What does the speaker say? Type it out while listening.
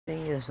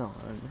Thing is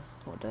on.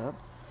 Hold up.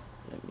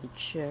 Let me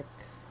check.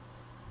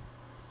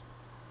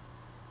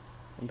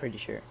 I'm pretty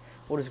sure.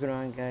 What is going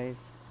on, guys?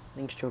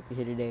 Thanks, Choker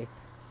here today.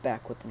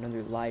 Back with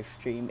another live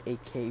stream,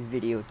 aka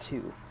video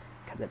 2.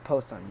 Because I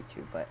post on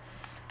YouTube. But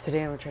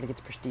today I'm going to try to get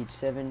to Prestige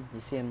 7. You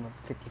see I'm level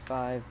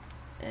 55.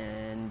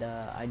 And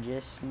I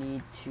just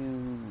need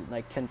to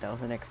like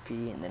 10,000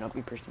 XP. And then I'll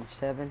be Prestige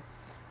 7.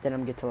 Then I'm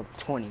going to get to level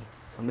 20. So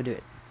I'm going to do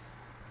it.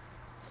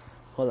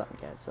 Hold on,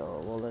 guys.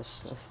 So, well,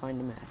 let's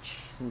find a match.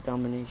 Some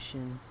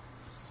domination.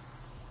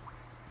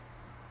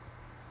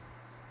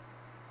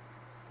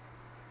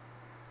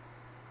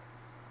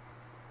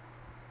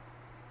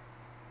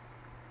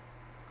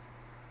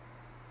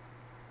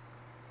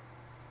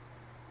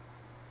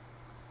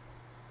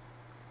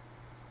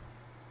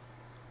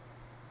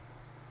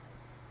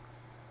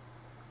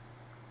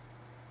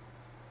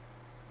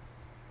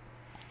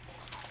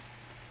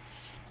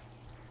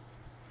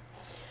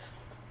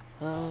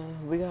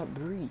 We got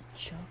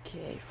Breach.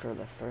 Okay, for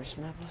the first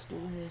map, let's do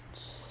it.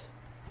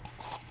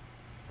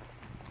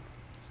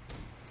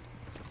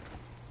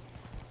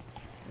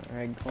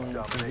 Alright, going to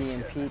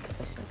VMP, because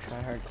that's my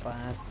tryhard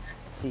class.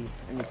 See,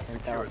 I need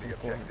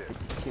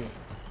 10,452.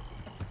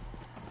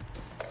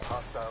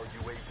 Hostile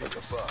UAV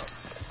above.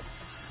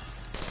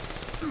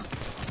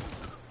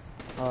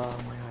 Oh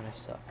my god, I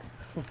suck.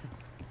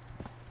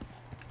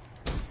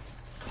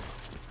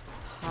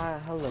 Hi,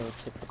 hello,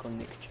 typical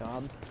Nick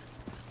job.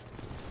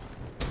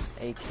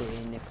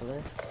 AKA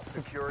Nicholas.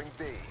 Securing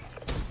B.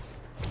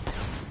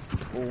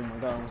 Oh my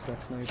god, I almost got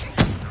sniped.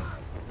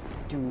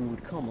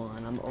 Dude, come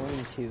on, I'm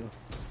 0-2.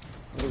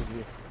 What is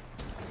this?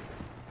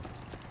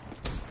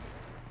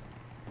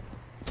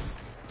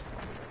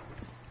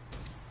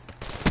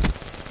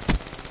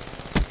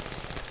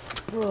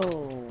 Bro!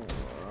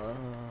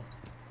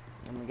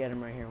 I'm gonna get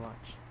him right here,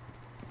 watch.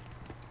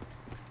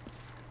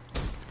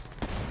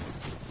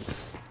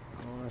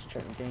 Oh, let's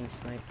try to gang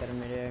snipe, get him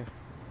midair.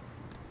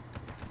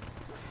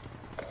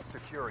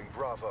 Securing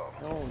Bravo.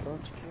 No,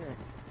 don't secure it.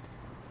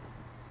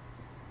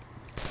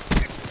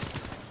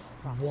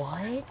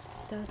 What?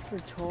 That's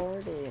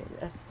retarded.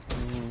 That's,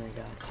 oh my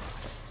god.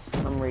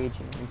 I'm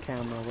raging on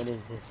camera. What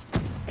is this?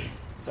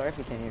 Sorry if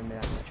you can't hear me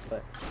that much,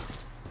 but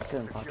I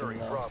couldn't talk Securing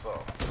loud.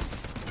 Bravo.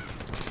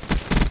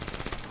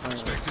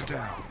 Expected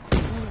down.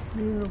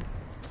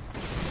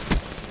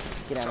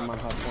 Get out of my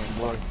hot point,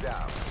 boy.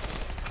 Down.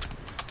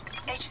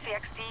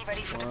 HCXD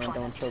ready for deployment.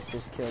 Don't choke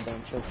this kill,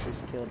 don't choke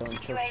this kill, don't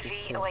choke this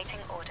UAV kill. awaiting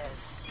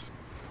orders.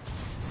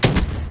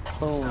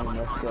 Boom,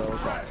 let's go.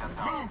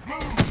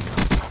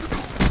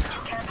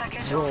 Care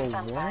package Bro, on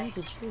standby. what?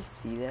 Did you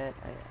see that?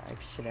 I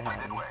should have had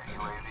him.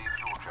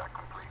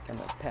 Got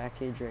my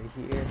package right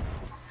here.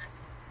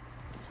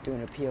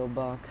 Doing a PO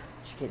box.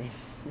 Just kidding.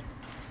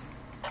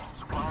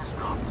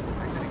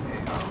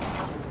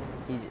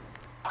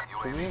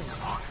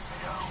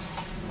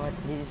 What?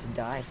 He just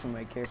died from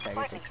my care package.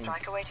 Lightning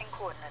strike awaiting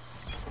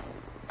coordinates.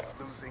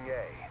 Losing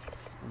A.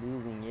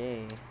 Losing,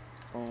 yay.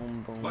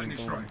 Boom, boom, Lightning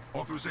boom. strike.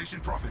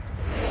 Authorization profit.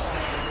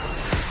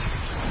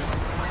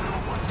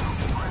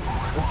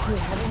 Okay,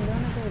 how did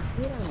none of those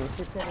hit on me? It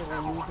just said I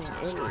was losing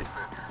A.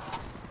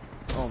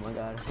 Oh my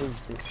god,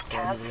 who's this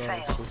guy over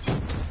there?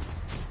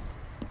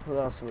 Who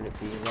else would it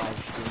be live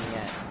streaming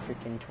at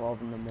freaking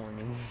 12 in the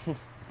morning?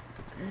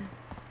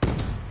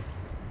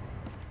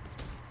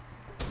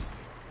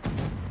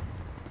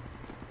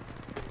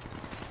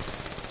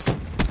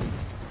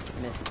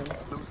 Missed him.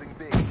 Losing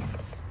B.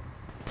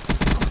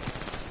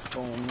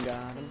 Boom,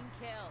 got him.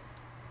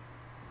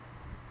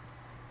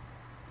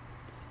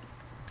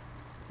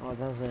 Oh,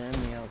 that was an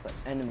enemy. I was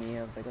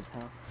like, what the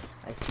hell?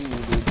 I see you,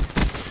 dude.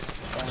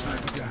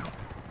 Sniper down.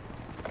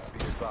 Be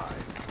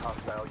advised.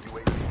 Hostile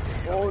UAV.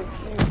 Oh,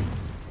 shoot.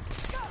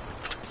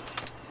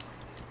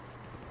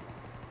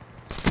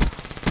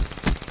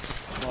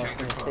 Well, I was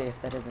gonna say, if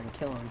that doesn't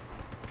kill him,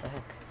 what the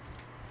heck?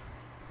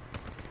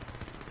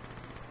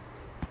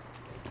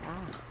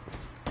 Ah.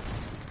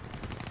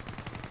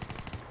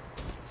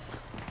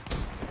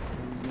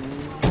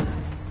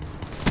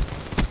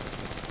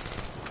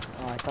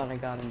 Oh, I thought I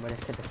got him, but I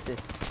said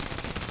assist.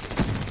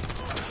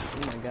 Oh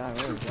my god,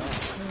 where is that?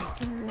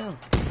 I don't know.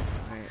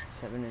 Alright,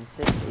 7 and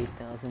 6,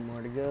 8,000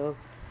 more to go.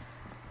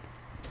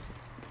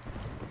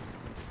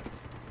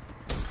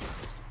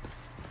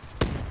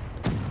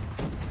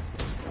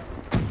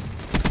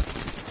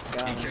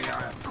 Got him.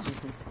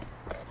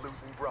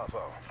 Losing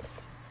Bravo.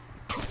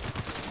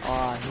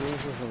 Aw, he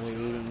was just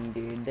waiting,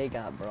 dude. They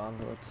got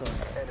Bravo. It's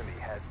alright. Enemy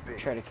has B.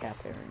 Try to cap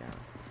it right now.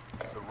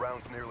 The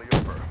round's nearly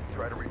over.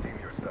 Try to redeem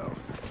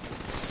yourselves.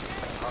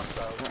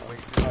 Hostile I UAV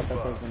thought that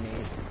was above. a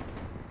need.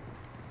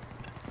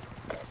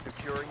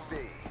 Securing B.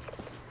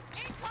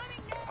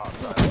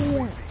 Hostile Oh,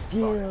 UAV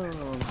spotted.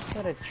 damn.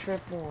 Got a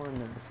triple on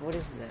this. What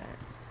is that?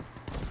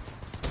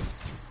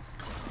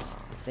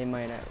 They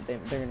might have, they're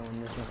gonna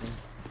win this one.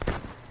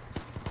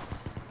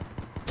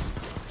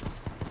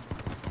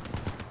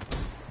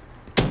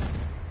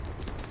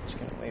 Just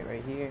gonna wait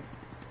right here.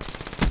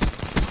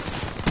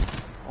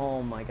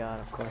 Oh my god,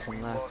 of course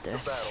I'm last Lost the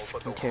death. battle,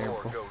 but the I'm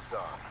terrible. war goes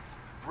on.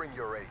 Bring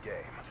your A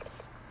game.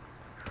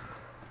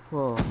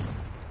 Whoa.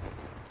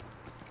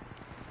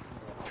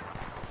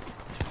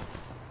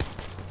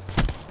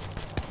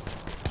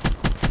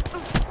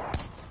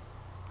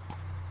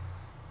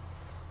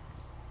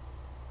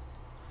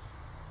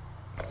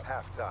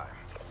 Halftime.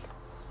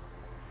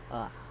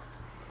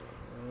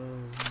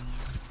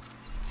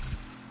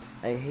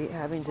 I hate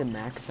having to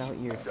max out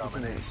your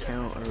freaking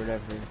account or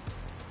whatever.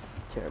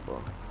 It's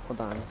terrible. Hold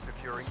on.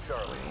 Securing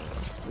Charlie.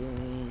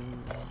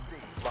 C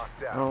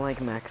locked I down. don't like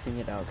maxing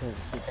it out because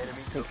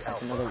Enemy it took takes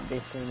like Alpha.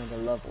 basically another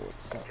level. It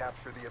sucks.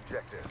 Capture the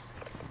objectives.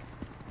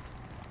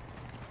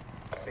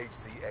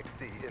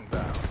 HCXD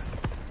inbound.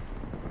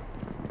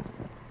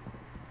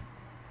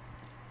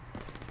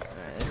 Alright,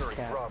 Securing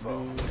Cap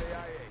Bravo. B.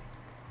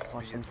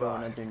 Watch Be them throw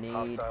advised, another nade.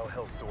 hostile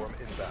Hellstorm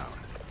inbound.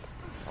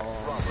 Oh,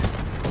 Bravo.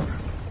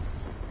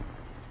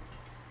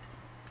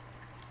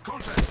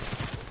 Contact.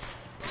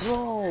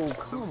 bro,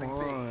 come Losing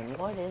B. on.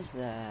 What is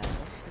that? That's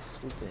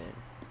so stupid.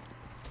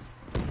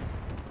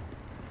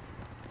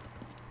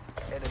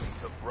 Enemy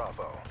took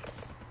Bravo.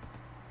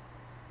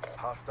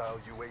 Hostile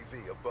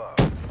UAV above.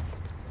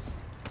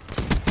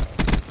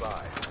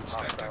 5.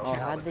 Hostile Oh, how'd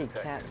talent they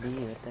detected. Cap B?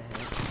 What the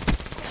heck?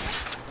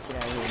 Get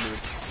out of here, dude.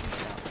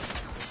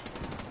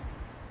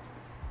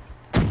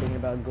 Thinking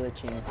about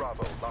glitching.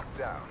 Bravo locked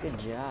down. Good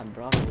job,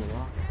 Bravo.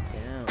 Lock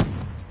it down.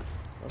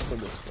 Let's go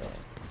this way.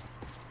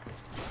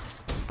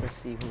 Let's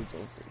see who's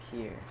over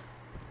here.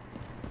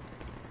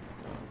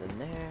 No one's in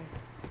there.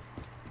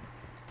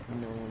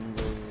 No one's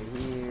over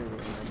here. We're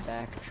gonna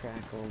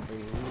backtrack over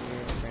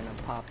here. We're gonna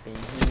pop in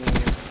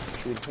here.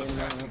 Shoot him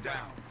Assassin up.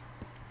 down.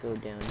 Go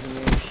down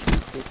here.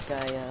 Shoot this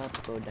guy up.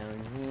 Go down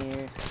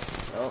here.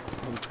 Oh,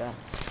 he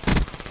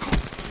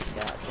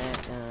got that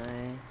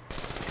guy.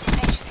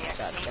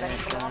 Got HCXD ready that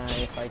for guy. launch.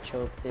 If I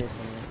choke this,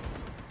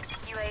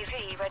 I'm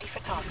UAV ready for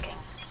tasking.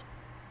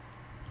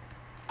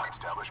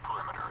 Establish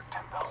perimeter at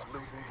 10,000.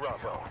 Losing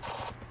Bravo.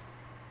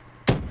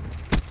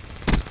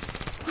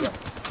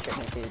 yes. Get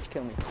my cage.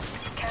 Kill me.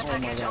 Care Oh my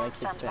package god, I on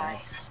kicked back.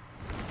 standby.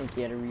 I think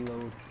he had to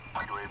reload.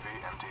 UAV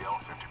MTL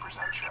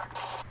 50% check.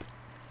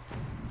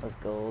 Let's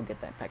go. Get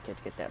that package.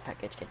 Get that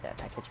package. Get that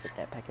package. Get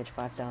that package.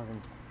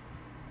 5,000.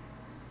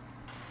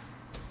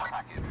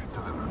 Package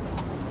delivered.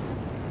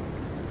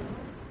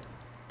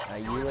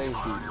 UAV,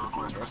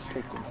 dude, that's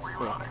freaking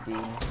sick,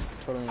 dude.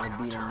 Totally gonna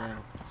beat him now.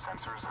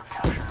 Sensors are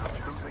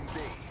captured. Losing B.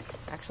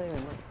 Actually, I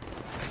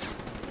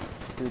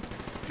might. Dude,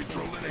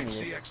 Controlling give me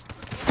this. HCX.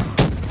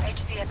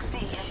 HCXD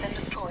has been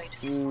destroyed.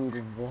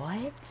 Dude, what?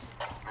 Midway.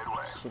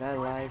 Should I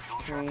live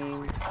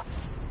stream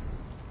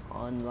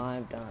on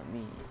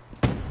live.me?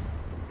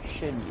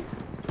 Should you?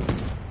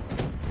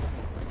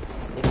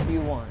 If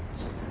you want.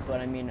 But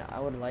I mean, I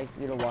would like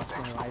you to watch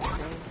my live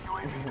stream.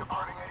 UAV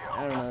departing AO.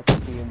 I don't know, it's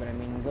up to you, but I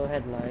mean, go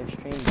ahead live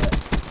stream, but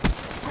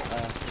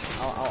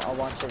I'll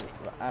watch it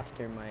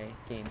after my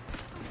game.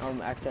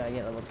 After I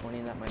get level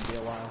 20, that might be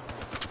a while.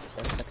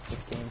 So I suck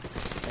this game.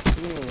 That's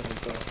you, little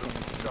girl.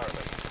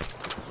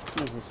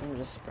 Charlie. Jesus, I'm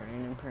just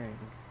spraying and praying.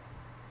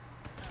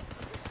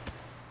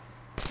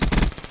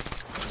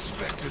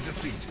 Suspected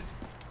defeated.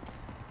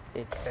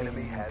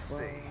 Enemy has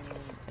C.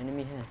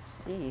 Enemy has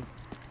C.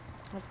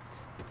 What?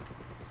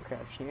 Crouch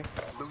here.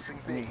 Losing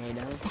Let me B. lay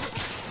down.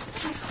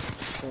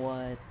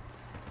 What?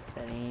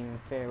 That ain't even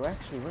fair. We're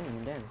actually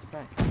winning. Damn,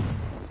 surprise.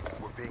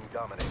 We're being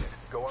dominated.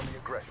 Go on the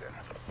aggression.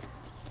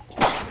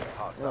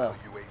 Hostile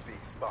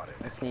UAV spotted.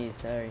 I sneeze,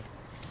 sorry.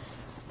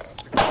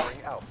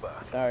 Securing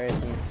Alpha. Sorry, I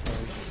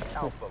sneezed.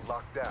 Alpha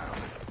locked down.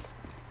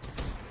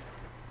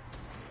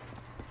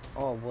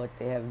 Oh, what?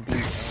 They have B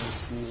and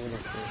C. What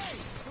is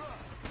this?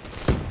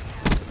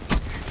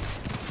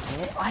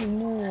 What? I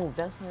moved.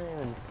 That's not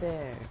even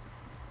fair.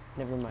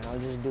 Never mind. I'll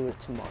just do it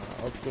tomorrow.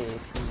 Okay,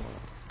 if you want.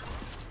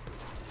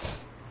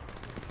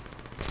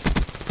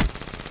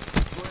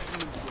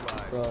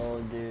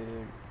 Bro,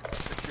 dude.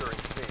 Securing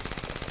C.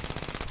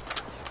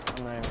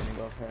 I'm not even gonna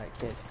go for that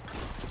kid.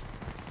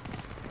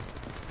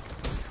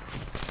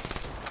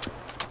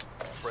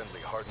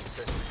 Friendly hardened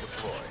sentry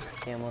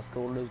deployed. Damn, let's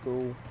go, let's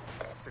go.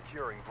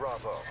 Securing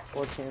Bravo.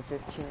 14 and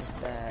 15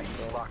 is bad,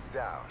 bro. Locked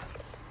down.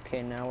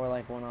 Okay, now we're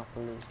like one off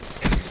the lose.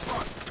 Enemy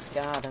spot.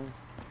 Got him.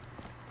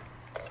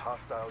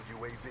 Hostile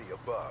UAV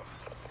above.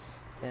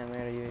 Damn, I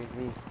got a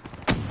UAV.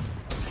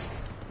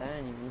 That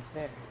ain't even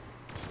fair.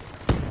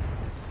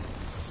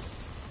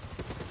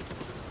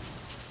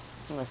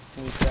 I'm gonna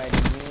sneak right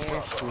in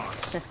here.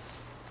 Shoot.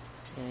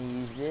 Gonna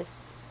use this.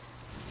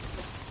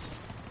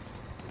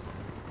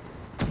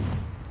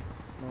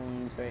 No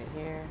one's right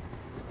here.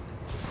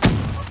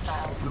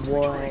 Hostiles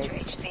What? destroyed your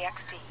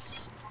HCXD.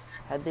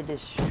 How'd they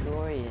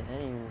destroy it? That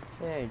ain't even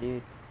fair,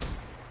 dude.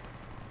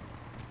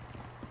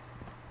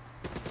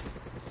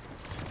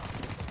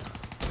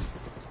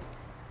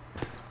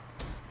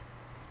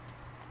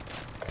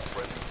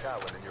 Friendly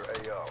Talon in your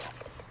AO.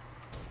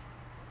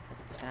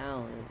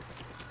 Talent.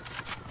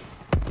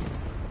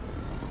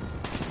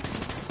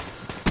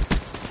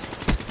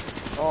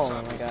 Oh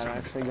my god, I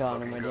actually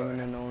got him. I didn't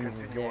even know he was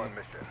Continue there. on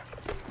mission.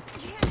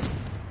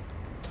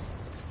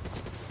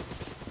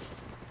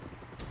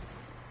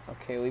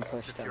 Okay, we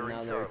pushed them. Securing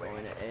Now they're Charlie.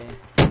 going to A.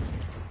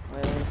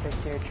 Wait, let me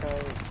secure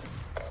Charlie.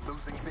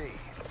 Losing B.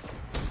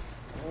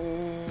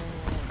 All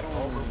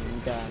Oh,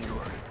 locations got him.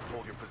 secured.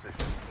 Hold your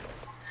position.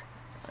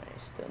 I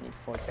still need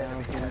Enemy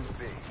 4,000. has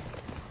B.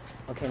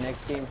 Okay,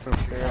 next game for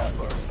sure. I'll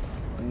get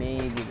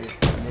maybe this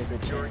one. There's a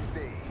Securing chance. B.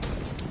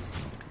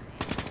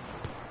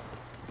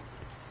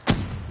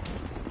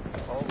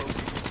 All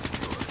locations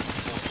secured.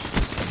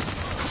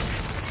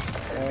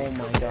 Oh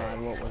my god,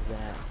 what was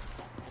that?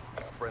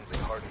 Friendly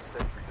hardened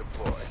sentry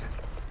deployed.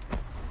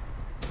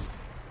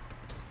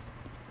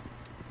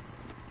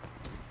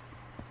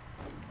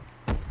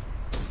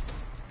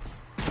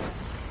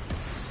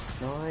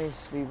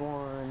 Nice, we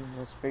won.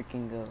 Let's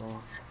freaking go.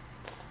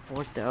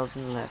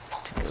 4,000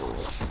 left to go.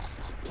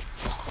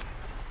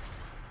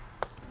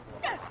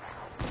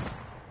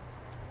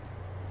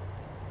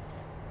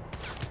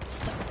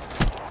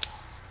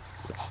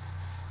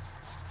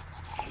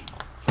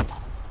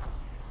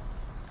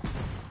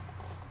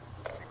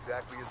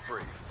 Exactly as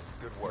briefed.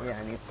 Good work. Yeah,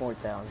 I need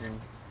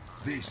 4,000.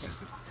 This is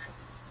the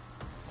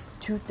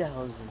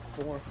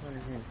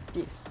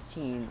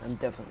 2,415. I'm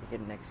definitely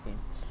getting next game.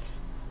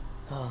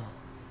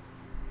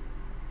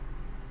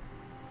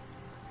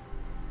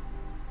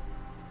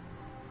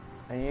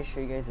 I need to show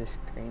you guys a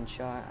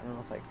screenshot. I don't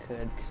know if I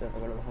could because I have to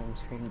go to the home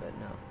screen, but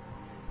no.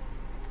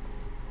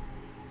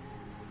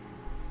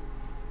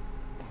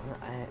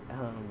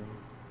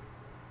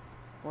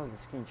 What was the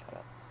screenshot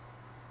of?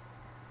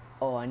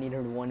 Oh, I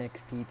needed 1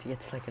 XP to get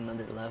to like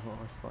another level.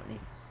 It's funny.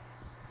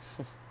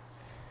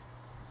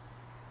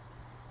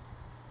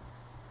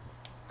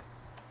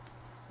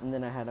 And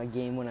then I had a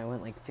game when I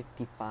went like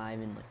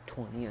 55 and like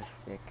 20. I was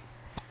sick.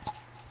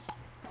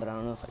 But I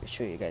don't know if I can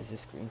show you guys the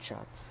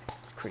screenshots.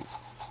 It's crazy.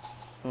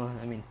 Well,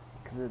 I mean,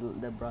 because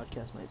the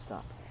broadcast might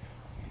stop.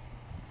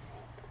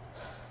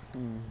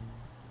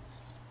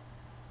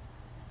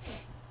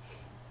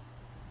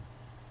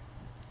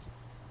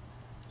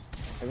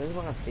 I really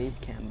want a face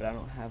cam, but I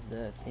don't have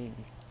the thing.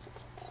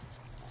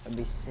 That'd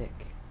be sick.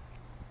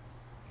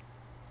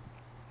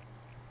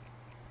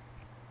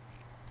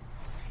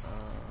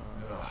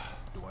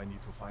 Do I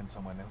need to find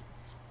someone else?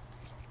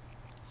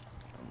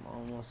 I'm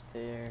almost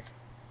there.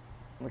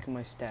 Look at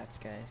my stats,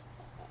 guys.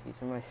 These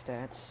are my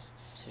stats,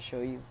 just to show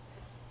you.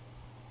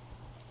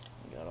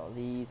 Got all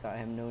these. I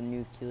have no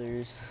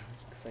nuclears,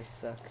 because I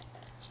suck.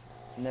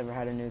 Never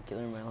had a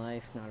nuclear in my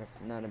life.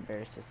 Not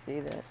embarrassed to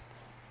say that.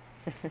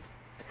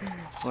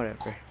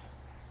 Whatever.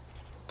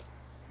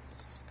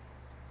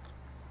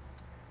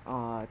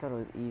 Oh, I thought it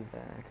was evac.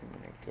 I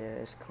mean, I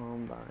guess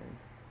combine.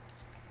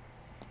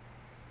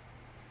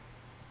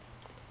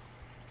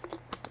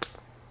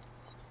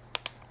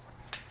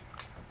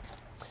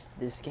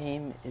 This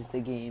game is the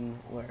game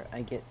where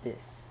I get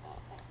this.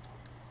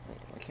 Wait,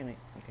 why can't I?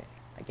 Okay,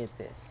 I get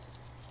this.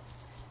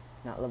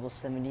 Not level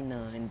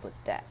 79, but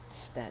that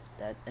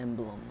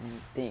emblem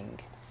thing.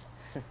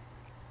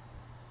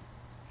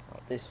 Oh,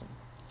 this one.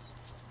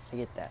 I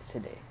get that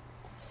today.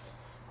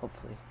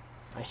 Hopefully.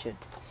 I should.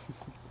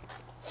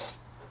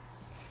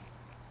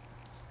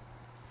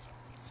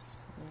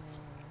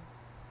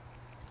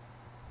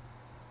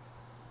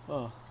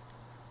 Oh.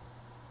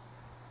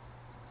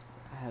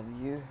 Have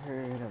you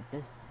heard of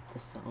this? The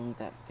song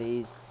that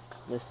FaZe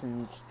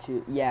listens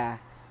to? Yeah,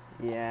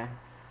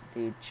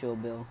 dude, chill,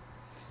 Bill.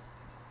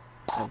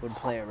 I would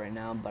play it right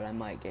now, but I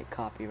might get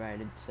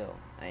copyrighted, so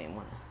I ain't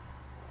wanna.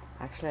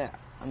 Actually,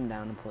 I'm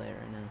down to play it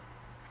right now.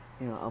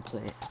 You know, I'll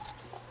play it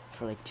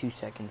for like 2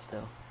 seconds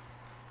though.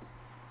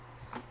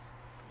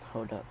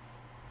 Hold up,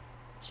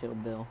 chill,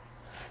 Bill.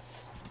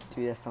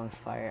 Dude, that song's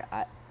fire.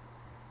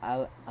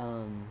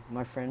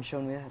 My friend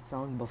showed me that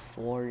song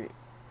before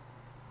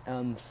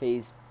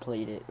FaZe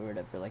played it or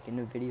whatever, like in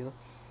a video,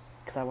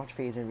 because I watch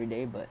FaZe every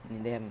day, but I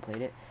mean, they haven't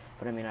played it.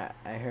 But I mean, I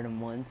heard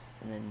him once,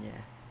 and then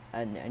yeah,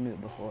 I knew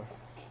it before.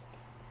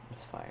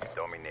 It's fire.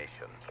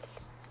 Domination.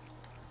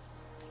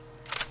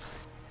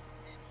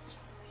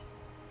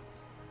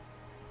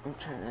 I'm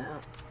trying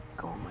to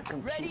go on my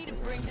computer. Ready to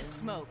bring the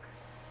smoke.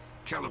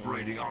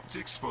 Calibrating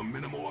optics for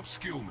minimal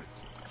obscurement.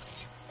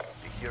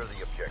 Secure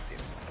the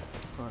objectives.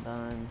 Hold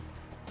on.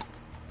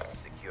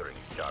 Securing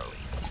Charlie.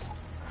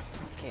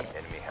 Okay.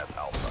 Enemy has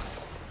Alpha.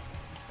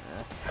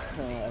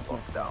 That's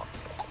Locked down.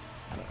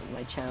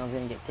 my channel's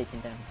gonna get taken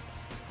down.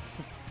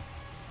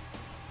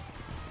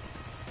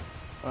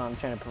 Well, I'm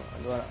trying to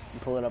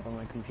pull it up on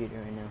my computer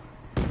right now.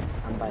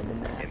 I'm by the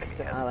max. Enemy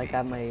has I like B.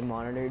 have my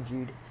monitor,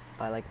 dude,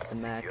 by like the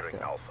max. Securing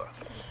So Alpha.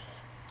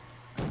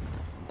 I'm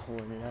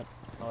pulling it up.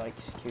 Oh, I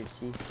can secure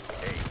C. A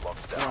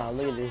locked down. Oh,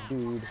 look at this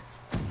dude.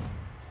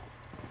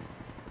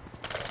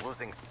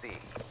 Losing C.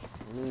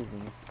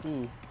 Losing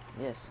C.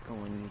 Yes, go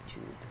on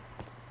YouTube.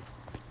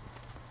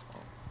 Oh,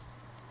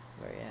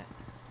 where you at?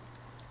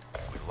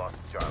 We lost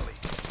Charlie.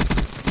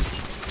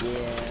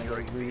 Yeah,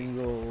 Securing the green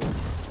gold.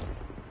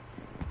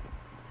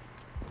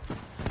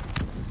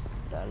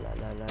 La la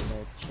la la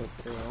la, check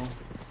girl.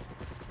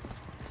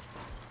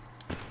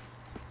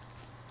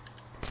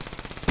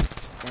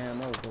 Damn,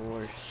 that was the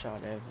worst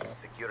shot ever.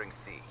 Securing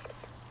C.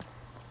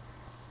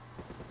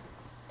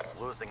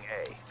 Losing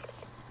A.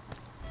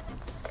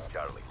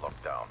 Charlie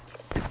locked down.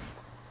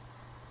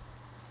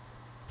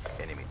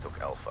 Enemy took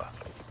Alpha.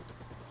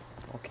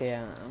 Okay,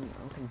 I'm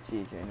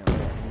confused right now.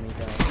 Let enemy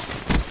go.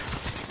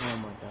 Oh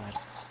my god.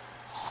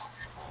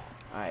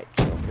 Alright,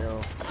 Kill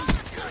Bill.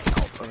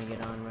 Putting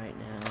it on right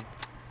now.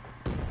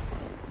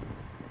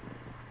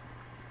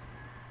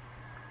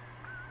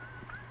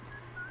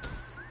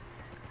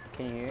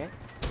 Can you hear it?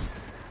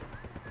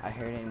 I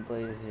heard it in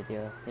Blaze's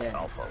video. Yeah.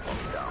 Alpha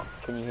locked down.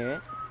 Can you hear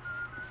it?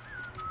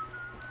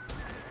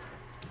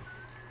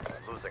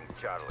 Losing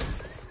Charlie.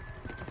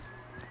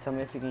 Tell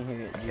me if you can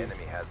hear it, dude.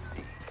 Enemy has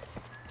C.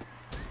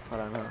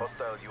 Hold on, hold on.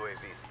 Hostile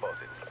UAV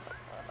spotted.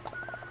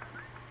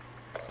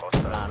 I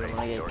Hostile don't want to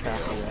raid get your AO.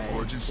 copyrighted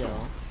Origin still.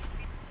 storm.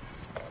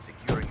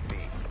 Securing B.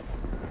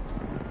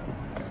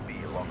 B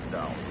locked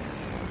down.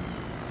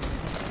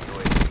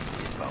 UAV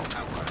inbound.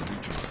 Allied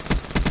recon.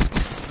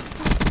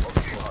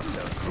 Multiple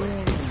hostile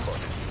UAV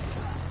spotted.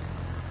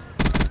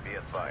 Be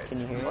advised. Can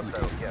you hear it?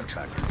 Hostile care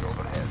package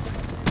overhead.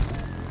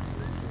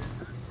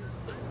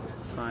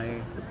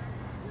 Fire.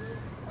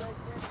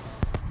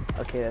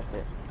 Okay, that's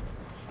it.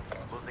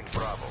 Losing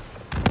Bravo.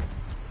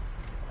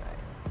 Alright.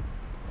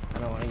 I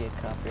don't want to get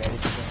copyrighted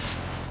still.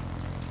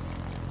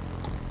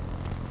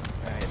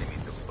 Alright. Enemy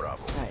took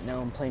Bravo. Alright, now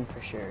I'm playing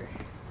for sure.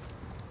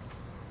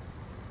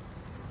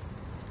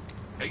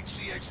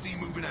 HCXD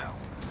moving out.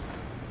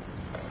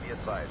 Be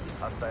advised.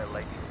 Hostile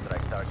lightning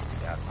strike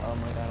targeting active. Oh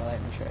my god, a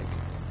lightning strike.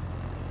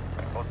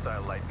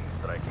 Hostile lightning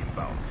strike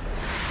inbound.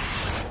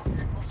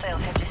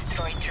 Hostiles have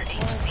destroyed your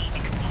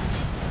HC-XD.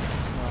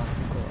 Oh, of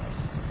course.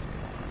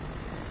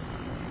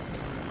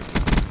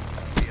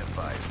 Be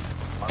advised.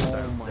 Hostile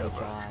Oh my servers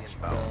gosh,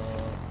 bro.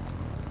 inbound.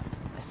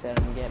 I said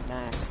I'm gonna get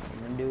Max. I'm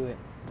gonna do it.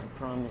 I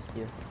promise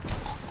you.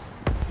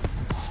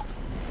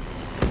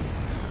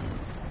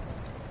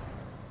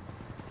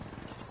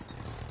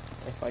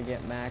 If I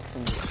get Max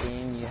in this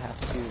game, you have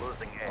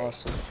Losing A. to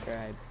also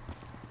subscribe.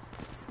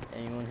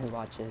 Anyone who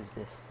watches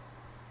this.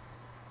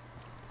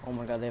 Oh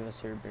my god, they have a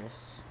Cerberus.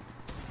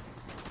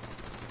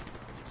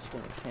 Just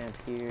gonna camp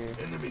here.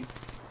 Enemy.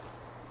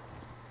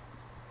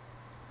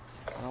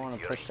 I don't want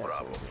to push that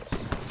Bravo.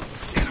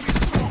 Cerberus. Enemy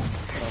strong.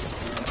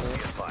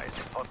 Be advised.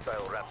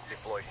 Hostile raps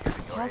deploy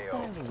shooting your AO.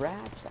 Hostile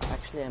Raps?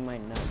 Actually, I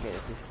might not get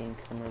it this game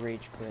because I'm a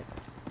rage quit.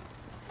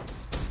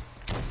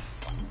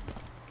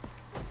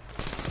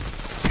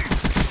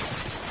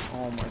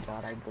 Oh my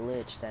god, I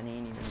glitched. That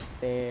ain't even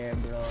fair,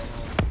 bro.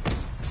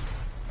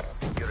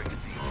 Securing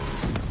C.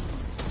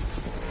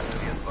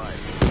 Be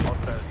advised.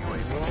 Hostile UAV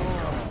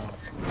inbound.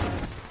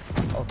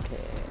 Whoa.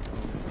 Okay.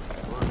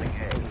 Losing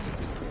A.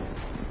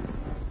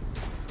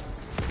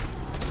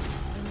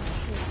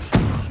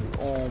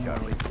 Oh my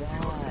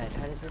god,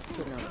 how does this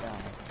kid not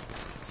die?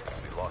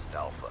 We lost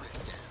Alpha.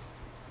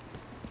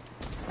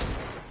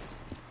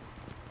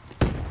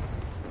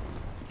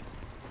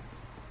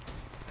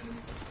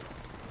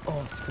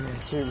 Oh, screw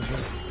it,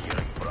 Cerberus.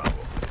 Securing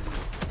Bravo.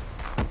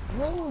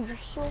 Bro, you're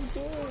so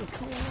good.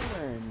 Come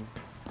on.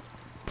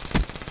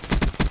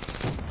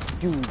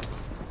 Dude,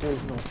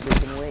 there's no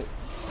freaking way.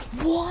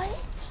 What?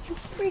 You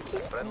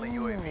freaking... Friendly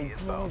oh UAV my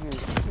inbound. god,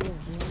 you're so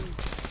good.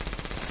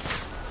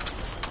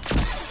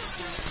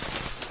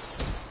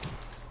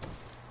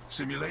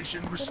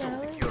 Simulation restored.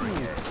 Securing A.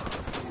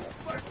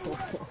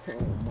 Oh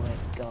my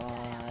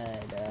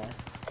god.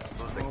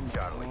 Losing Come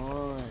Charlie.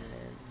 on.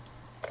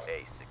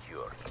 A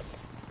secured.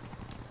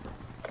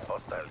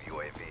 Hostile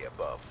UAV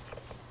above.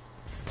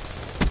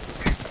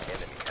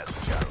 Enemy has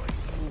Charlie.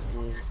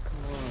 Jesus,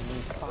 come on. We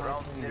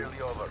Round 500. nearly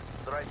over.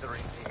 Try to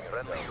redeem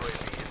friendly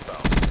UAV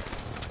inbound.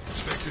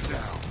 Expected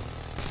down.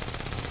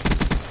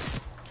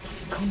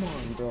 Come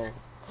on, bro.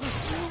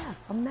 Yeah,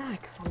 I'm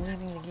Max. I'm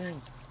winning the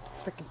game.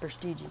 Freaking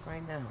prestige it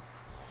right now.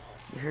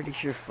 You heard it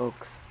here,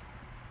 folks.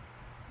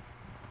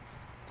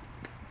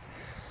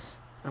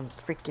 I'm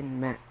freaking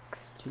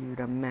Max, dude.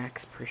 I'm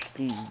Max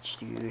Prestige,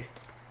 dude.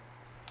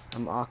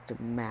 I'm Octa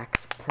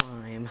Max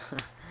Prime.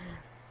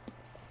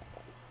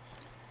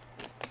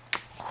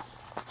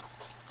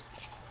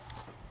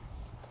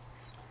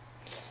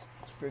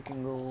 Let's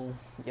freaking go.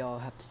 Y'all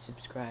have to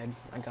subscribe.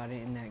 I got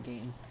it in that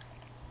game.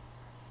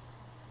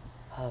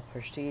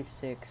 Prestige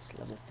 6,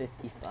 level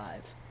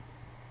 55.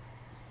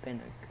 It's been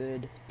a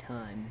good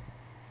time.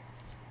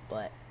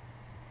 But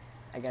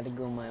I gotta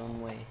go my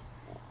own way.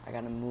 I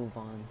gotta move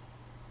on.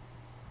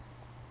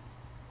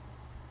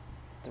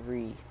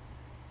 3.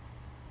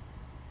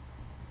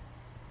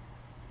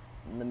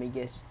 Let me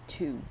guess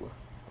 2.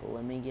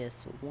 Let me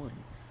guess 1.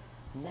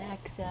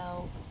 Max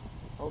out.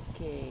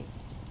 Okay.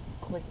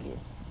 Click it.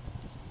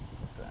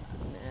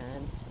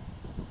 Man.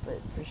 But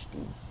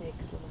Prestige 6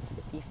 level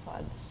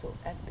 55 is so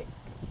epic.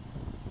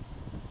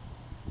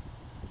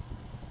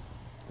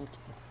 Okay.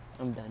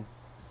 I'm done.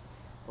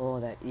 Oh,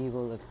 that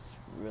eagle looks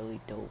really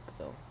dope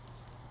though.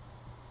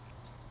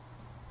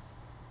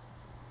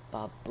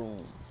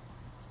 Ba-boom.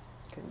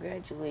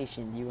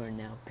 Congratulations, you are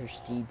now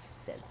Prestige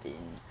 7.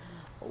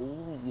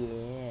 Oh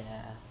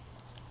yeah.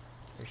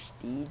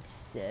 Prestige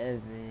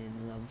 7,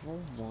 level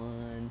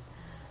 1.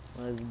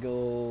 Let's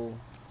go.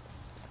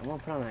 I'm gonna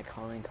put on that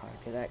calling card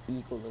because that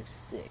eagle looks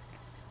sick.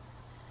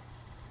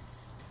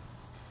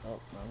 Oh,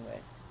 wrong way.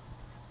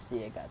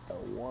 See, I got the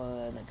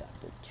 1, I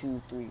got the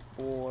 2, 3,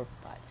 4,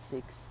 5,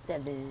 6,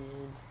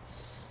 7.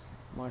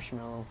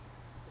 Marshmallow,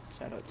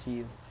 shout out to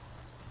you.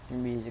 Your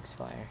music's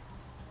fire.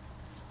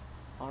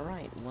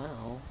 Alright,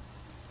 well,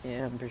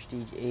 yeah, I'm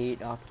prestige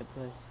 8,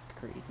 octopus,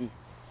 crazy.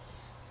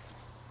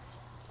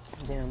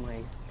 Damn,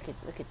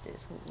 look at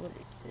this, what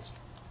is this?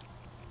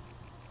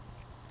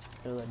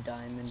 Throw a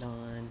diamond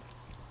on.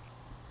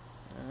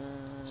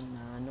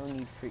 Nah, no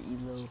need for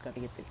elo, gotta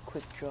get the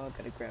quick draw,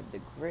 gotta grab the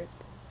grip.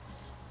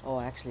 Oh,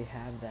 I actually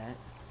have that,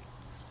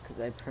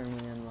 because I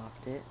permanently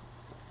unlocked it.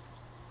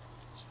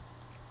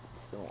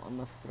 So I'm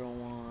gonna throw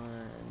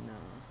on,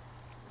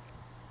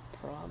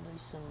 probably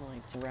some,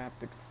 like,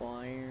 rapid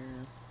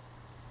fire.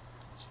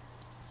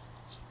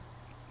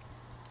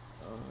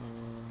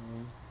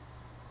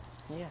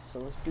 Yeah, so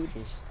let's do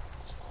this.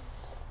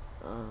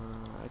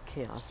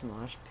 Chaos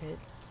Mosh Pit.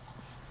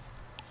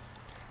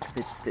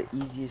 It's the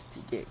easiest to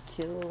get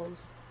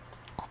kills.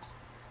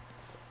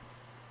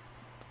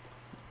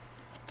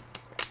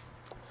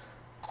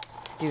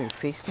 Dude,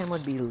 face cam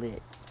would be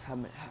lit. How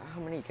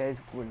many guys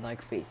would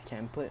like face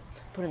cam? Put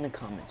in the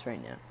comments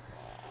right now.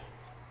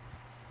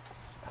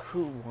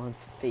 Who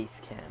wants face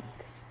cam?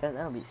 'Cause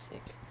that'll be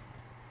sick.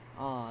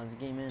 Aw, the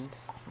game ends.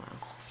 Wow.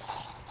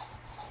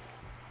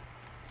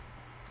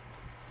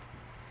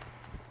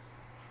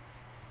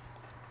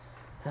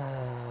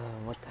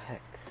 What the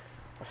heck?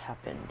 What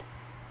happened?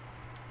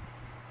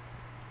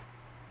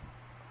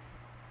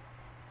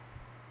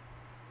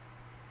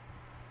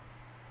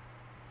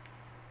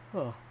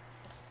 Oh.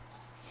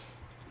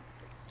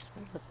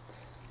 What?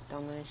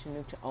 Domination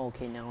nuke. Oh,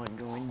 okay, now I'm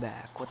going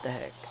back. What the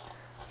heck?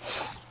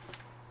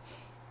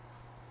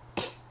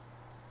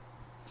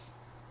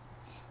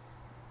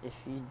 If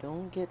you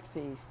don't get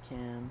face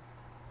cam,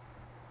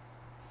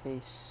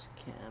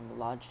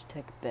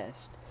 Logitech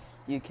best.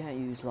 You can't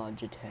use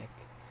Logitech.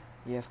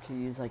 You have to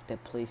use like the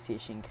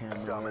PlayStation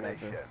camera or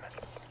whatever.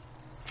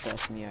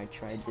 Trust me, I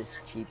tried this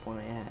cheap one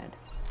I had.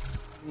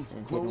 And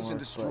it didn't work,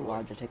 but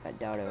Logitech I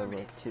doubt it would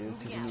work too,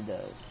 because you need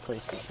the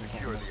PlayStation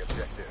camera.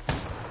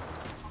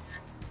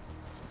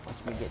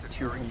 Watch me get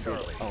 200,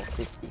 oh,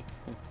 50.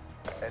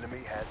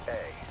 Enemy has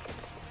A.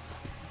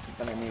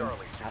 But I mean,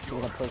 after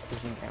the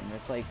PlayStation camera,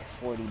 it's like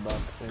 $40 or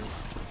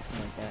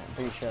something like that. I'm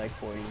pretty sure like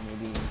 40,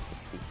 maybe even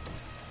 60.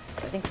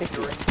 I think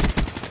 50.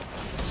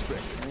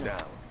 Expected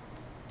down.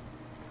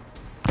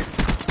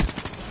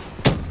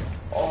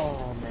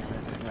 Oh man, I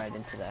went right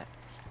into that.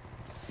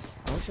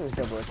 I wish it was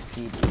double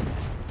XP, dude.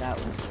 That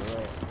was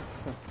lit.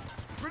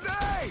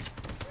 Grenade!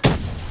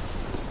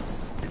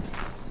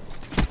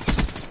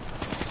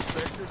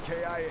 Expected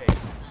KIA.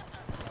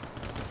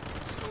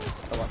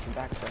 Oh, watch your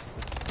back press.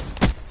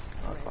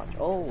 Let's watch.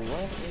 Oh,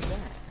 what is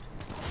that?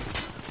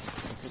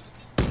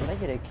 Did I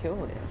get a kill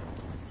with it?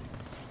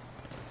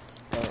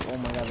 Oh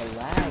my god, the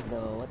lag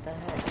though. What the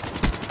heck?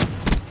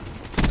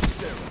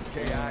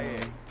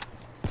 KIA.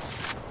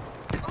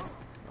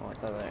 Oh, I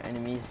thought they were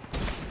enemies.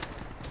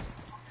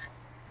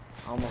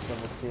 Almost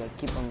level 2. I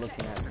keep on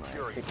looking at my freaking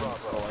score because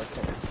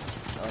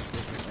I like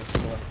looking at my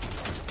score.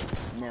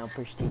 Now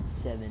prestige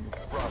 7.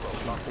 Bravo,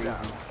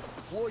 Crazy.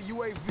 War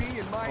UAV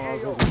in my Oh,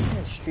 AO. what kind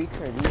of streaks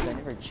are these? I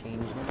never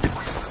changed them.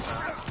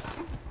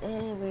 We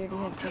already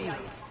had 2.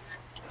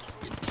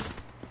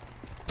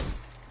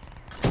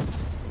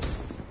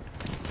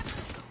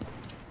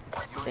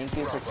 Thank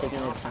you for taking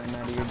the time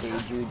out of your day,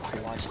 Jude,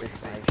 to watch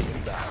this live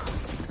stream.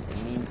 It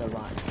means a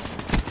lot.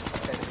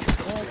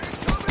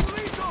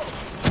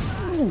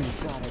 Oh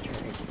god, I tried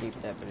to escape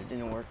that, but it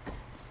didn't work.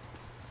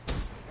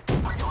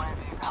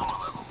 UAV power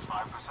levels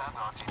 5%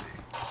 RTB.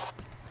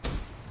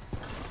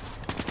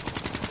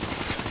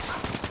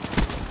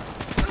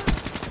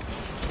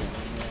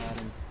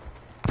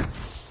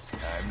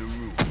 Time to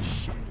root.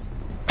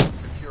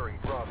 Securing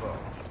Bravo.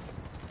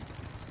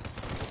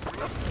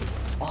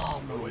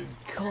 Oh my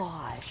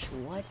gosh,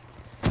 what?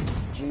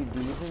 Dude, do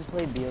you even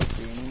play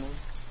Bo3 anymore?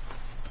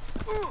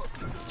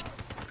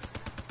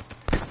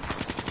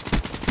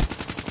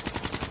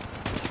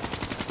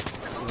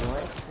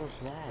 What was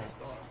that?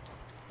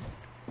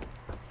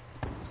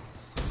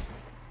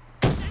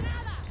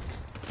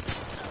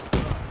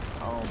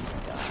 Oh my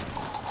god.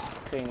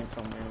 Couldn't even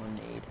throw my own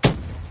nade.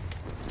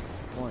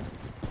 1,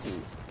 2,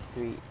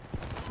 3,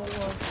 4, 5.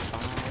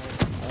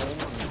 Oh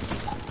my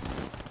god.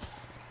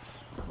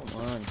 Come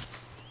on.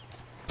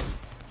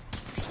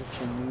 Such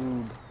a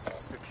noob.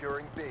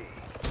 Securing B.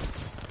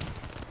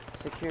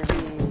 Secure B.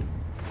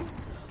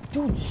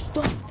 Dude,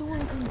 stop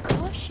doing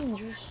concussions.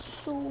 You're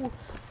so...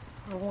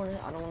 I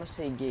don't wanna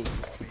say gay.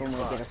 People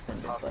might get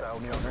offended, but no offense. I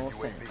don't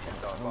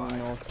mean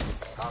no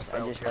offense. I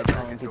just like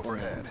calling people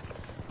names.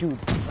 Dude,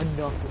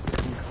 enough with the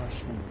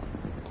concussions.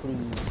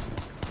 Please.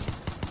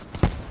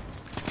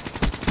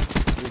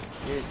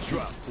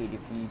 You're cheap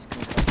if you use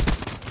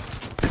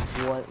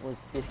concussions. What was...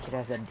 This kid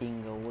has a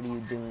dingo. What are you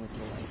doing with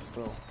your life,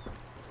 bro?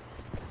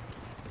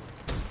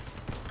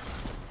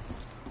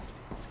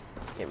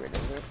 Get rid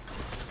of it.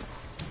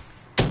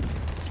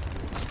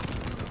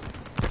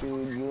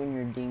 Dude, you and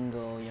your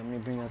dingo. Yeah, I'm gonna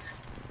bring up.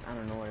 I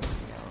don't know what to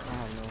bring out. I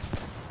have no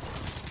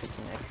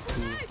freaking XP.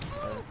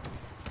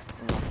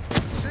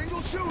 Single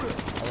shooter.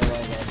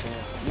 Otherwise, I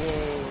don't.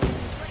 Yay!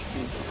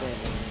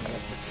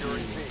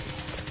 Securing B.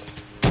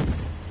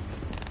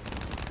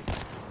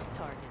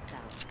 Target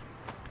down.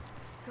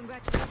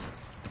 Congratulations.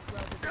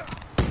 Well done.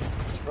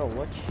 Bro,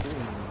 what's shooting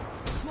me?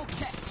 Smoke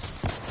check.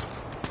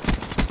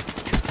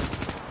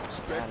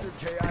 Spectre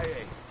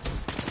KIA.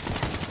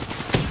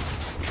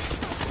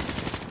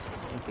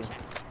 Thank you.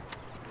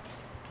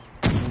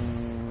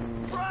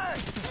 Frag!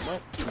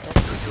 What?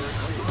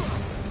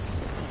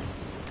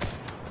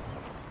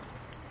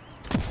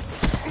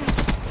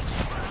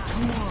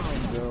 Come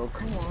on, bro.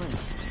 Come on.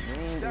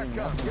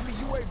 TACCOM, give me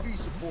UAV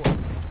support.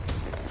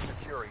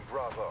 Securing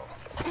Bravo.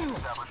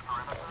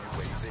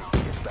 UAV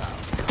inbound.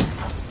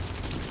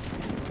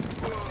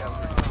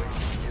 Counter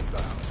UAV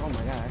inbound. Oh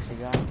my god, I actually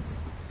got it.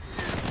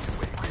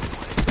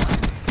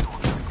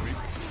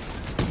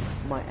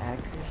 My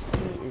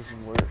accuracy is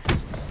worse.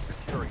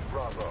 Securing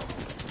Bravo.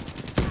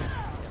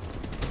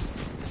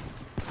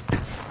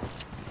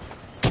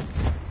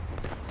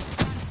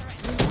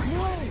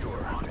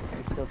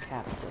 I still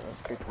capped the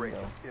freaking Raid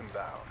go.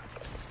 inbound.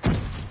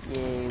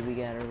 Yay, we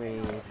got a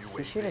raid.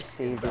 We should have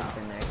saved it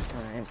for next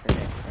time.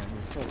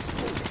 He's so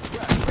stupid.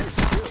 Yeah, great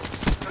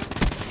skills.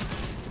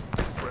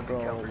 Friendly Bro,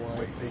 counter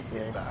what is UAV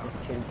this? inbound. This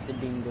kid with the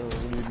dingo, what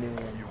are you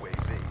doing?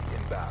 UAV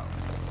inbound.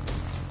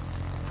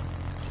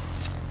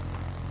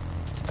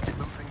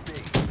 Losing B.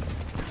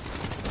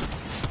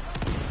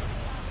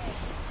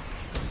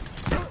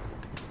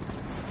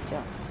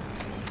 Yeah.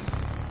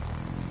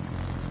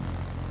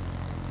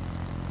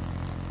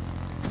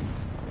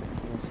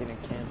 I'm just gonna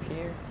camp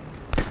here.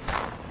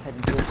 Head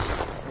this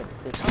way.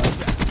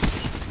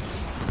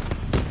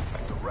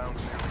 The round's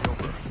nearly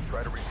over.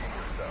 Try to redeem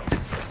yourself.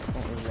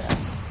 What was that?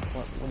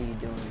 What are you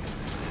doing?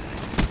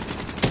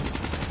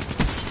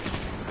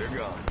 They're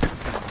gone.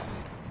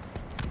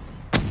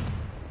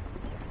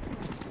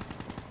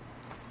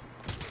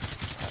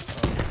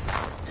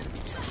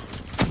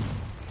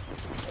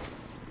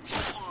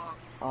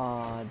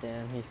 Aw,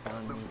 damn, he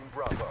found me. Losing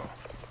Bravo.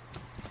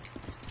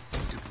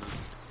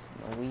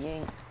 No, we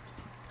ain't.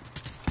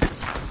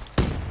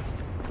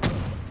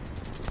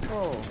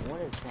 Oh,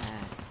 what is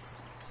that?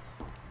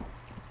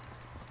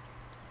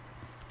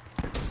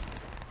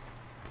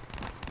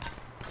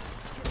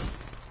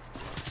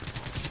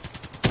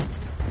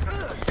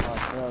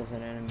 Oh, that was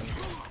an enemy.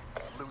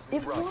 Losing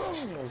It Bravo.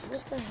 was!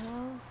 What the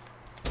hell?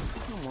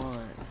 Come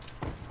on.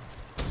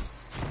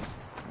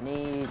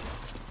 Need...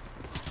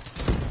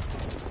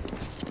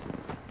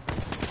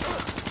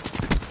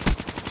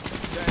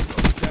 Tango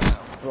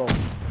down. Bro,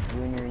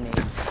 you and your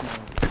nades. Come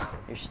on.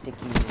 You're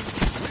sticky.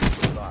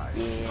 Live.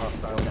 Yeah,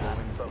 Hostile got rolling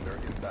him. thunder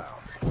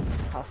inbound.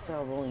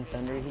 Hostile rolling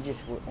thunder, he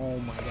just... Oh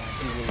my god,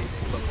 he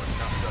But we're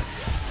not done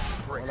yet.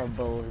 really... Bring What a it.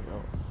 bozo.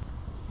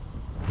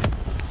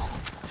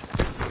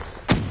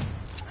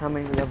 How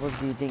many levels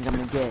do you think I'm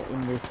gonna get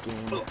in this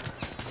game,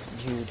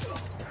 Jude?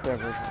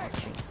 Whoever's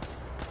watching.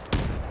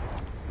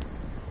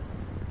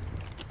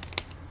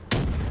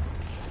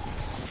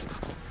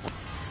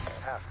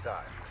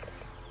 Halftime.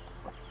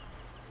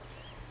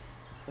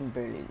 I'm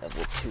barely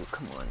level 2.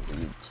 Come on,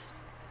 dudes.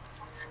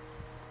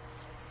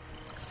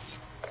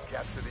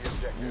 Capture the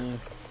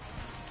objective.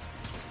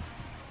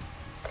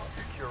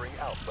 Securing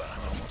Alpha.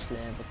 Almost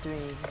level 3.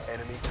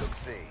 Enemy took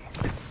C.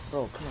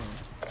 Bro, come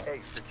on.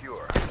 A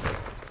secure.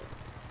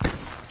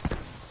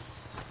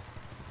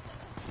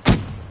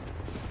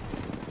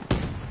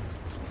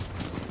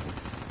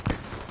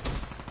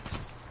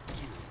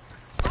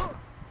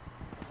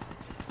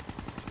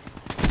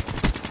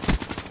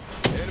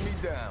 Enemy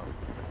down.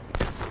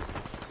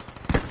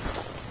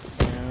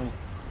 Down.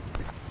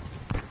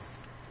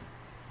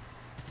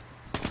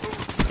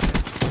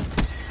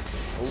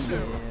 Oh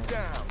Zero yeah.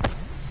 down.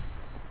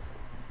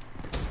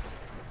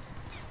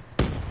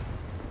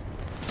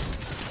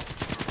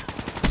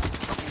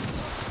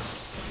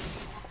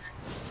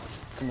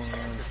 Come on.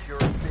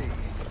 Securing B.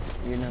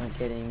 You're not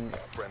getting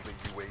Friendly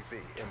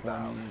UAV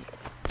inbound.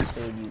 20.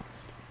 So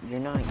you're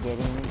not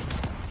getting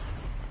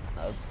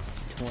a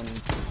 20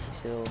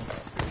 till you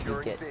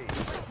Securing get B.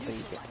 till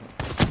you get.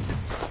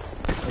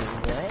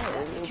 What?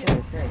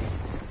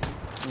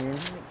 You're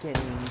not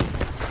getting.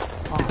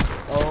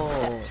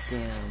 Oh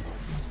damn.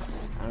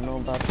 I don't know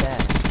about that.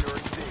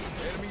 Securing B.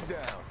 Enemy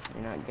down.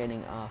 You're not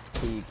getting off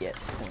till you get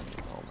 20.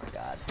 Oh my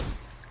god.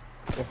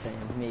 Yes I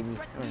am. Maybe.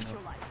 I don't know.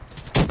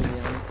 To be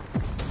honest.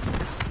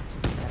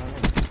 I don't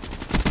know.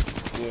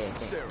 Yeah,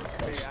 Sarah,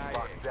 okay.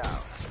 locked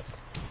down.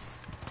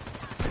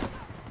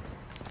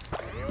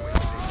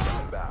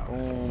 UAV inbound.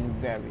 Boom,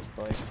 very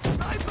close.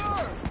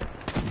 Sniper!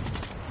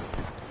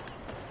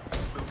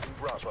 Losing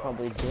Bravo.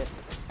 Probably dip.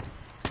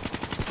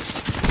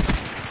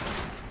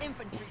 You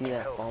Infantry. see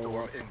that follow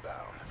Hellstorm up?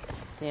 inbound.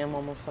 Damn,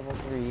 almost level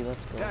 3.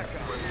 Let's go. UAV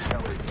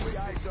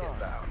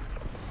inbound.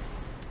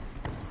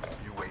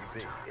 UAV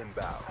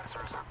inbound.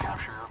 Sensors have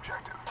captured your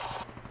objective.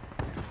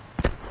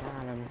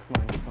 Got him.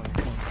 Come on, come on,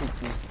 come on. Keep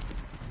me.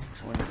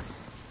 One.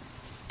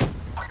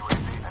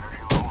 UAV enters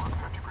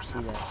see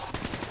that.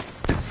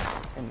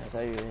 And I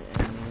thought you were an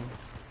enemy.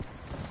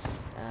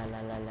 La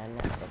la la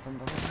la.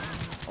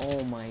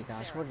 Oh my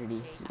gosh, what did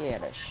he? He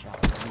had a shot.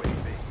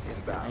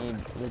 I need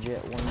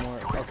legit one more.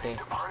 Okay,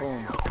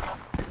 boom.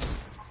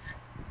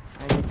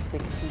 I need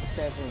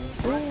 67.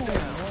 Boom.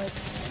 What?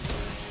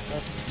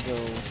 Let's go.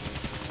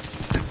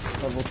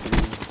 Level 3.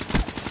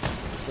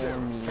 For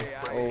me.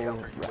 Oh,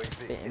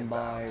 spitting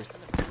bars.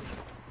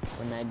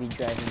 When I be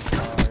driving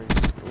cars.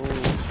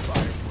 Ooh.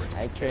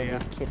 I killed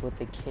this kid with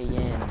a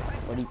KN,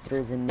 but he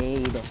throws a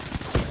nade,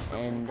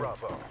 and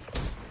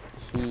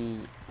he,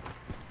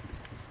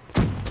 I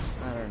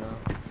don't know,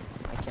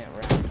 I can't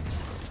rap.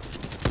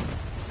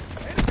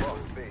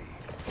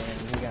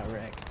 And he got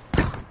wrecked.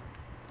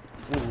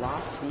 We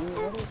lost B?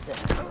 What is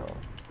that, bro?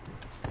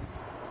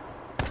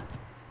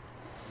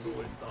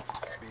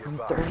 I'm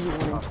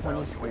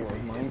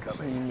 31-24. My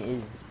team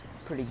is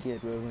pretty good.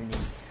 We're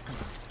winning.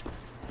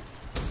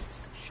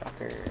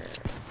 Shocker.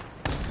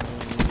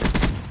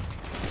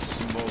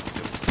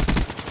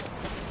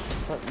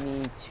 Put me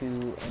to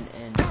an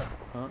end.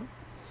 Huh?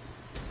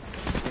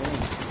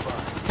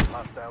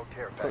 Hostile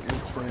care Put me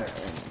package to an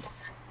overhead. end.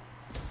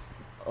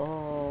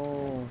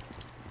 Oh.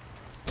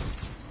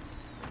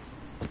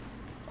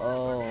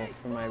 Oh,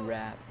 for my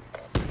rap.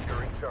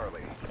 Securing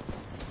Charlie.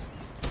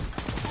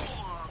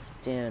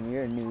 Damn,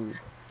 you're a noob.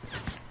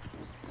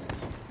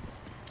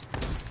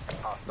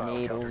 Hostile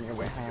Nade counter over the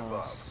UAV house.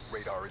 above.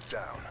 Radar is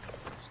down.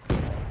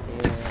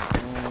 There,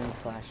 I don't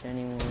flash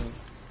anyone.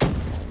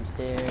 I'm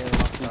there.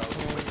 Hostile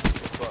UAV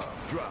above.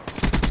 Drop.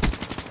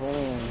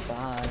 Boom,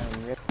 God,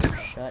 I'm ripped.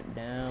 Shut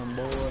down,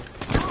 boy.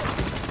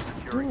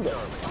 Securing Dude,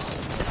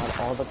 Charlie.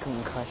 all the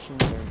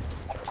concussions are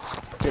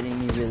getting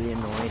me really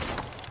annoyed.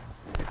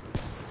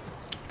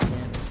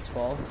 Damn, it's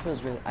 12. It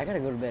feels really. I gotta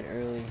go to bed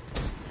early.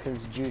 Cause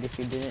Jude, if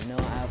you didn't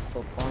know, I have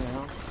football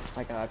now.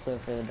 Like I play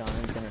for the Dons,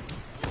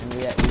 and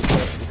we play.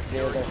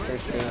 Today was our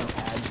first day in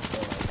pads, so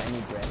like I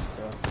need rest,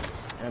 bro.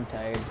 And I'm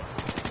tired.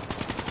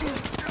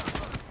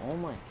 Oh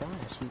my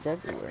gosh, he's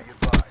everywhere. Be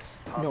advised.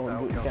 No,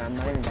 Hostile dude, counter I'm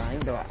not even UAV lying,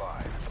 is but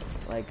online.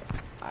 like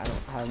I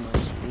don't have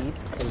much sleep.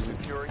 Cause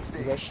Securing B.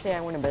 yesterday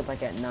I went to bed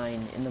like at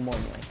 9 in the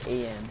morning, like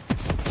a.m.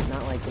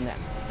 Not like in that,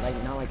 like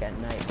not like at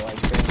night, but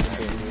like during the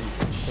day.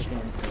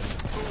 Freaking insane.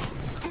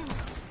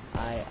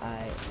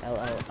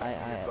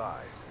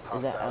 Advised.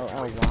 Is that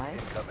Hostile UAV LLY?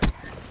 incoming.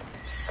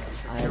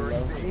 I Securing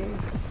love B. you?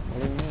 What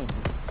do you mean?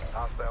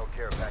 Hostile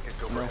care package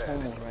No overhead.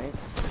 homo, right?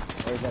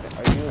 Or is that,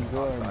 are you a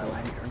girl or a boy? Hostile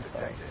I'm leader sorry.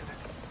 detected.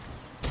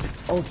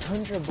 Oh,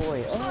 Tundra Boy.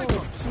 Oh,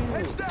 it's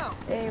Q.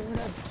 Hey, what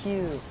up, Q?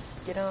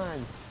 Get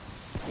on.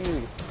 Dude,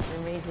 you're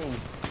amazing.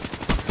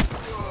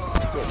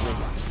 Get rid.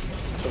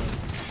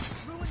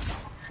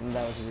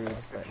 That was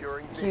rude,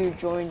 Securing but B. Q,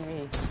 join me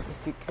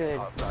if you could.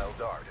 Hostile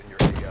dart in your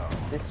AO.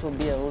 This will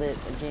be a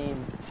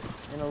game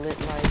and a lit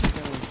live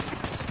stream.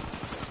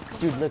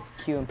 Dude, look,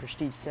 Q in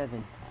Prestige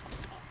 7.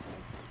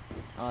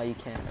 Oh, you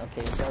can't.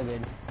 Okay, it's all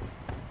good.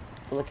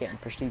 Look at him,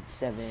 Prestige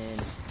 7.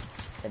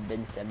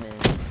 7.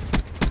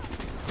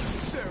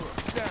 Sarah,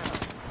 down.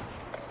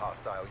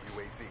 Hostile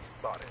UAV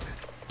spotted.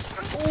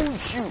 Oh,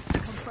 shoot.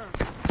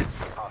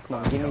 Come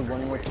on, give me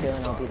one more kill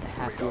and I'll be the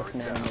happiest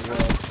man in the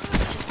world.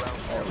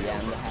 Oh, yeah,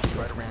 I'm the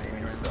happiest man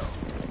right now.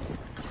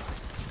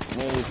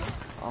 Nade.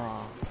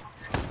 Aw.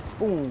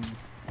 Boom.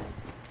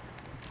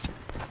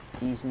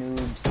 These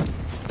noobs.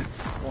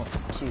 1,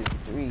 2,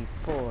 3,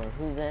 4.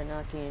 Who's that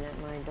knocking at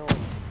my door?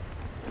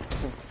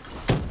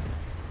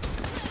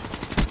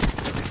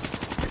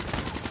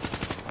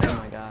 Oh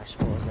my gosh,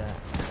 what was that?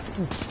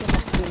 Dude, get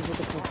back please with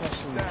the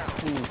concussion.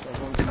 Please,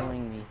 everyone's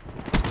annoying me.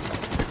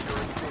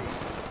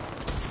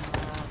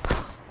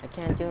 I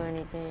can't do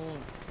anything.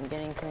 I'm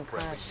getting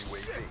concussed.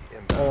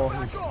 Oh,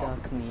 he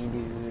stuck me,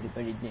 dude.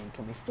 But he didn't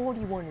kill me.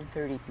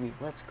 41-33.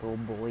 Let's go,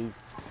 boys.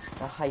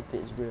 The hype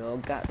is real.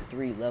 Got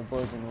 3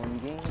 levels in one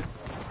game.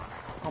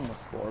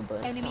 Almost 4,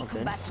 but it's all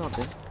good. It's all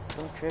good.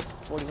 Don't trip.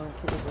 41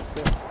 kills. Let's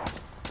go.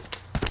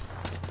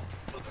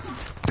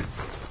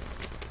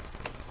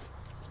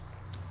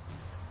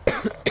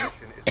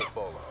 Mission is a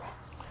bolo.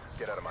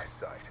 Get out of my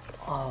sight.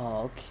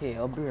 Oh, okay.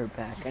 I'll be right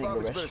back. I need to go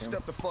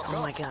restroom.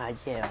 Oh my god,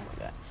 yeah. Oh my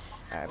god.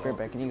 Alright, be right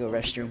back. I need to go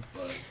restroom.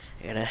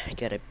 I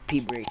gotta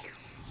pee break.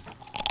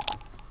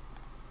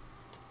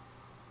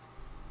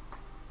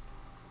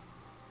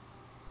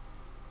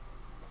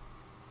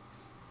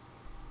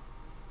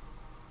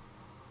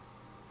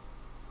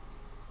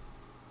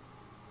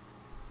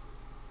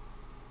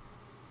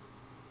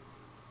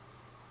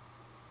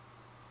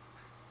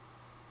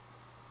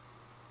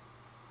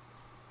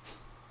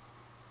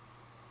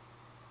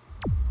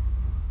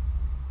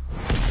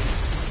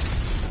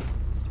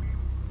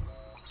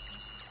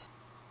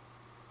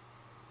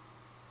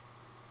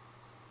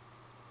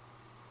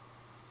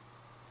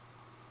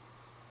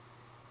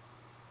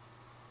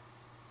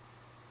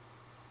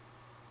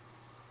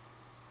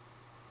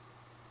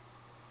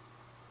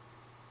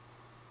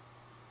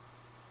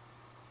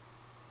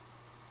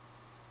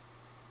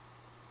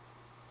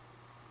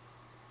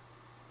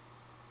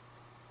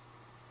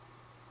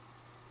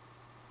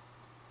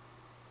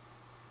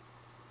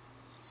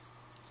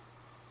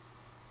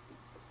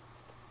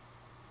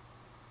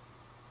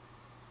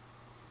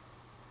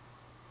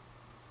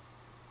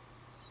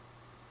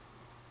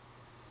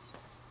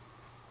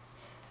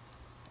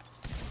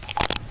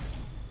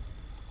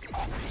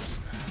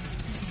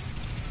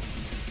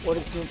 What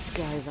is up,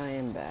 guys? I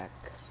am back.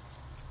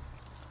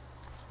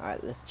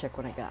 Alright, let's check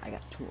what I got. I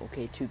got two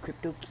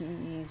crypto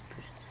keys.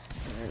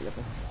 Alright,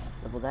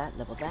 level that.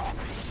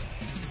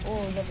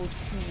 Oh, level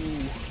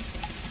 2.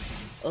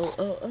 Oh,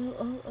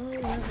 level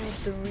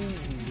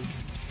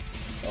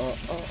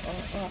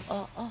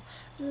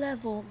 3.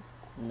 Level.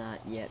 Not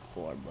yet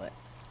 4, but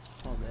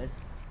all good.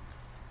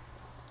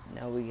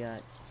 Now we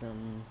got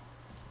some.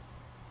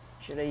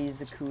 Should I use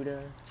the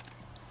Kuda?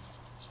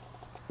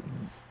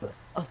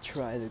 I'll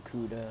try the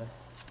Kuda.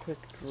 Quick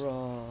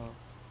draw.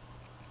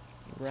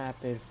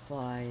 Rapid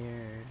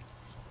fire.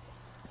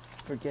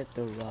 Forget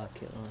the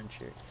rocket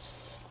launcher.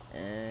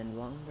 And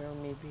long barrel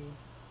maybe.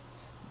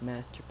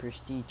 Master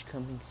Prestige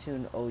coming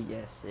soon. Oh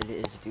yes, it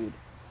is, dude.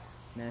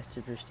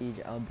 Master Prestige,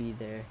 I'll be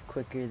there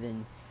quicker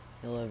than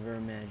you'll ever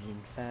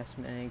imagine. Fast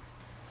mags.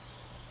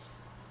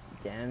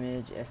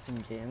 Damage,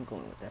 FMJ. I'm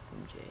going with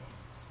FMJ.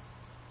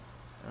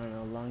 I don't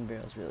know, long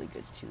barrel's really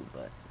good too,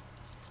 but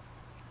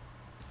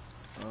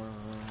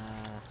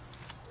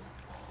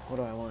what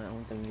do I want? I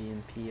want the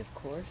VMP, of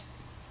course.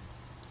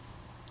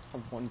 I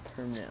have 1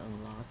 permanent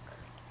unlock.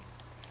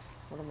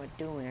 What am I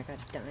doing? I got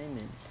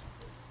diamond.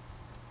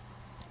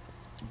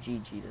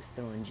 GG, let's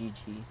throw in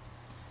GG.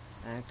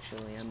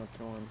 Actually, I'm gonna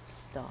throw in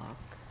stock.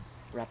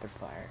 Rapid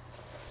fire.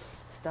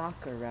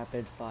 Stock or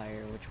rapid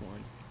fire, which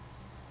one?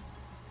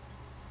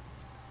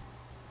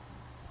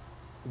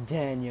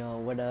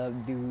 Daniel, what up,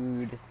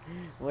 dude?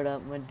 What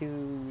up, my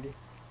dude?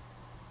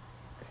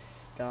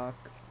 Stock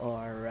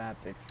or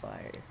rapid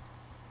fire?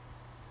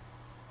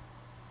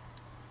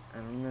 I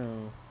don't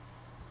know.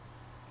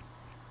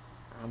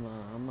 I'm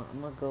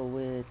gonna go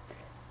with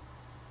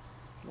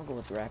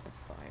rapid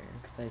fire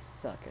because I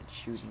suck at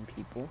shooting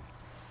people.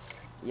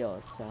 Yo,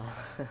 what's up?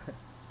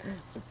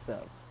 What's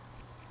up?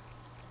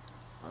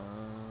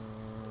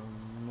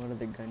 What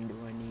other gun do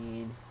I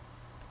need?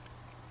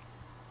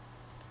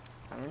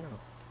 I don't know.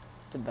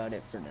 That's about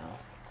it for now.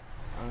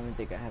 I don't even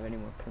think I have any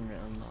more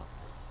permanent unlocks.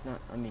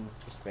 I mean,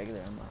 just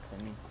regular unlocks,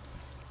 I mean.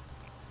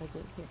 Like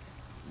it here.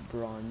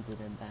 Bronze and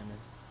then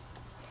diamond.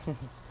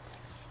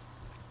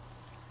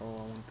 Oh,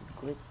 I want the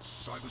glitch.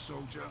 Cyber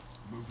soldier,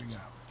 moving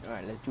out.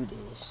 Alright, let's do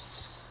this.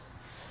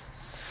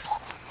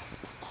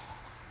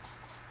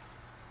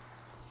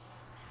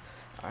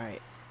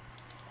 Alright.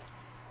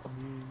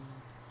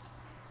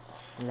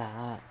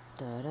 La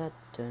da da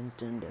dun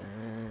dun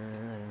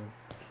dun.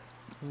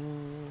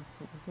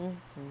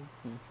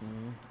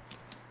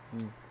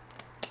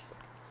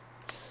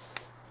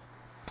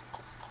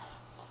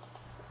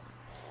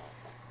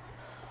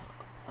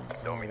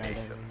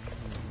 Domination.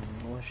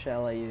 What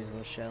shall I use?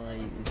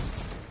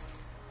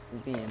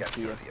 VMP,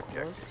 Capture of the course.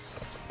 objective.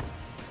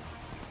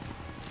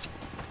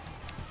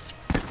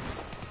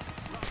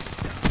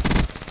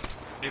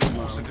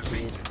 Enforcer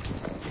defeated.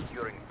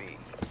 Securing B.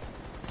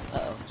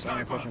 Uh-oh.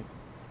 Sniper.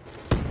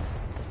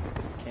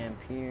 Camp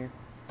here.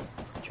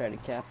 Try to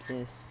cap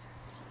this.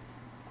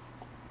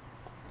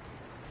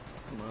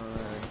 Come on.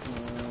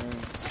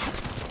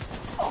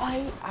 Oh,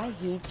 I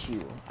hate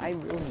you. I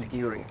really do.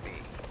 Securing B.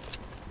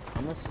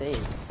 I'm gonna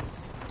save.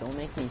 Don't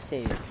make me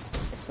save.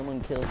 If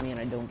someone kills me and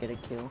I don't get a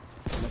kill,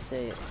 I'm gonna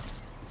save.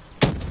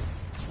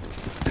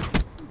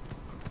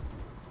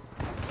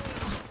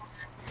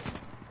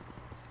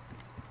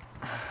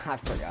 I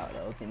forgot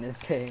what I was gonna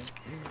say.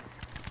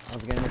 I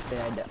was gonna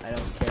say I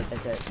don't care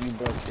that you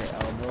broke your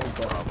elbow,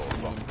 but Bravo I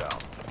mean, locked down.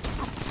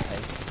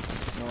 like,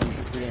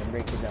 he didn't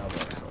break his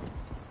elbow, so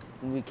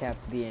we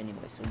capped B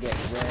anyway, so get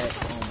red.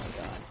 Oh my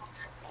god.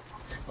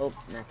 Oh,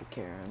 not the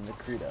Karen, the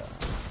Cruda.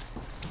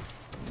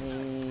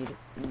 Made,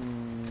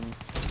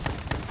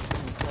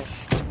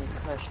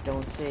 Kush,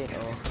 don't say it, oh.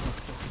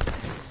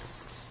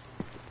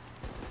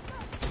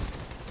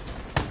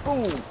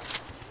 Boom!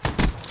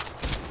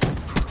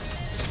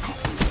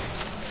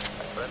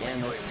 Damn,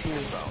 that's 2.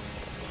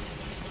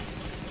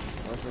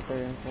 Where's the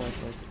 3rd and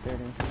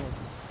 4th?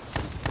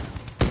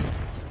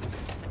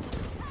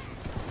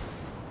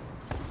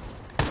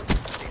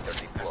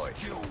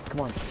 Come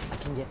on,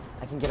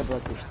 I can get a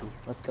bloodthirsty.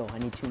 Let's go, I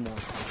need 2 more.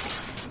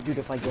 Dude,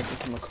 if I get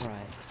this, I'm gonna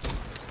cry.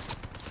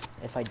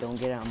 If I don't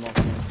get it, I'm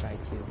also gonna cry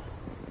too.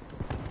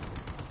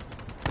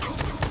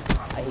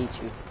 I hate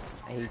you.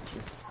 I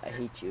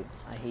hate you.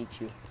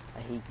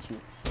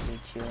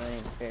 That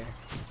ain't fair.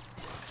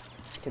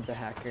 This kid's a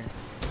hacker.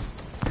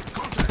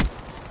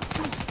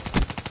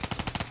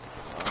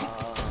 I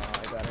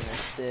got an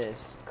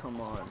assist.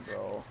 Come on,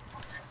 bro.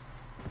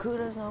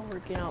 Kuda's not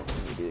working out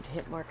for me, dude.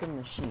 Hit marking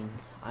machine.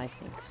 I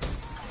think so.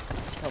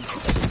 Oh,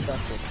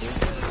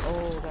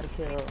 got a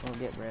kill. Oh,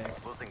 get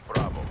wrecked. Losing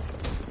Bravo.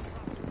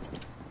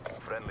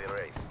 Friendly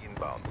race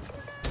inbound.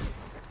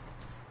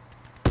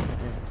 Oh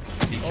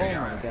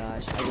my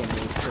gosh, I get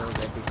 8 kills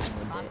every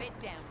single Pop day. it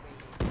down,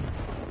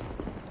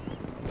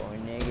 I'm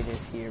going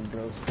negative here,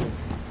 bro.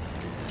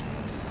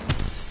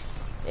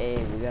 Hey,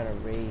 we got a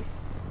race.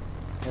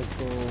 Let's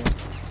go.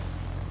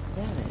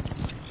 Damn it.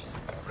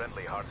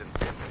 Friendly hardened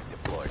sentry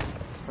deployed.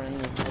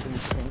 Friendly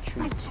hardened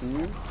sentry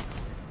 2?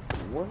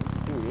 What?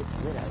 Dude, it's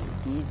lit out.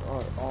 These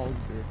are all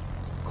good.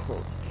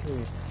 quotes. Kill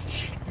yourself.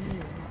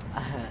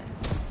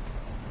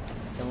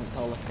 Don't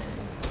tell a fan.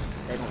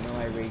 They don't know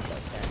I rage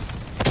like that.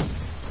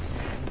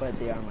 But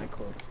they are my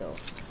quotes, though.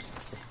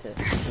 Just to.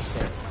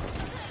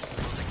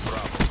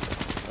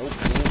 Oh, we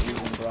ain't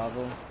using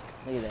Bravo.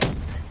 Look at that.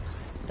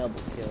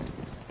 Double kill.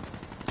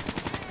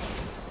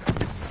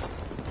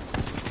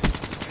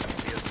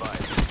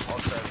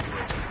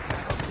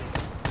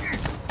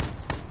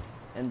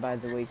 And by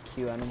the way,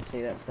 Q, I don't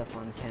say that stuff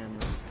on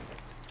camera.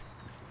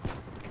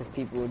 Because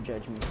people will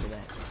judge me for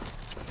that.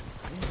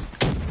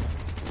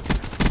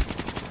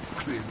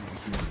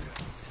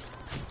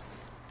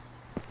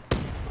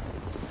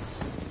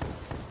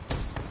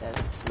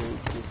 That's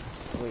racist.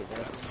 Wait,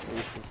 that's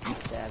racist. You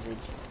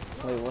savage.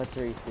 Wait, what's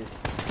racist?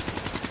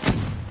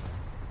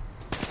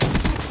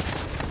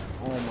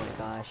 Oh my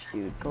gosh,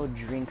 dude. Go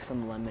drink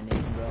some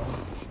lemonade, bro.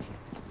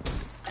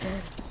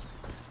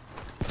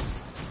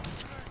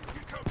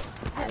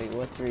 Wait,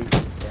 what's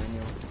racist,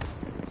 Daniel?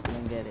 I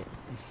don't get it.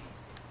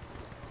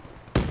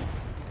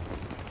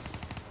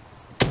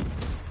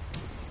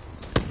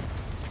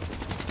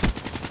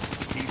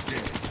 He's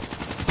dead.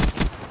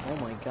 Oh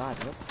my god,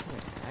 what kind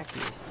of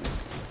accuracy?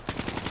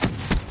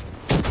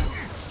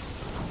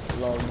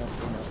 Lol,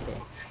 nothing,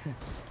 okay.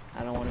 I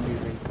don't want to be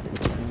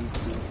racist on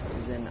YouTube,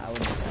 because then I would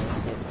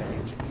get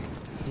banned.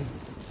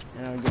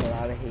 And I would get a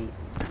lot of hate,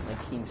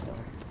 like Keemstar.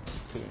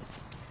 Just kidding.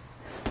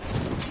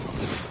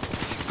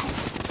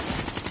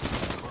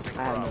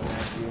 I have no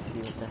accuracy,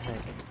 what the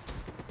heck.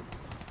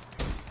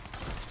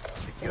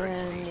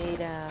 And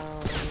 8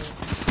 out.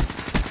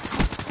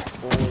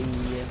 Boy.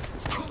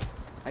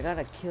 I got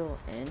a kill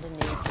and a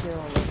nade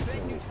kill.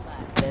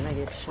 Then I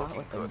get shot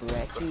with a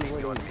brecci.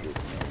 What is this,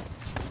 man?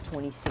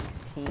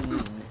 2016.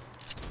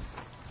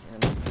 And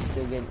I'm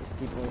still getting,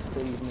 people are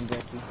still using the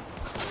brecci.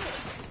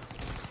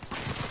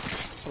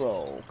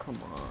 Bro, come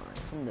on.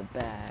 From the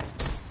back.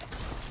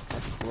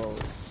 That's gross.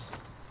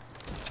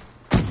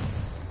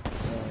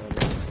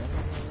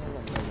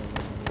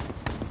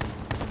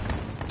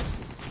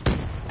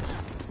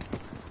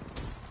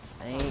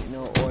 I ain't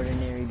no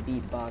ordinary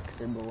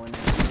beatboxer, but when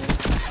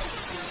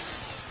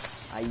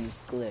I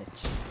used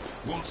glitch.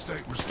 World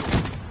state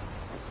restored.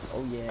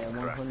 Oh yeah,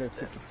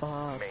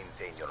 155.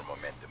 Maintain your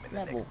momentum in the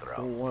Level next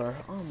round. 4,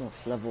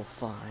 almost level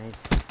 5.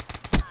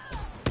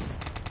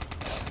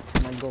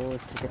 My goal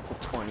is to get to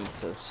 20,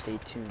 so stay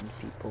tuned,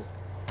 people.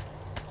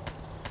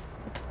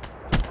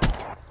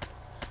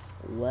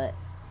 What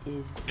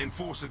is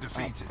Enforcer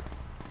defeated.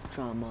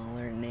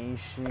 Dramaler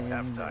Nation?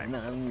 Halftime. And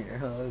I'm your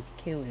host,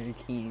 Killer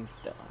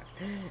Keemstar.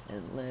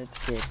 And let's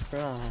get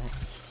right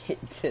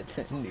into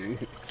the news.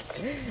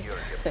 Secure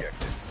the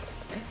objective.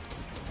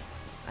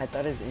 I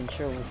thought his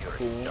intro was Secure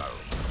cool,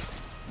 Charlie.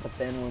 but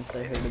then once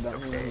I heard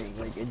about him, he was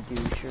like a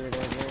douche or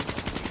whatever.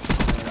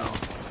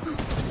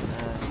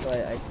 So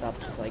I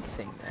stopped like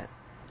saying that.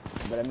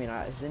 But I mean,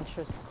 his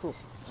intro's cool.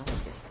 I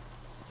like it.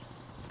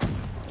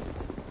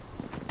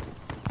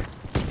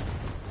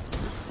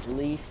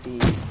 Leafy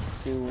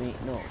suing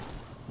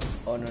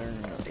oh no.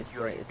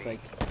 It's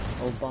like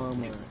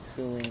Obama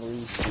suing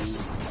Leafy,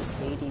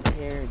 Katy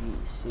Perry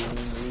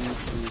suing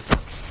Leafy.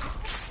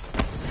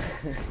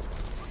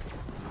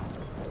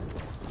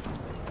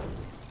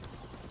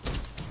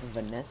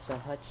 Vanessa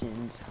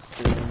Hutchins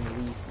suing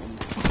Leafy.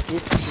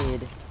 This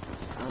kid,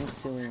 I'm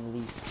suing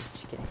Leafy.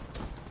 Just kidding.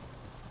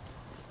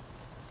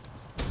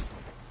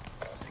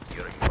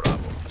 Securing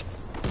Bravo.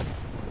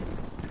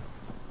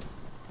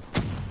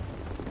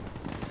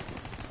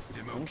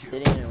 I'm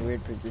sitting in a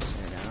weird position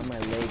right now. My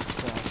legs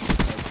crossed,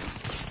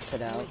 like,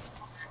 put out.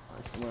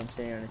 That's when I'm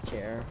sitting on a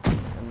chair.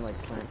 I'm like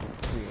slanted.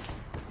 Weird.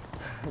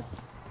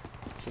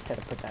 Just had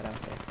to put that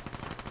out there.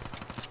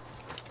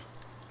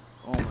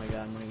 Oh my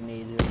god, my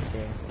nades are up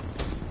there.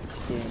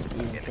 Didn't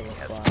even kill a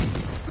fly.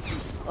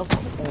 Of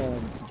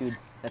course, dude.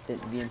 That's it.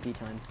 VMP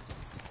time.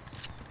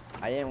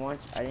 I didn't want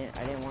to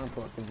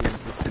pull up the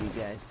VMP for you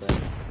guys, but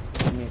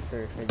I mean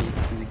for these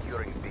dudes.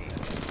 Securing B.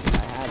 I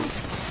had it.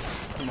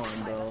 Come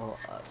on, bro.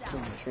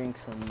 Drink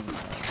some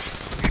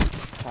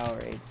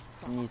Powerade.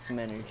 I need some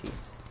energy.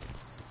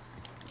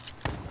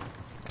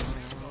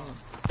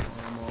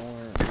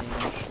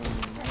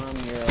 I'm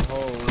your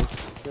host.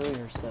 Kill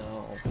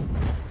yourself.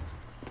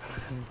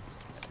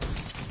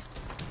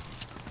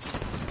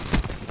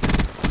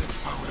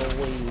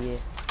 Boy, look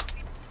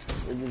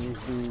at this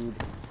dude.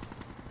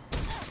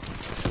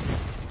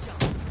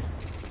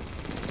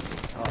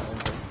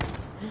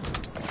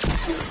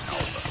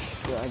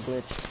 Dude, I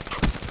glitched.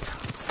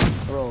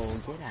 Bro,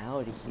 get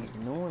out of here.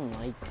 No one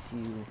likes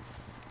you.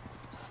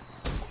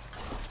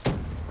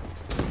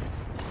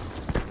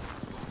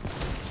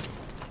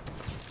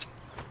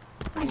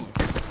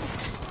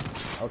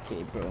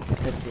 Okay, bro.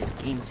 That's it.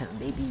 Game time,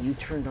 baby. You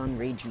turned on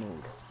rage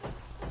mode.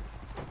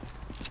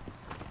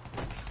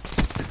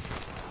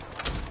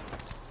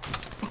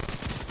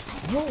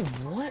 Whoa,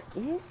 what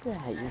is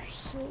that? You're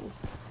so...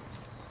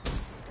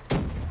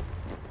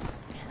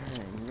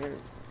 Man,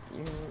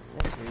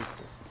 that's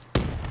racist.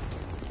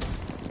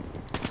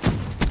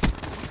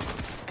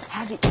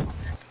 Have it.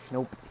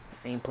 Nope.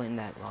 I ain't playing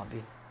that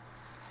lobby.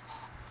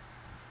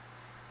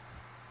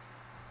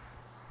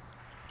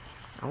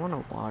 I want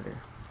a water,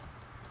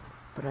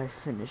 but I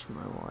finished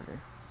my water.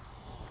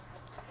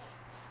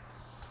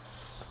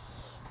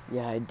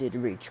 Yeah, I did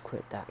rage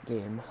quit that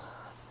game.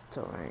 It's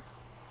alright.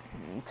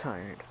 I'm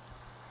tired.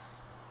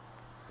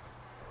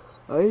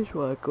 I just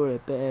want to go to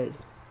bed.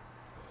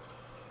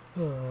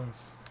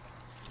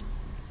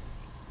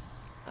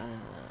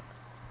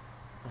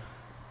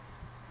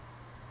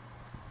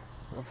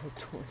 Level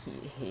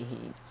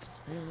 28.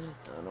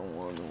 I don't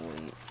want to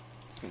wait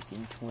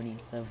freaking 20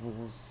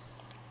 levels.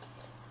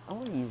 I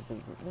want to use the...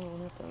 No,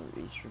 not the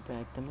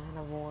Razorback. The Man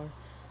of War.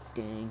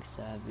 Dang,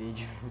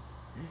 savage.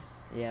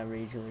 Yeah,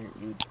 Rage Alert,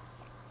 dude.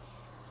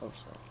 Oh,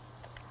 so.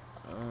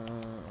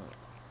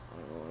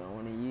 What do I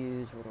want to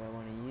use? What do I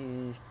want to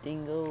use?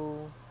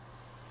 Dingo.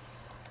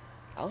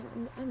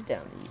 I'm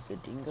down to use the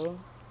Dingo.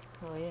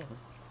 Oh, yeah.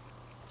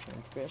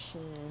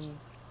 Transgression.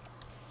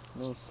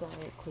 No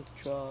sight, quick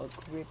draw,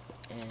 grip,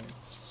 and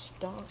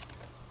stock.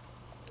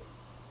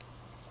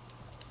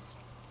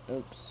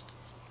 Oops.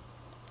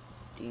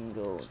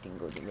 Dingo,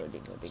 dingo, dingo,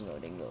 dingo, dingo,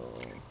 dingo.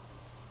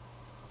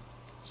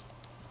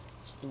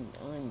 And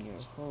I'm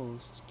your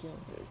host,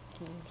 Gilbert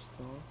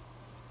Keemstar.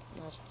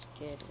 Let's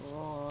get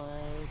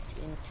right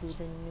into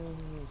the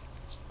news.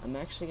 I'm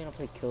actually gonna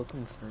play Kill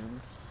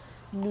Confirmed.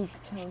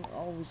 Nuketown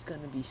always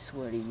gonna be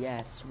sweaty.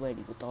 Yeah,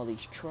 sweaty with all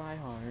these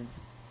tryhards.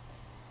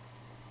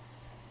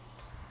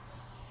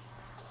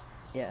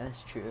 Yeah,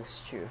 that's true,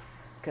 it's true.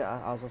 Cause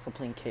I was also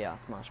playing Chaos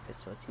Mosh Pit,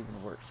 so it's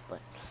even worse,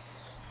 but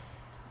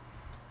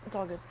it's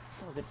all good,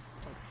 it's all good,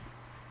 it's all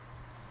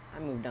good. I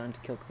moved on to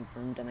Kill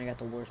Confirmed, and I got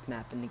the worst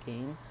map in the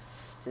game.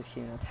 Just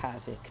kidding, that's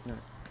Havoc, not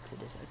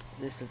Exodus.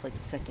 This is like the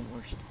second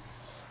worst.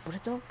 But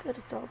it's all good,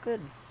 it's all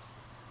good.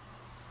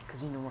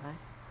 Cause you know why?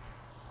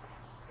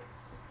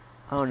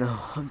 I don't know,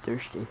 I'm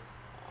thirsty.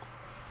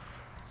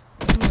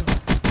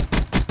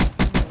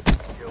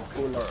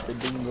 Pull up the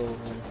dingo.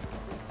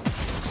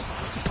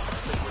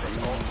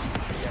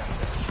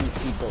 Shoot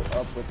people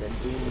up with a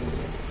dingo.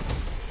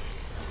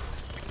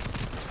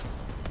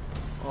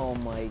 Oh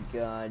my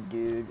god,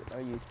 dude.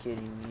 Are you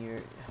kidding me?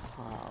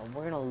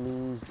 We're gonna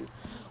lose, dude.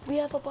 We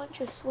have a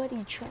bunch of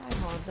sweaty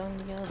tryhards on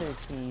the other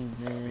team,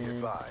 man. Be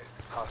advised,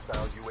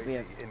 hostile UAV We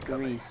have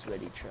incoming. 3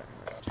 sweaty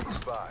tryhards. Be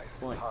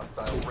advised, 1,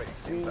 hostile 2,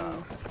 Wraith 3,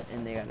 inbound.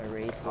 and they got a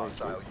Wraith.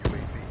 Hostile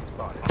UAV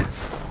spotted.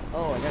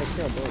 Oh, I gotta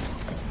kill both.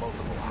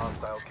 Multiple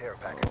hostile care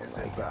packages Oh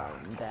my god,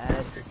 inbound. I'm bad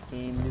at this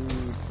game,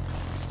 dude.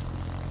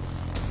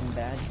 I'm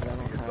bad because I Be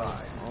don't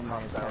advised, have all my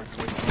hostile attacks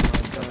UAV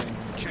on my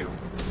gun. Kill.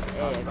 Hey,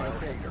 I got Hostile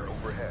killed. hater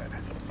overhead.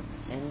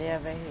 And they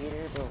have a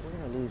hater, but we're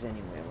gonna lose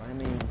anyway. Why am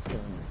I even still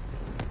in this game?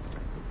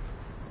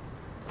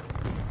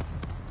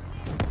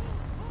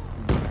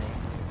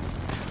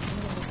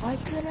 I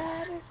could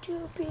have had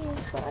 2 pieces,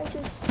 but I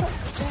just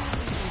touched that.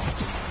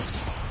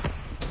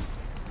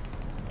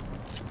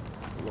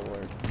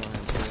 Lord, my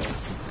boy.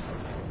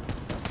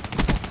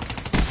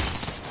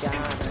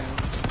 Got him.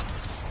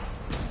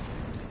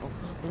 Oh,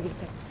 let me get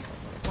that.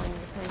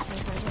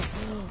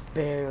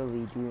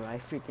 Barely, dude. I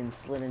freaking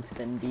slid into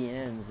them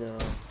DMs,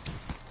 though.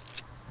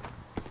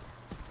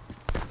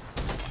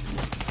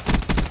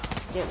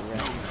 Get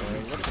wrecked, boy.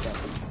 What is that?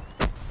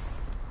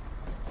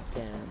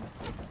 Damn.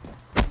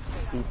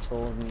 He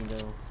told me,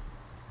 though.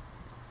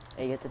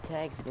 Hey, get the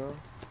tags, bro.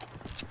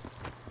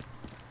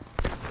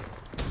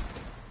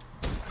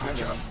 Good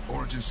job.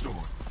 Origin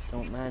stored.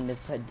 Don't mind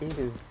if I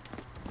do.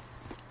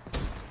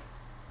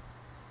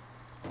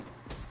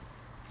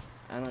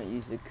 I don't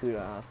use the Kuda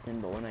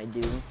often, but when I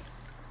do,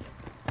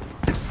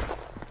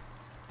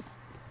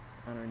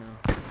 I don't know.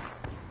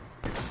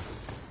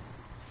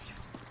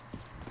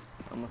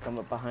 I'm gonna come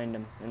up behind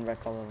him and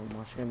wreck all of them.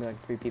 There's gonna be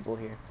like 3 people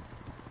here.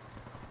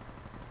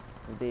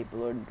 The Vape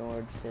Lord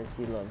Nord says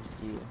he loves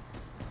you.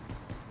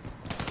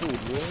 Dude,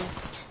 really?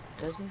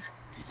 Does he?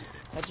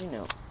 How'd you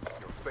know?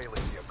 You're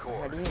failing the How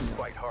accord. do you know?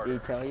 Fight Did harder. he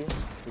tell you?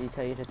 Did he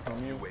tell you to tell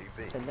me?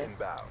 UAV Said that?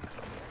 inbound.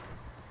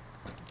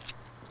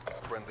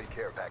 Friendly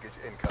care package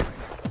incoming.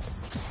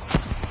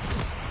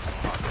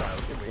 Hostile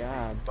Good UAV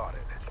job.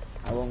 spotted.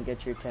 I won't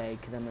get your tag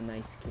because I'm a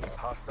nice kid.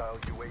 Hostile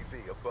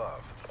UAV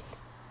above.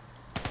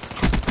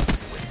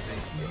 What?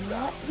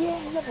 Inbound. Yeah,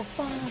 level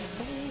 5.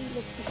 Hey,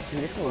 let's go.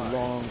 Dude, it's a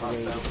long way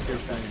to Hostile care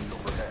freaking... package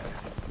overhead.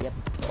 Yep.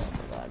 Oh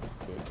my god,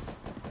 kid.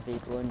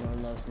 Vape Lord Nord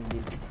loves me,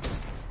 dude.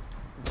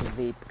 The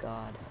vape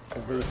god. The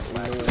vape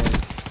lord.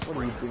 What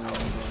are you doing,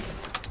 bro?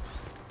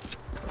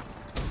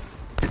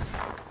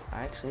 I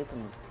actually hit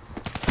them.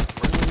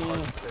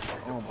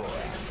 Oh boy.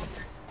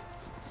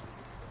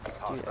 Dude, I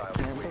Hostile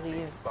can't UAV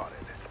believe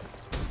spotted.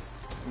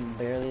 I'm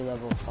barely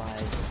level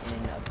 5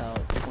 in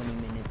about 20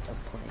 minutes of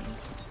playing.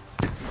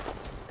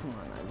 Come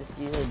on now, this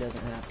usually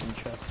doesn't happen,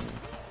 trust me.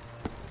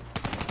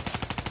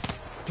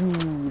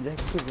 Dude, that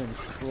kid went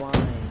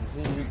flying.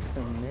 He needs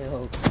some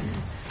milk.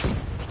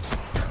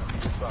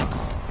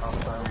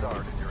 Hostile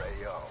dart in your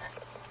AO.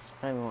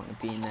 I don't even want to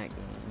be in that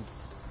game.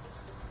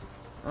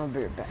 I'll be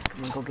right back.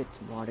 I'm gonna go get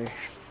some water.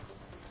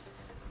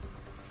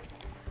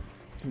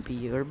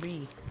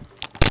 BRB.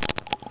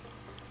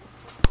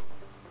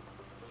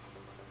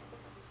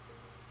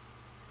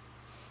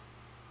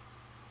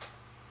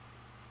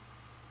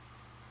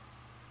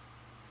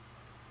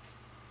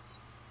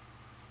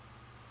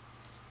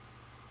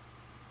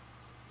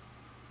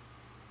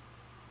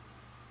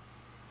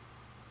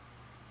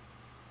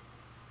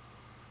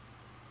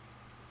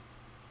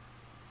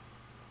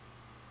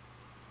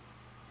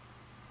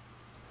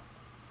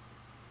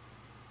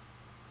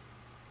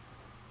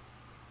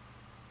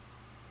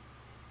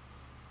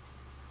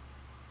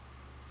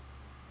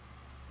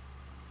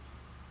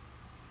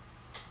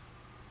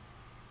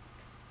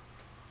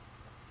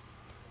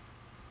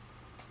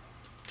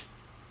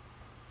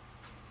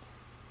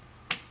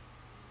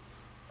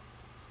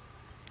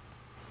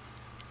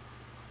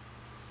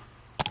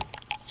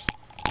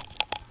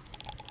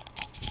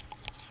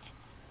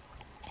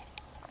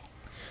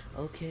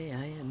 Okay,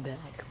 I am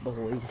back,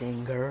 boys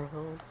and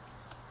girls.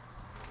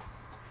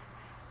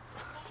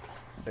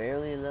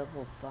 Barely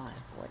level 5.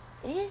 What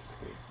is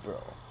this, bro?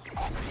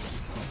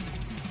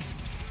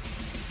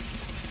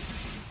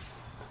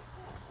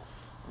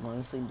 I'm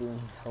honestly doing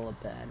hella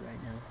bad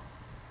right now.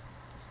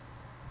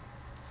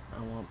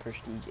 I want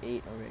Prestige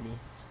 8 already.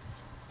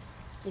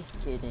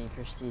 Just kidding,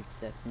 Prestige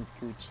 7's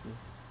Gucci.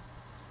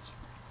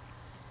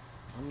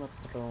 I'm gonna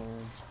throw...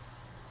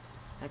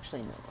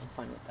 Actually, no, I'm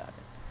fine without it.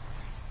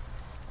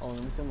 Oh,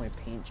 let me throw my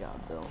paint job,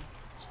 though.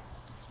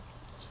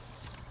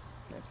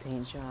 My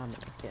paint job,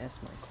 I guess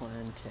my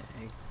clan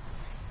tag.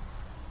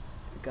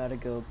 Gotta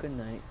go. Good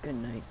night,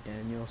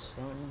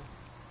 Danielson.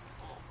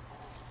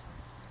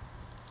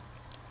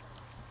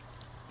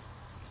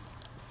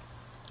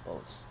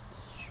 Boast.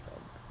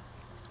 Shrug.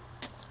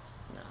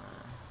 Nah.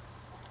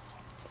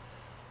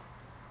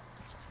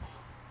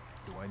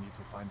 Do I need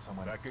to find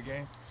someone back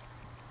again?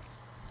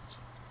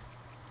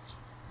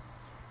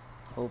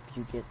 Hope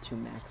you get to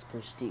max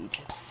prestige.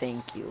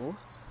 Thank you.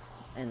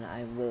 And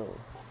I will.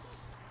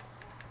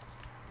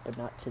 But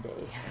not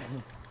today.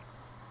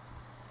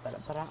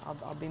 but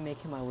I'll be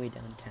making my way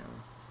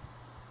downtown.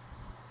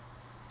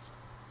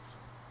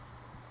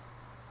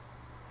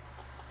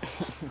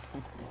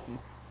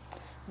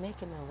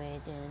 Making my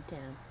way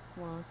downtown,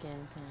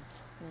 walking past,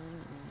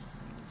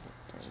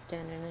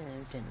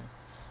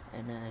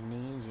 and I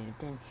need you,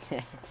 and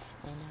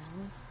I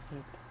miss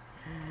you.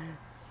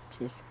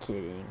 Just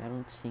kidding, I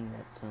don't sing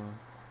that song.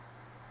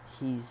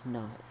 He's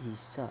not, he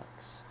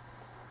sucks.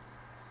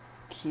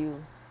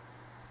 Q.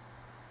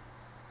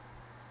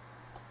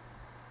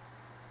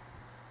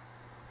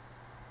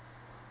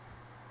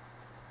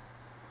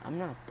 I'm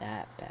not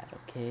that bad,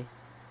 okay?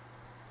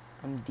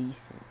 I'm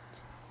decent.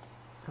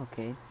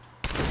 Okay?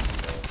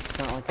 It's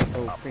not like I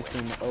go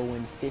freaking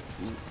 0-50.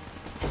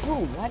 Bro,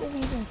 why did he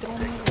even throw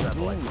me in the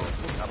game?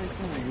 It's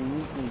freaking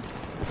losing.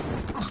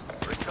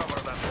 Recover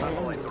that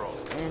satellite drone.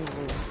 And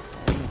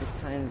the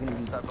time's gonna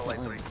be Satellite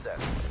fun. reset.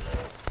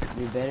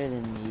 You're better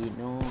than me.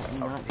 No,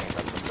 I'm Our not. team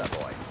has the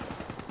satellite.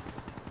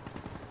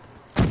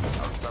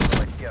 Our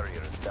satellite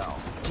carrier is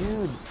down.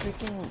 Dude,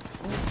 freaking,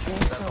 I'm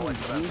drink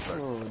some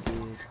diesel,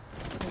 dude.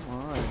 Come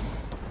on.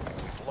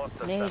 Lost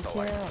the Nate,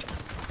 satellite. kill.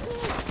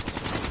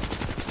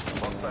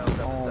 Hostiles have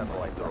the Oh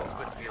satellite my drone. god,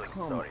 Quit feeling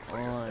come sorry for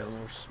yourself.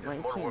 on. My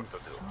There's more team work to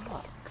do.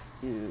 sucks,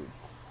 dude.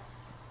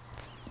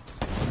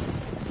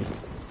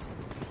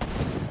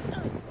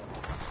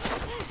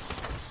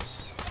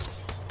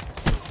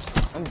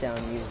 I'm down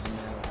using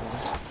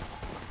that.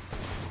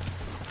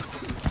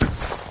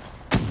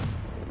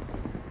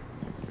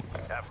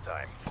 Half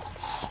time.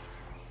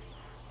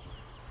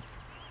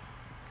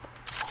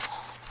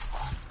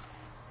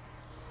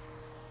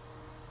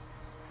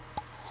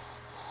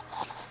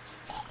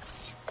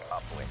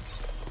 Uplink.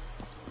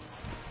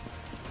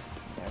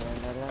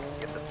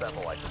 Get the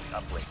satellite to the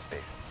uplink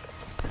station.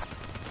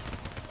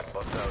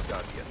 Hostile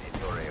Guardian in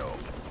your AO.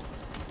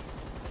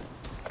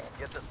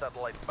 Get the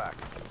satellite back.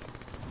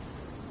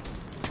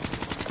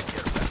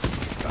 Get back.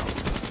 Inbound.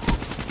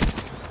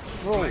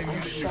 Bro, Blame I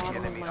you to shot your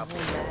him with enemy my up whole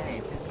to your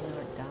bag. team. How did he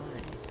not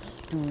die?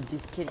 Dude,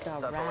 this kid got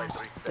Satellite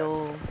wrapped, reset.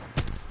 so...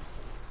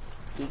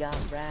 He got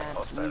wrapped,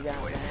 Hostile we got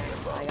UAV wrapped,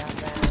 above. I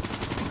got wrapped.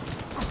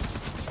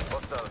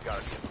 Hostile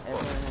Guardian.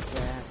 Everyone has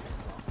wrapped.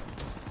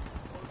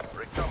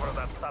 Recover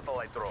that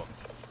satellite drone.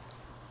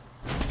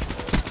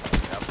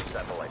 Have the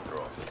satellite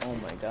drone. Oh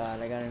my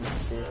god, I got an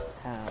assist.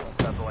 How?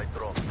 Satellite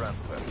drone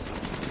transfer.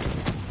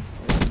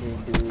 Dude,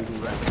 he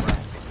got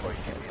wrapped.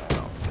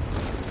 Inbound.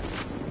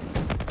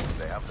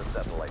 They have the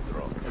satellite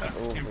drone. It's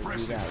over, he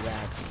Impressive. got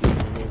wrapped.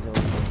 Dude, it is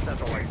over.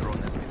 Satellite drone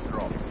has been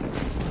dropped.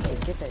 Hey,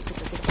 get that.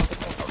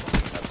 Our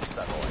team has the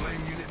satellite.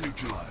 Flame unit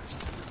neutralized.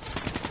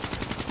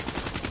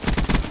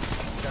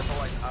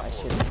 Satellite I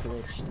should upload. have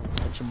glitched.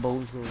 Such a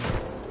bozo.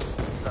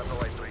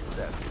 Satellite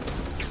reset.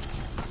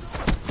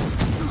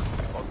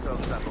 Hostile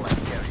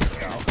satellite carrier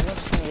I down. think I'm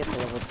just gonna get to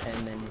level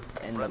 10 and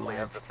end the Friendly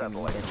has live the stream and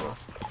satellite get drone. off.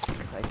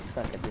 I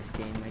suck at this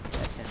game. I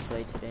can't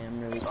play today. I'm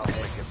really tired.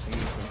 Uplink is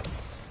using.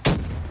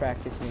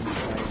 Practicing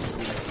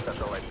twice.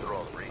 Satellite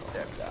drone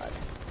reset. God.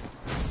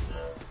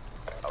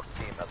 Our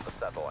team has the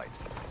satellite.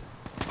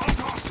 I'm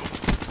hostile.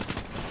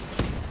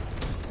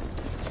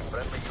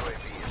 Friendly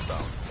UAV is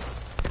down.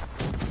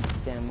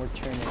 Damn, we're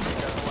turning.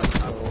 Satellite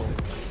So, uploaded.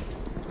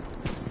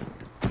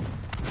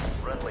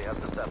 Friendly has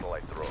the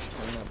satellite drone.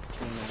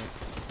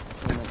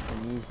 turn up the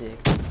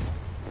music.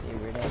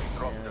 Get rid of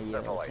Drop now, the yo.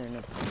 satellite. Turn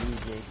up the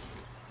music.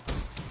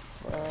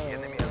 The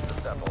enemy has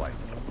the satellite.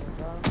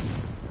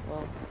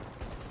 Well,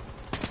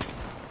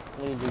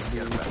 look at this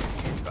Get dude. back.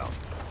 Inbound.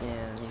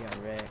 Damn, he got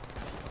wrecked.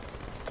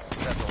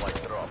 Satellite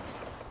dropped.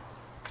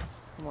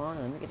 Come on,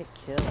 let me get a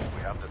kill.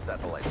 We have the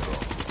satellite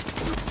drone.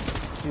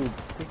 Dude,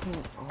 freaking,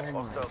 oh my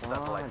Hostile god,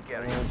 satellite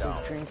carrier bro, down.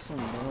 just drink some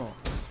milk.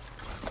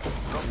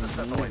 Drop the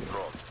satellite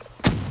drone.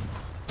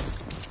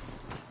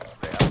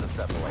 They have the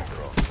satellite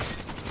drone.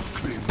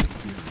 Claim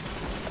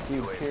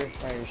Dude, UAV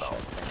purifier inbound.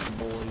 shut down,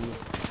 boy.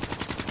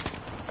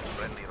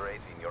 Friendly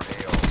raid in your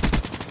AO.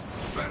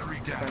 battery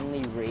down.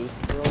 friendly race,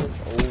 bro,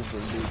 it's over,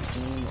 dude.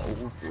 Game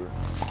over.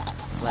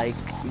 Like,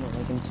 you know,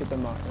 like in Super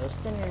Mario.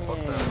 Hostile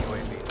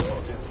UAV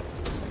spotted.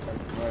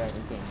 Whatever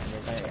game it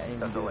is. I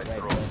didn't do it Satellite right,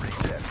 drone bro.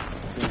 reset.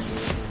 Game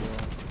over, bro.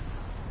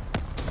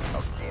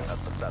 Our team has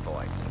the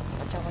satellite.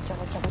 Watch out, watch out,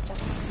 watch out, watch out.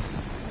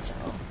 Watch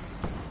out.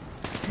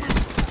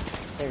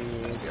 There he We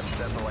is. have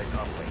satellite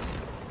uplink.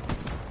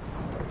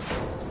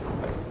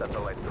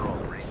 Satellite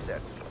drone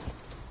reset.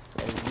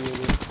 Let's get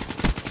it.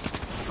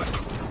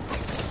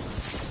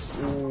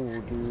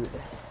 Ooh, dude.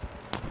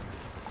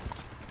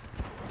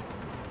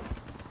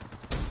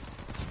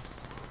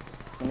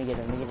 Let me get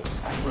it, let me get it.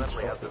 I hate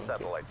Friendly has the trophy.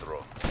 satellite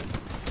drone.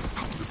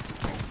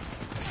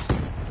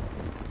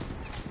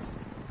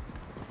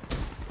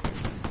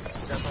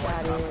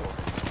 Satellite Got it. upload.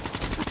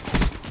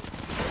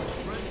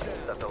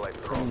 Satellite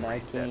Turn drone that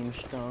reset. game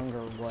strong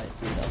or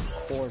what, dude?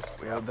 Of course,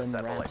 We bro. have the Them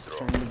satellite raps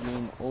drone. turn the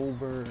game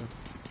over.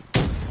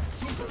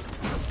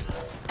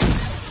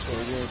 So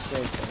you're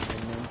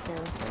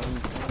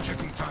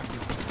Checking time.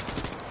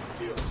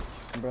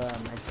 bruh,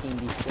 my team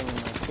be stealing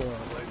my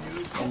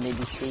kills, and they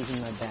be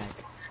saving my back.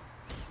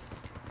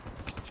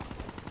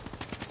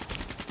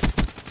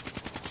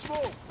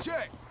 Smoke,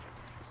 check.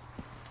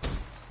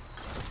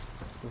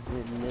 Is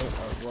it lit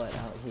or what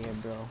out here,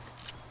 bro?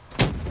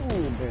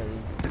 Ooh, barely.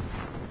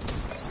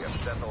 We have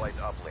satellite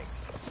uplink.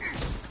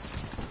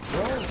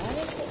 Bro,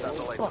 why is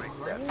Satellite it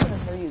reset. behind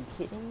us? Are you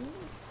kidding me?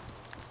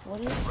 What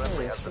is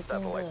Friendly this? has the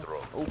Freaking satellite the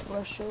drone.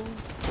 Oprah show?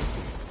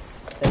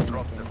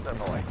 Drop the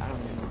satellite. I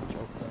don't even know what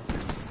Oprah.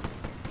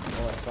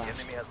 Oh, I The flashed.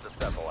 enemy has the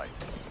satellite.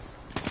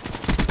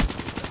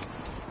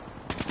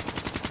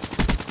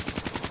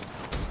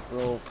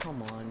 Bro,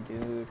 come on,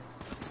 dude.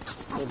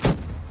 Oh my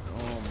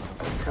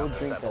god. Go drink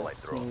that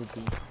Satellite drone.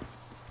 smoothie.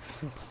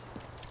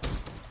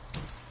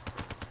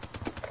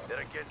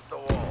 They're against the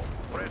wall.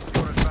 Press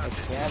your advantage.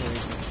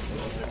 Scatters.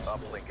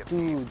 Uplink at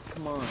Dude,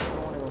 come on. I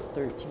want to go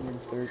 13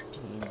 and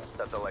 13.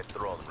 satellite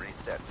drone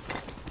reset.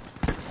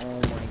 Oh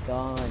my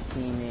god,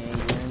 teammate.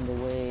 You're in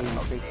the way, you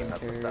Our team freaking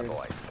has the turd.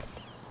 satellite.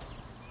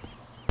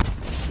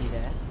 See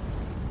that?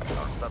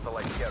 Our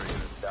satellite carrier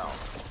is down.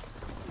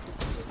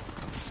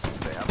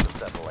 They have the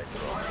satellite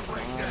drone.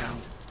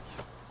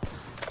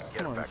 Get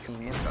Come on, back team.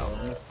 in Let's go. I'm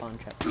inbound. gonna spawn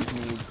trap these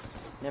noobs.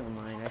 Never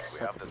mind. I We suck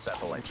have at the this game.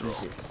 satellite drone.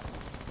 Jesus.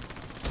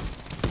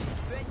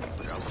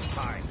 We're out of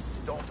time.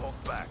 Don't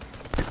hold back.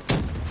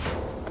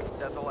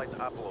 Satellite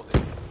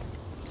uploaded.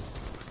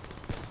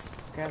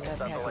 Grab that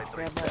Satellite package.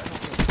 Grab that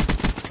reset.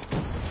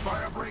 package.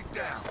 Fire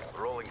breakdown.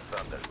 Rolling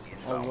thunder A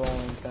inbound.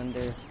 rolling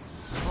thunder.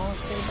 Oh,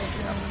 stay back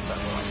We have the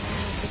satellite.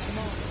 here. Pick them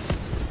up.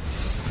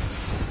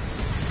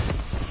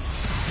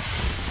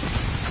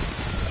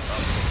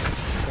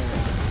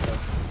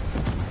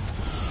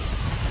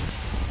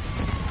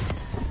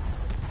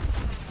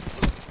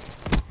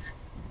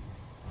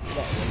 That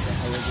was a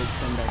hell of a good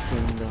comeback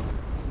game, though.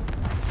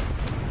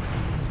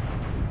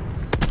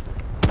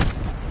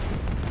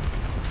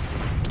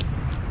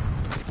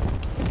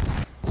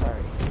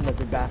 Sorry,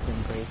 another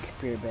bathroom break.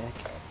 We're back.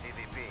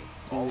 CDP.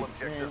 All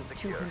objectives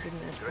secure. 200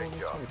 match Great bonus.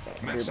 job. We're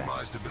back. We're back.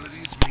 Maximized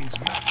abilities means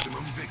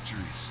maximum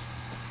victories.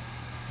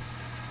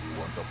 You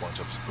want a bunch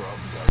of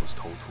scrubs I was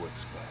told to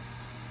expect.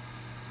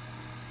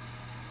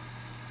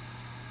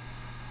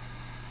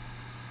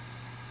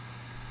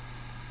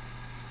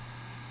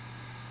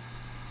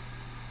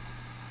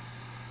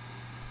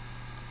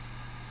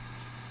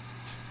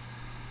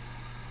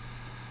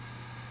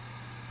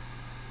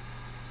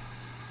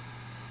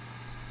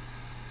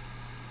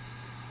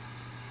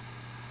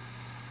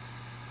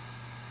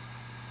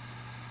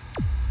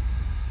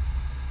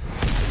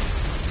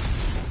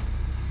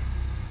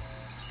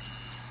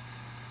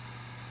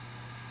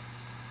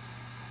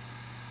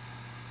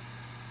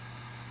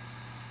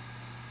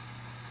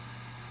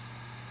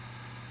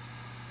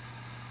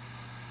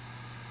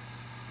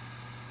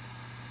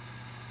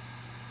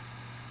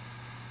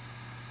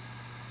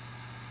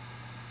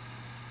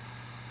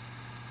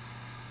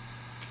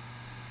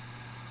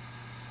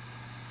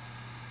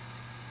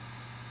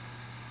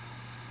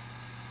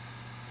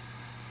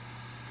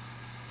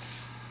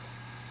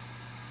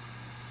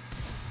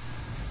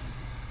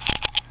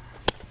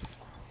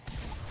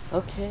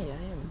 Okay,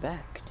 I am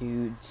back,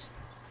 dudes.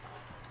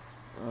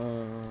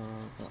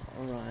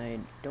 Alright,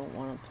 don't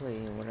want to play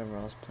whatever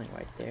I was playing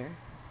right there.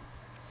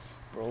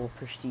 Bro,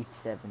 Prestige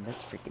 7,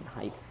 that's freaking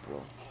hype,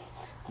 bro.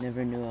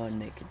 Never knew I would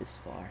make it this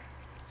far.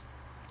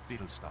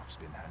 Beetle stuff's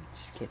been handled.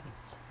 Just kidding.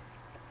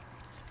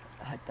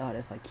 I thought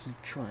if I keep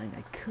trying,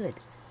 I could.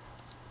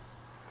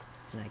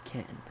 And I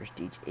can.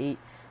 Prestige 8,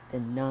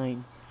 then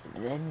 9,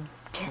 then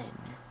 10.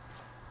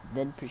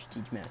 Then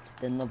Prestige Master,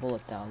 then level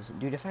 1000.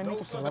 Dude, if I make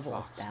it to level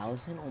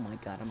 1000, oh my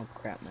god, I'm gonna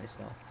crap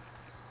myself.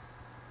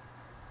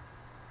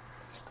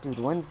 Dude,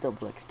 when's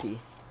double XP?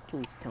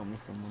 Please tell me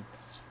someone.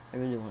 I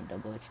really want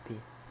double XP.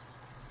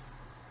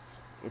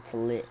 It's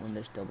lit when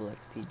there's double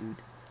XP, dude.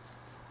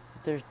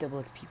 If there's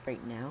double XP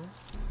right now,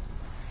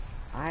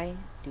 I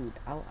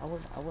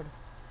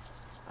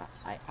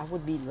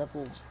would be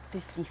level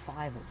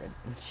 55 already.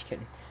 I'm just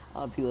kidding.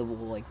 I'll be level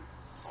like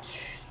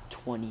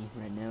 20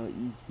 right now,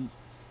 easy.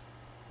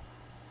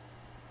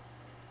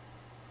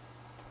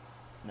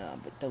 Nah,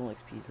 but double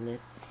XP is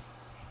lit.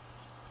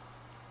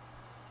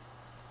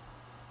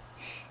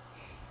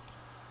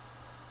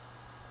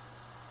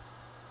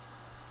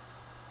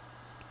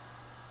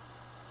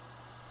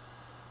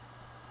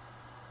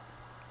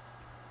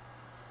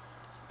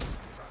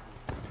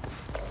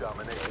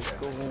 Domination.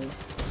 Go home.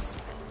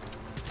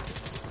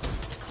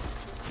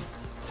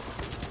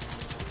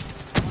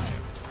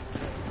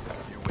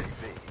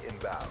 UAV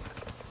inbound.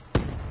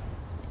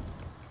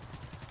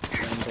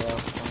 And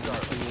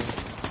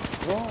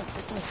bro, I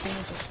took my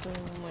fingers to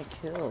stealing my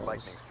kills.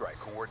 Lightning strike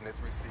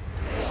coordinates received.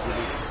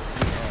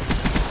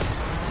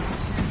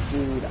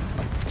 Dude,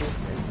 assist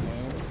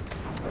again.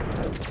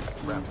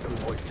 Raptor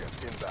voice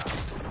shift inbound.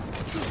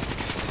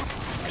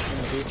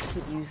 And this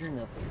kid using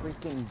the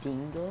freaking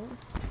dingo?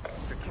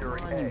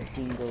 Securing Come on, A. you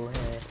dingo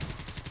head.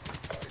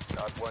 It's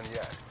not one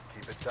yet.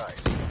 Keep it tight.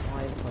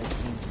 Why is my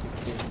team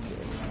securing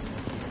it?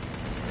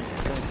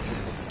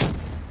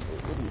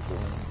 What are you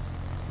doing?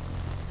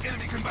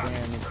 Enemy Damn,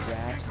 combatants. it's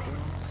Braxton.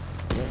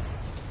 Yep.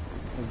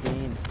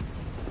 Again.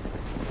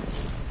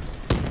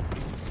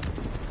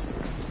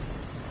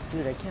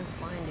 Dude, I can't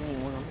find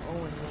anyone. I'm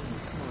 0-1.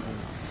 Come on.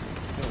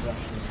 No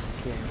Russian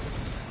secure.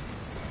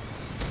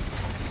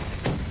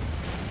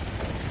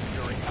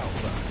 Securing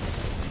Alpha.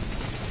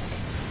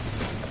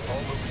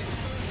 All locations.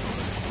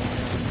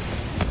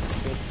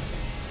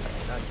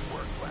 Nice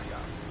work, Black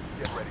Ops.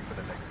 Get ready for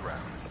the next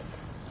round.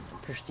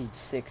 Prestige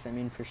 6, I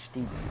mean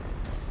Prestige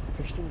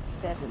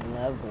 7,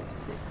 level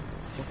 6.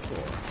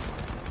 Okay.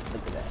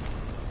 Look at that.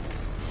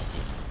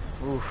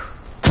 Oof.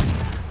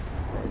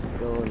 Let's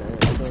go,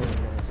 let's go,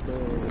 let's go.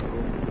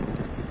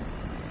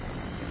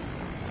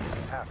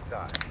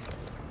 Halftime.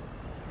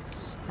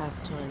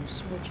 Halftime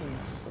switching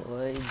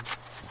sides.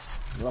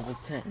 Level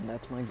 10,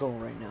 that's my goal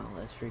right now.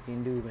 Let's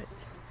freaking do it.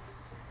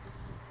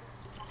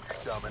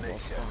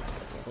 Domination.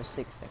 Level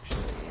 6 actually.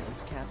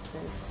 Let's cap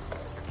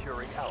this.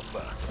 Securing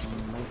Alpha.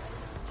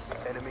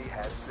 Enemy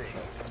has C.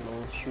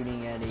 Little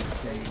shooting at 18.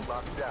 A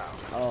locked down.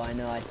 Oh, I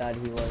know, I thought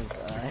he was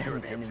Secure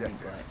an the enemy,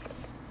 objective.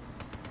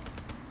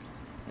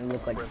 but it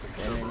looked like an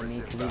enemy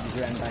because he just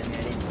ran by me.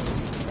 I didn't see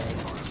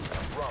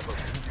anything. Bravo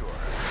secure.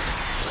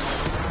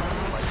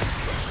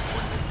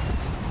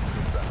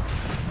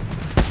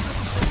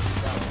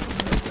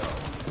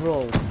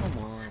 Bro, come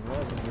on,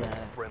 what is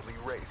that? Friendly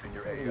Wraith in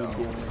your What are you AO.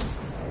 doing?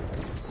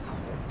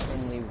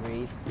 Friendly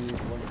Wraith, dude,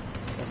 what is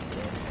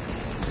that?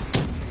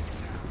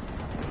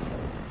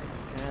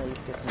 Can I at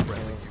least get some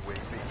Friendly kills?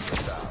 UAV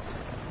inbound.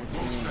 I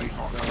think you just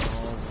got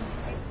all of them.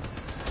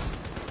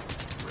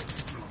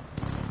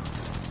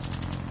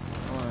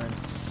 Come on.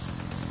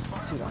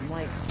 Dude, I'm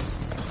like,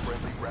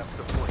 Friendly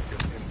Raptor voice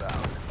shift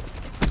inbound.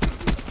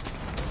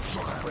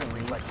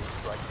 Friendly lightning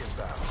strike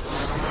inbound.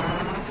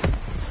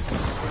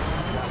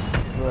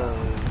 bro,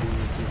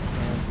 dude, you're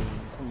camping.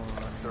 Come on.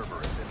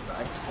 Cerberus I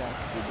inbound. suck,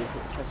 dude.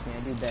 Trust me, I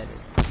do better.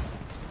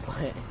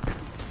 But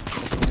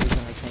for some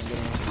reason I can't get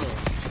any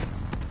kills.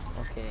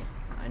 Okay,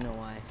 I know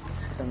why.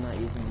 Because I'm not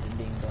using the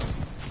dingo.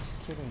 Just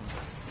kidding.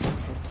 I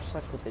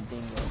suck with the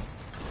dingo.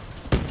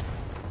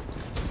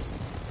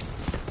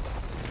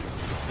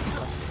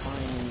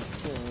 Find any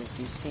kills.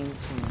 You seem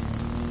to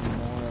need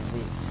more of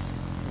it.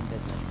 A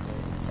bit like the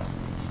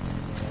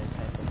domination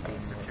type of thing.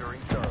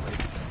 Securing Charlie.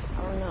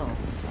 I don't know.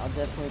 I'll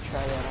definitely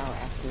try that out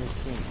after this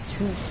game.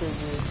 2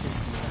 servers.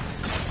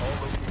 All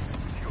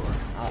locations secure.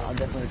 I'll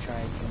definitely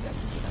try some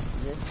weapons after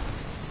this.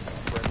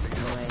 Friendly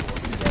Might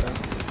Charlie. be better.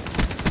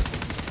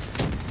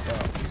 So,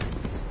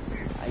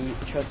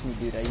 trust me,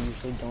 dude. I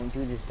usually don't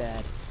do this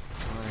bad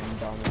on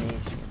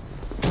domination.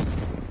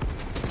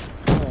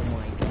 Oh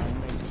my god,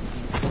 my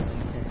team's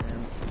going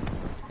down,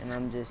 and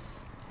I'm 2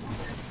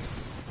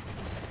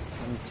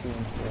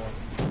 and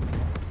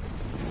 4.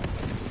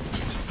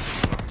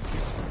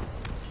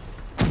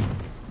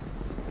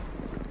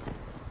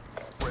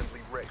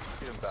 Friendly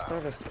Wraith inbound.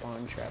 Start a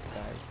spawn trap,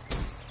 guys.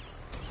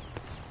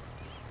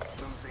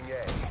 Losing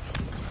A.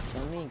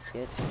 Let me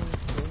get some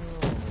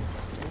kills.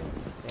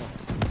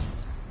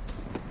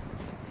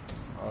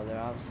 Oh, they're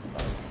obviously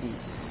by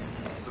feet.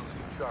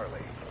 Losing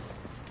Charlie.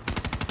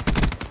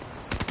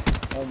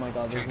 Oh my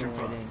god, there's no way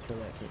they didn't kill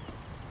that kid.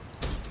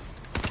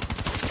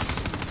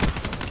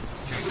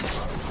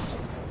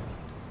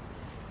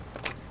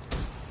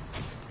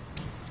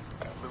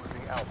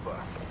 Losing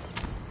Alpha.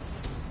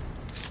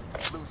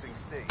 Losing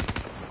C.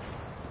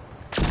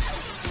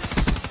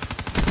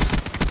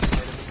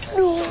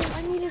 No,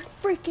 I needed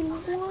freaking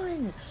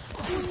one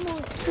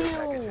more Package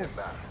kill.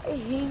 inbound. I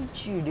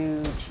hate you,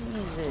 dude.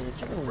 Jesus,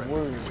 you're the Friendly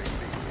worst.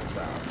 UAV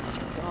inbound.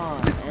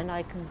 God, and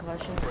I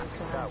concussion Friendly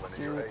myself, Talon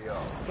in your dude.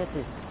 AO. Get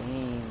this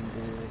game,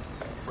 dude.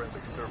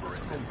 Friendly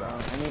Cerberus Come on,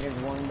 inbound. I needed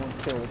one more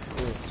kill with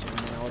glitch, and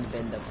then I would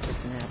bend up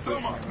 6.5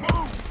 Thermite, percent.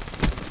 move!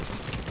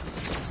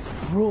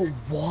 Bro,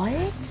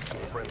 what?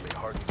 Friendly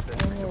hardened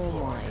sentry Oh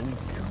deployed. my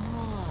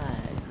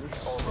god, you're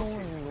All so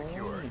locations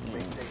secured. annoying.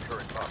 Maintain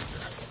current posture.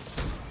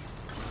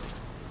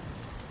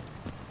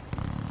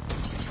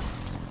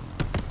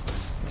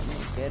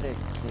 Get a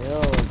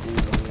kill, dude.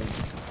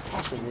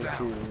 Hostile Look at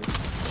down. this dude.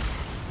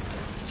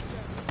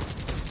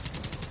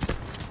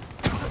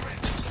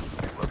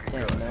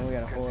 Damn, Good. now we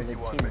got a whole other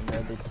Continue on team on the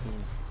mission. other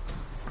team.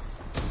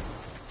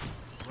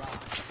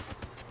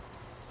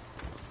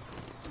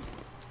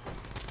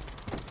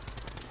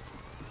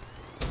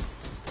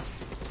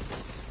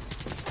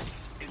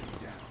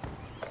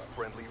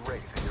 Friendly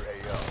Wraith in your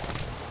AO.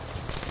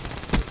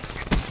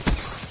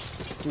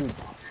 Dude.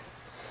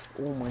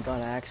 Oh my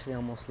god, I actually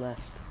almost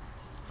left.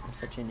 I'm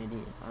such an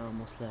idiot. I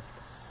almost left.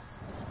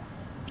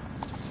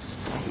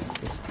 I hate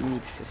this dude.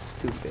 It's just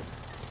stupid.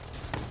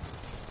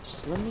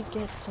 Just let me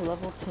get to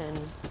level 10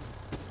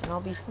 and I'll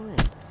be fine.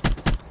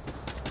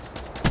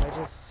 I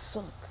just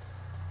suck.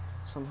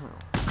 Somehow.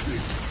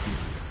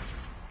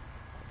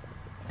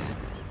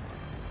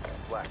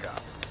 Black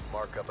Ops.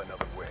 Mark up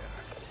another win.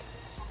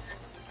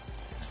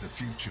 It's the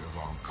future of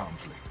armed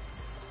conflict.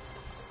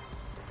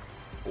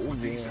 Oh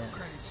With these yeah.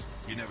 upgrades,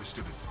 you never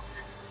stood a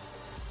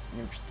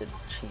Never stood a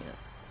chance.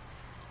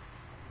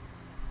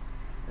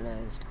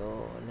 Let's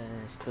go,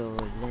 let's go,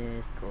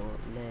 let's go,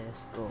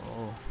 let's go.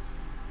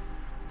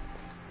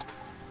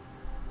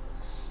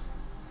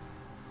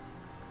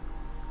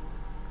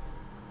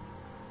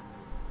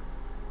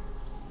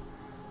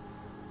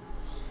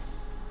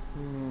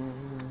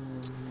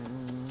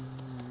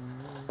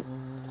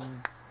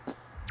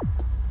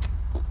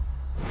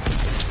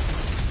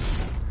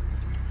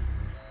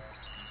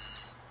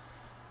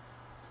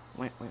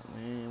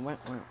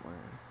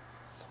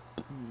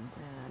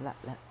 La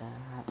la la.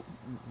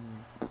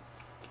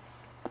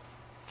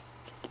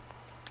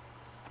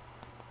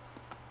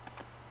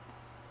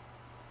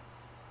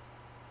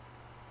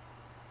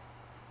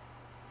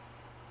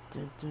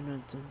 Dun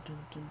dun dun dun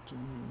dun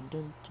dun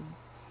dun dun.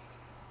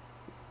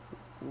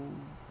 Ooh.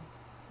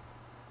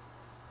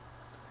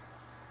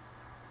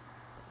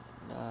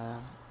 La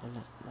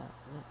la la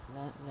la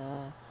la la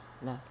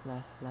la la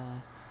la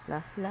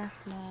la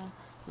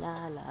la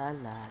la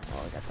la.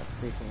 Oh, I got the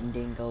freaking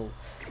dingo.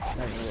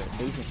 That's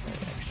a laser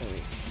sight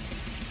actually.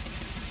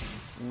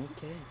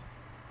 Okay.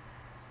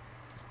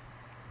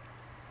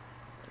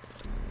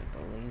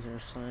 The laser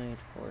sight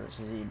for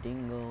the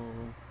dingo.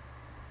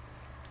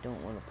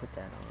 Don't want to put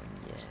that on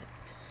yet.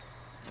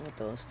 What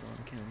those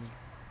don't count.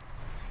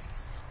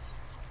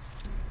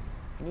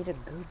 I need a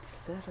good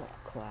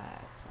setup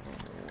class. I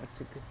don't know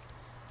what's a good.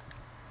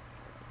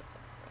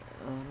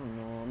 I don't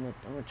know. I'm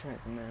gonna try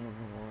the Man of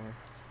War.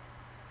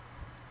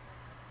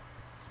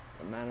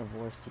 The Man of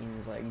War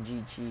seems like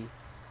GG.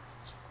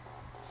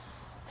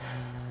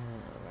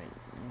 Alright.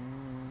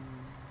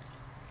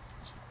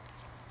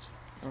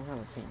 I don't have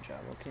a paint job,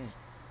 okay.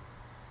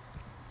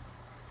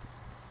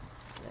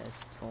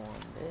 Let's go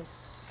on this.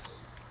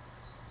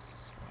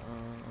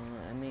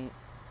 I mean,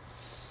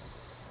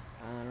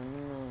 I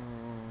don't know.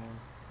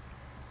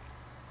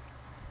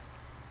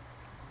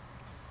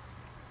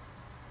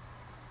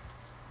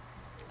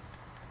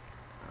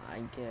 I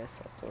guess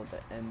I'll throw the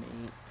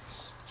M8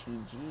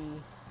 GG.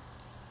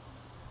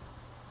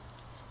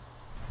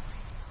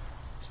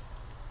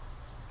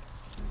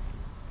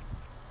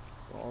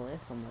 Well,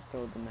 if I'm gonna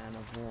throw the Man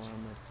of War, I'm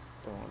gonna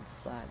throw on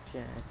Flat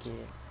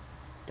Jacket.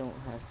 Don't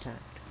have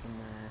Tactical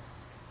Mask.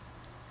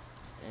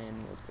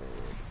 And we're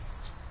good.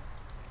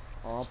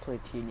 I'll play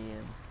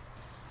TDM.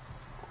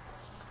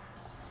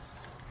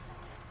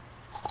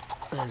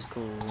 Let's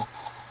go.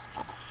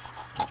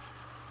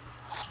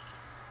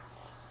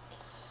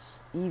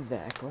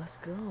 Evac, let's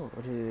go,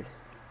 dude.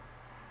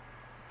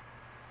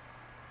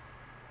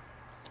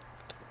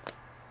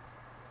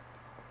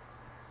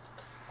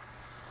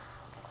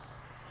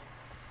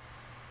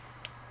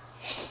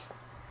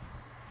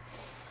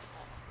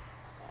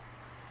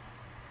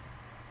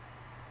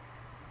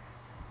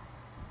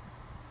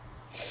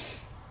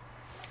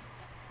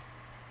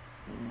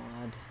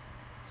 Mod.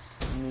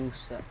 New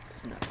sucks.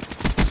 No.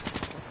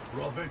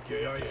 Robert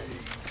KIA.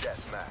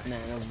 Deathmatch.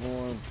 Man of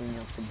War, bring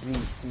up the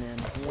beast, Man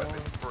of War.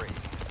 Weapons free.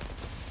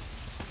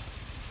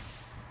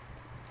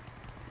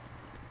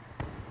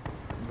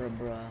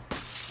 Bruh.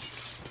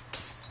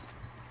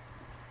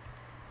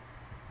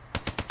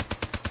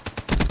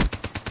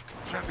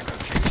 traffic on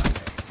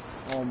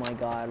KIA. Oh my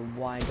god,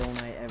 why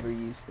don't I ever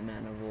use the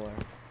Man of War?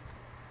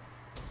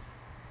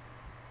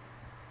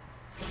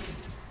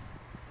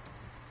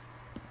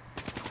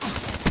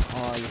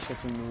 Oh, you're such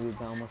a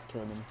noob, I almost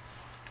killed him.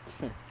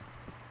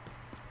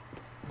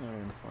 Not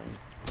even funny.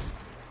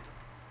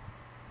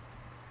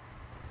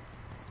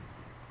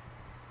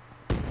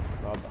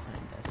 Rob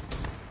behind us.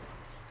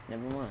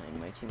 Never mind,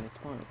 my teammates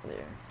spawn over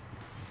there.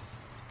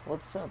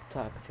 What's up,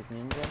 Toxic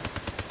Ninja?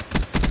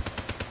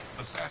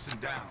 Assassin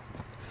down.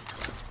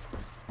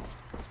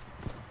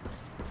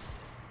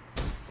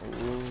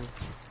 Ooh.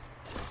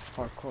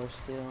 Hardcore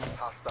still.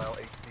 Hostile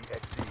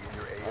HCXD in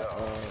your AO.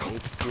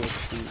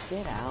 HCXD.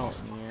 Get out,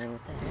 man.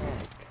 What the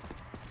heck?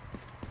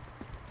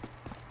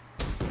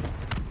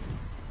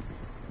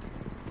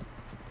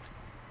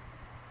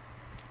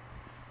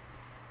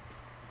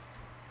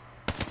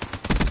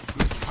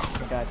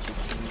 I got you.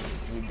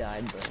 You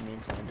died, but it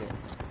means I did.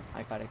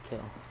 I got a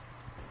kill.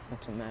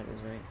 That's what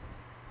matters, right?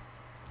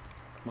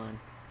 Come on.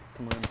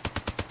 Come on.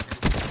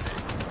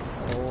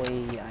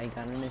 Boy, I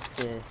got an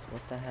assist.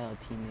 What the hell,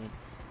 teammate?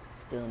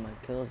 stealing my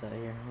kills out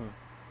here, huh?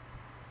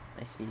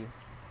 I see you.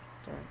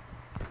 It's alright.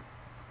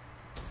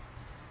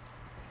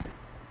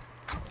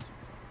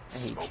 I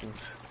hate you.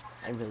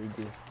 I really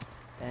do.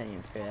 That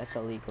ain't fair. That's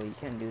illegal. You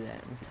can't do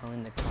that. I'm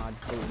telling the COD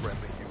crew.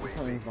 I'm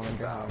telling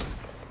Vonderhaus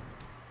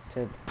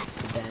to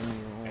ban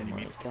you. Oh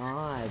my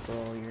god,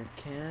 bro. You're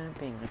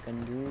camping like a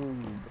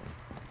noob.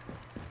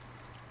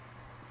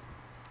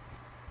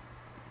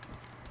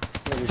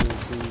 Literally,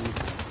 dude.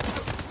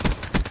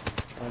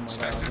 Oh my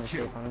god, I was gonna say,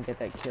 if I don't get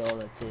that kill,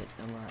 that's it.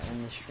 I'm gonna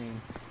end the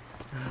stream.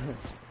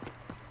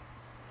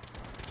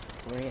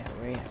 Where you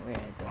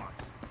at, though?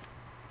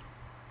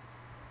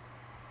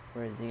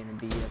 Where is he gonna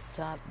be? Up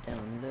top,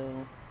 down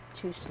low,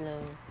 too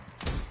slow.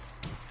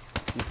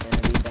 He's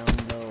gonna be down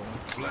low.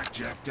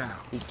 Blackjack down.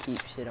 He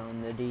keeps it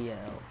on the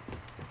DL.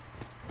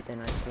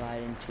 Then I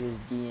slide into his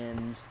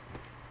DMs.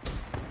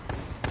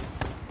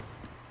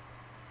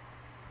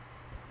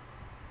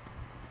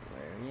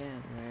 Where are you?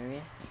 Where are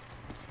you?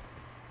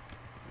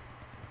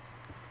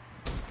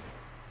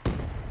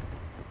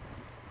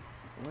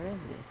 Where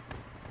is he?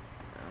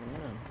 I don't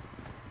know.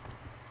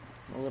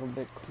 I'm a little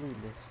bit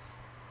clueless.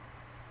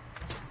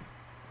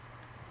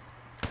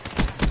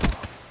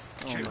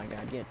 Oh my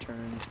god, get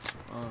turned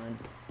on,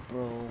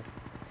 bro.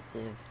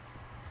 Civ.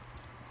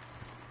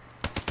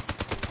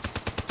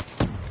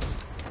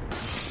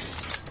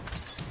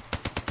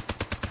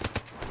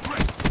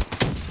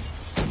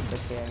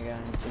 Okay, I got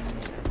him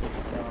teammate.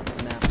 Fell off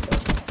the map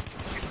though.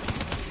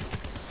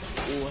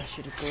 Oh, I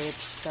should have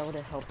glitched. That would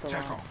have helped a lot.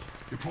 Tack on.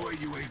 Deploy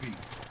UAV.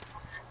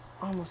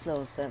 Almost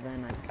level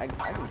 7. I can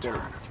get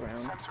it this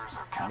round.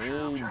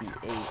 Maybe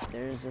 8.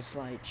 There's a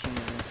slight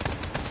chance.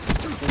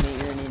 Teammate,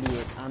 you're an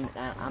idiot.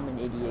 I'm an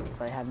idiot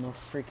because I have no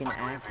freaking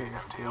accuracy.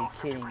 Are you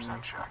kidding me?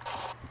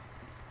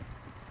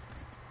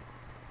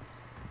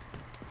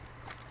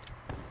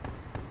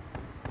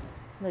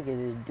 Look at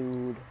this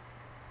dude.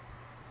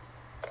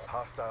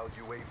 Hostile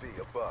UAV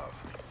above.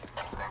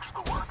 Thanks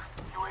for the work.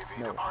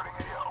 UAV departing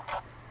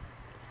AO.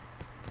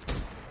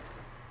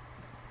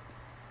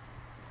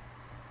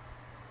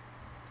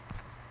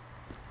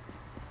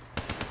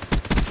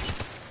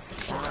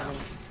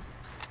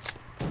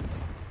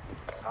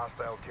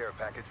 Hostile care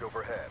package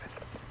overhead.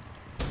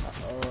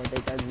 Uh-oh,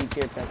 they got the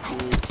care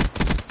package.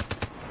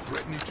 Threat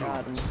Got him.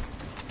 neutralized.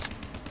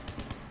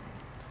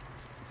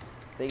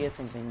 If they get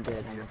something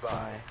good, I'm Be gonna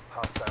cry. advised.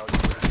 Hostile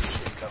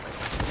UAV incoming.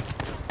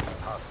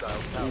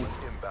 Hostile talent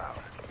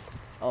inbound.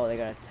 Oh, they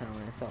got a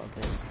talent. It's all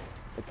good.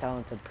 The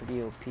talents are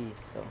pretty OP,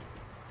 so.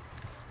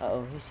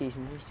 Uh-oh, he sees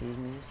me, he sees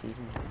me, he sees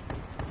me.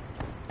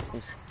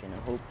 Just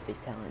gonna hope the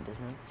talent does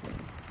not see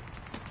me.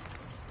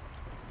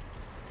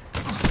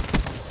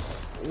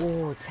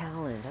 Oh,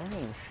 talent, that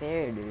ain't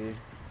fair, dude.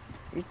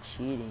 You're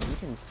cheating. You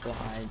can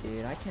fly,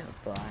 dude. I can't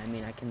fly. I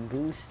mean, I can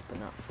boost, but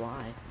not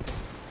fly.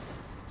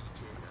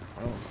 I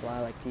don't fly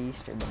like the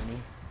Easter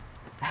Bunny.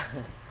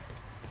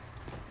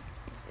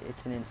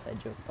 It's an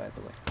inside joke, by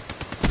the way.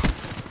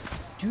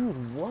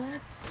 Dude,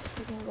 what?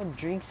 We're gonna go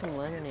drink some Be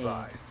lemonade.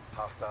 advised.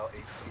 Hostile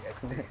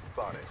HCXD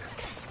spotted.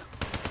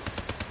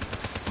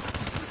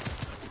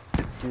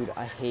 Dude,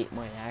 I hate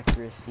my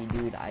accuracy,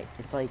 dude.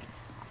 It's like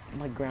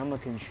my grandma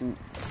can shoot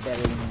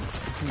better than me.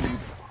 Dude,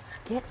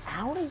 get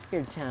out of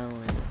here,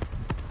 talent.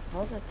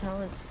 How's that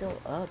talent still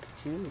up,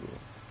 too?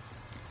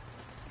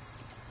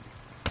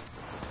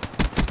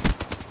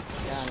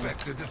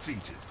 Spectre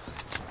defeated.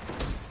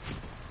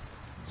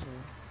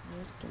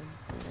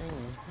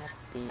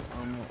 Happy.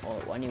 Oh,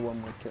 I need one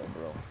more kill,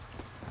 bro.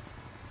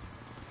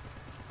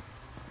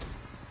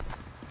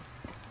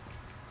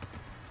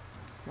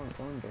 Come on,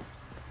 Thunder.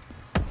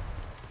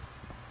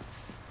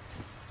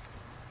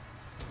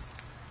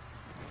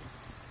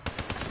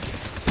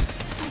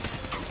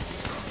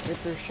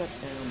 Ripper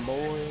shutdown,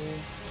 boy.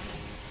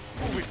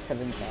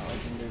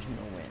 7,000. There's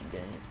no way I'm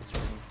getting it this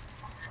round.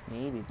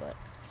 Maybe, but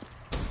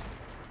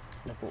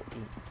level 8.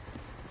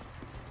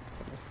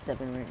 Level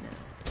 7 right now.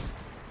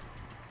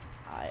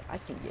 I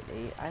can get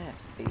 8. I have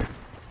faith.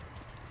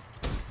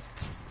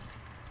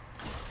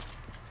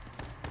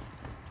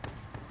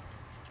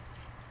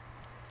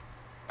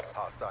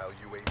 Hostile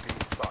UAV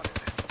spotted.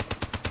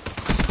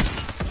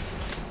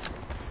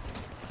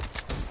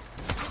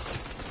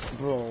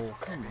 Bro,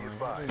 come Be on. I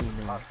advised. don't even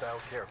know. Hostile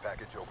care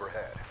package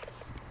overhead.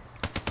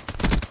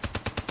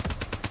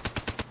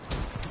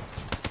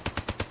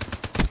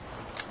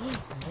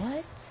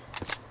 What?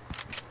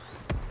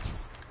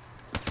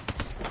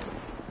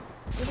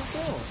 Where'd it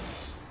go?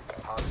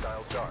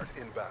 Hostile dart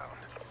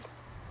inbound.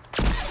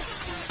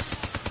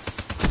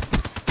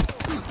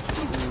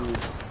 Dude,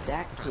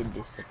 that kid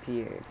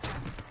disappeared.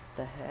 What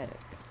the heck?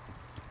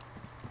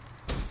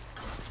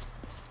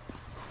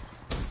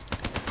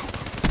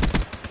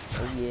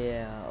 Oh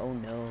yeah, oh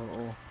no.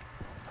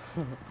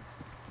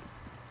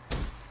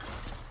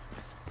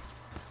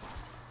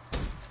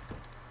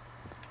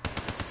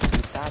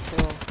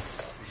 Taco?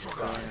 Be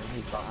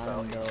advised.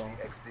 Hostile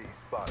HCXD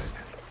spotted.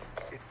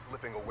 It's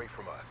slipping away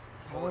from us.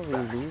 How Pull are it we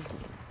back. losing?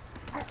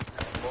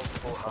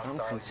 Multiple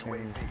hostile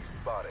concerned. UAV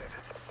spotted.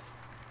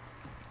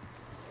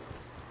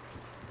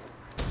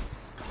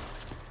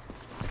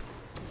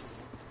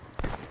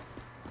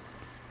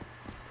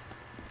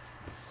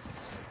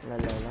 La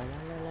la la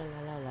la la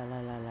la la la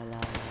la la la.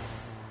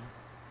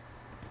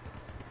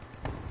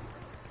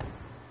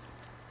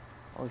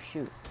 Oh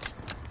shoot.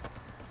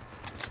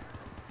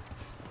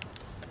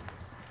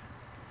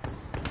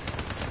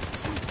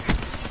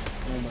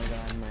 Oh my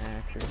god, my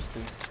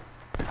accuracy.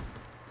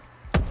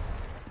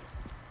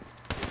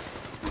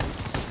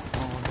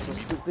 Oh, I'm so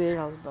stupid.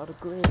 I was about to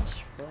glitch,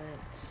 but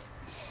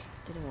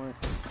didn't work.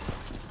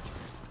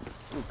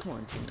 Dude, come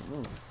on, Jimmy,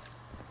 move.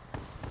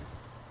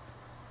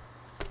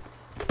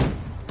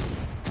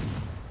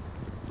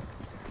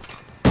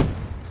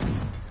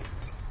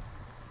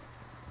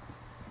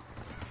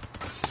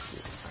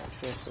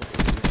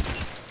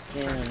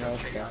 Damn, that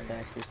was the best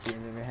accuracy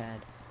I've ever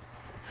had.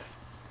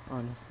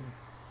 Honestly.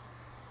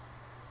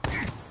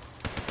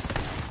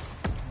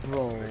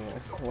 Bro,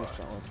 of course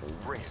I was the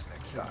Bring it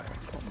next time.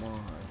 Come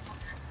on.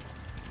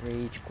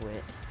 Rage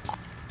quit.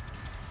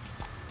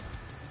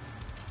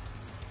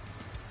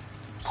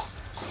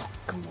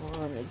 Come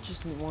on, I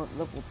just want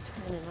level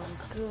 10 and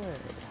I'm good.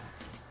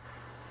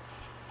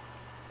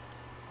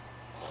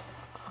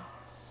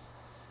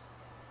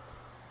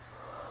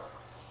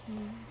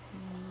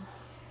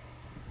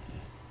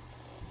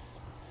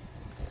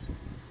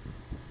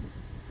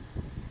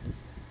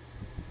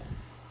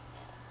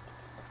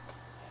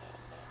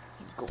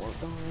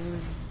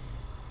 Gordon.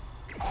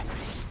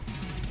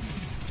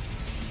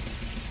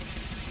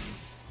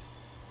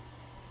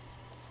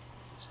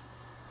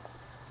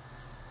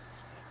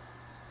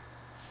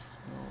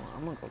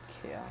 I'm gonna go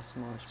Chaos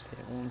Mosh Pit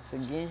once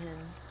again.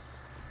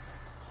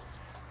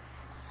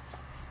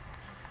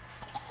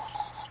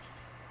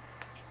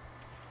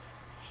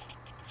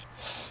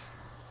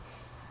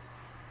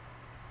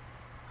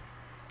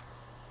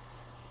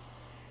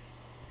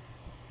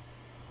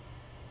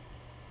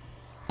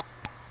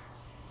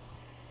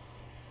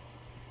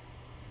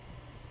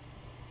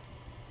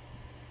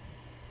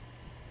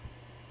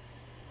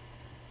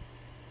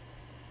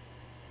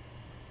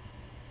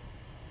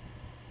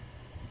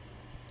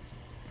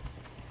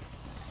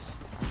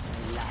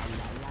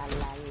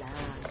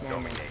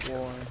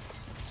 Domination.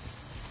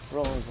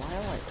 Bro, why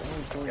am I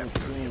always doing this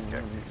thing when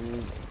I'm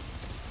losing?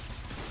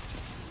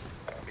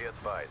 Be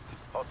advised,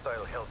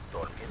 hostile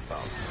hellstorm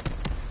inbound.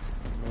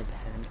 Mid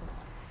handle.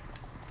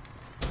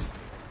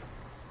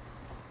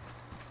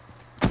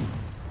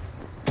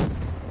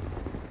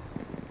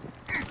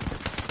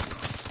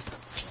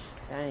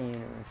 That ain't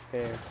even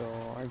fair, bro.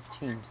 Our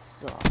team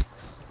sucks.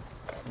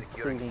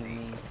 Including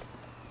me.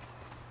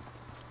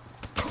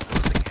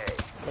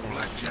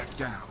 Blackjack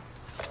down.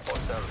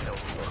 Hostile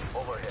hellstorm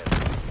overhead.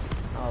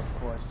 Of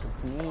course,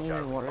 it's me.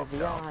 What are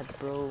the odds,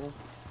 bro?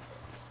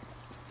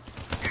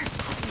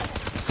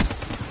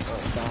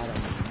 Oh, got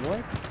him.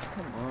 What?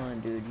 Come on,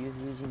 dude. You're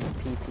using the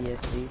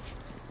PPSH?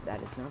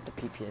 That is not the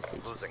PPSH.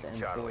 It's the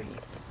M40.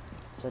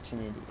 Such an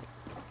idiot.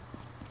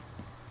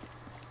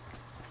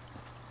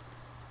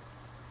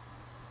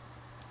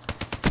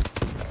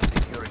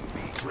 Securing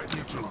B. Threat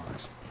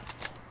neutralized.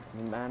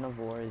 The Man of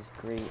War is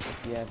great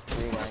if you have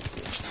great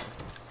accuracy.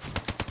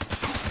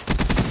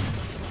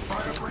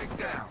 Fire break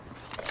down.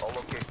 All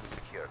locations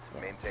secured.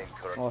 Yeah. Maintain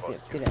current Well, if you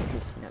have posture. good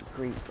accuracy, not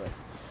great, but I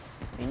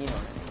mean, you know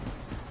what I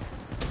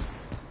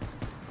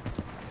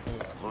mean.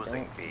 Yeah,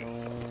 Losing don't B. know,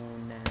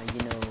 now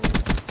you know,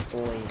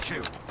 boy.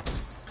 Kill.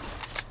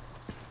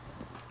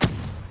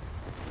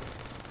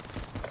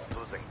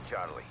 Losing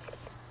Charlie.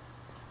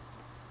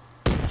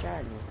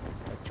 Charlie.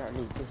 Oh,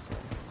 Charlie's this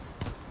one.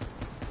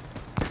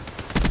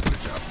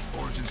 Good job.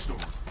 Origin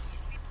store.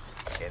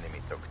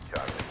 Enemy took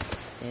Charlie.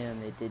 Damn,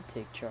 they did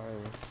take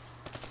Charlie.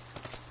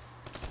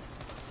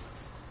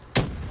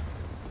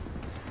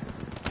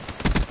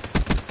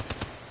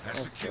 That's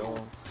a Let's kill.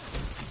 go.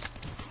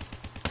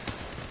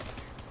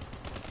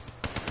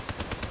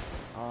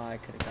 Oh, I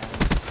could've got him.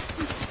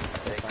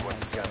 Take If I one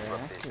had gun better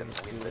from this and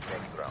win the accuracy.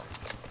 next round.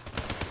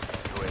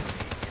 UAV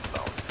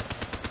inbound.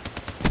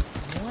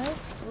 What?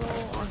 Bro,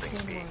 I Losing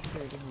came B. on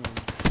here to him.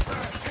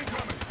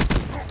 Incoming.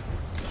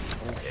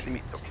 Oh, Enemy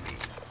shoot. took B.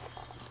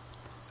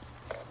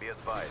 Be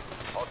advised,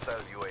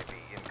 hostile UAV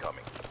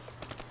incoming.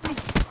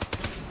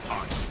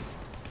 Ice.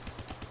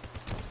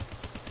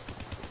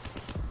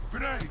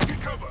 Grenade.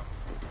 Get cover.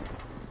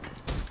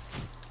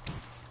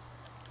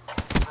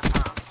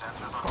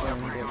 Fire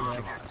break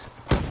neutralized.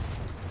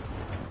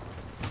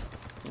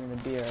 I'm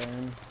gonna be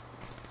RN.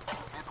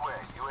 Midway,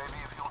 UAV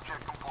fuel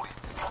check complete.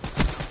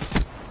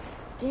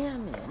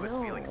 Damn it, Quit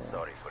no. feeling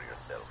sorry for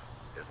yourself.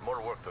 There's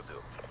more work to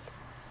do.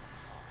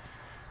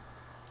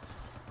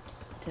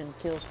 10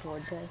 kills, 4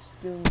 deaths,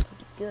 doing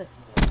pretty good.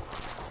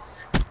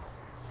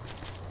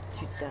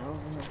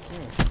 2,000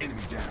 again.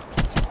 Enemy down.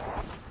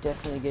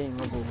 Definitely getting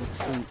level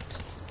 8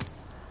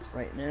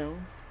 right now.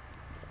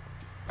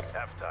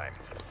 Halftime.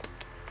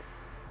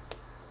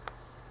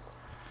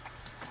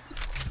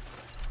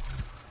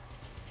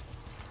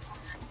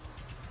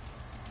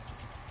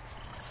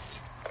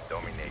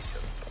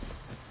 Domination.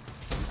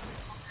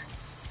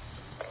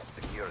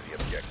 Secure the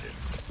objective.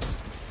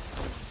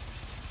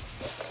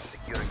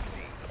 Securing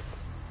C.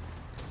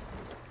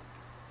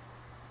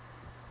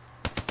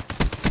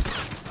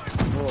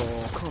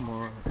 Whoa, come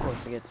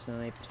get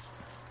sniped.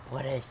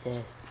 What is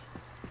this?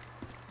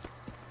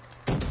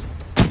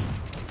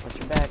 Watch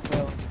your back,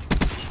 bro.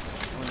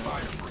 Oh, no,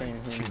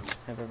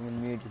 have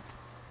everyone muted.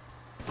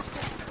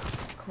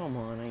 Come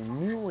on, I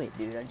knew it,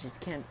 dude. I just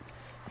can't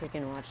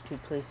freaking watch two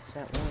places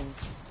at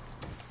once.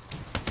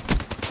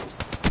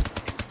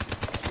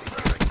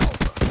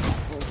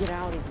 Well, get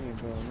out of here,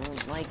 bro. No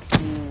one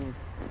likes you.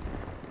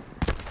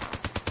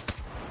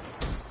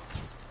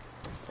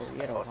 Oh, you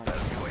gotta watch.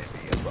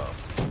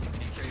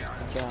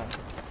 Good job.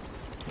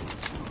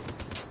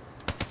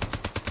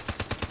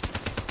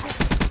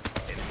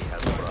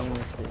 Aim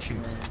assist,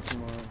 man.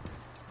 Come on.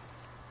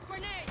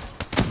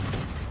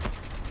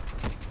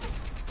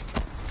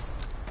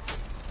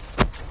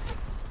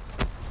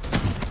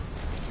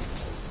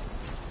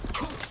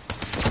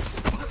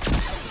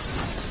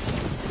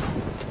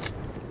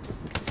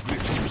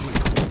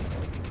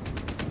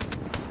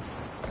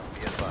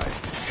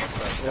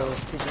 Yo,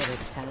 let's get out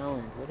of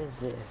town. What is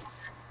this?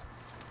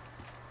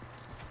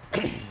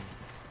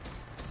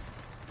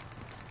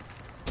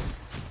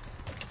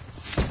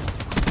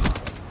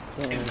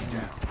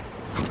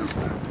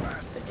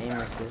 The aim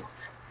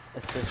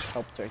assist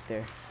helps right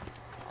there.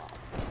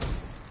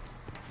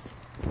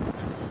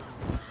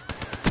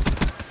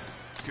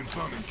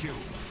 Confirming kill.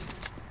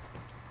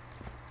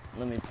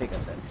 Let me pick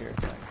up that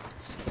purifier.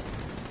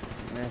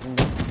 Imagine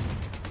this.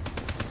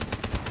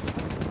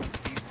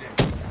 He's dead.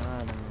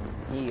 Got him.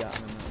 He got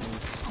him.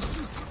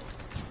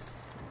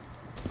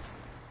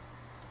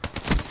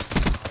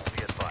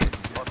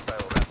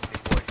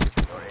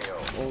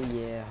 Oh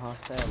yeah,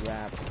 hostile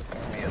rap.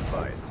 Be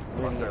advised,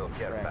 hostile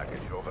care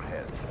package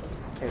overhead.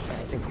 I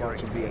think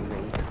watch it be a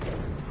raid.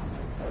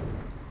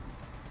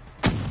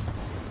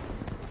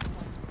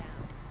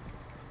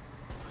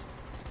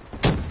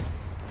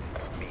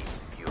 Me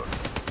secure.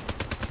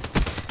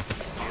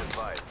 Be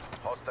advised,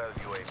 hostile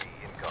UAV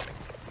incoming.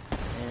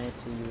 And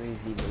it's a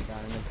UAV, they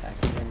got in the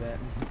package, I bet.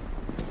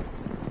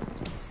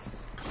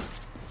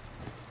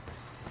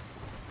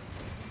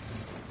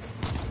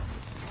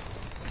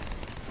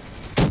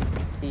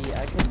 See,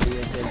 I could be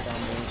a good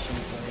domination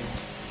player.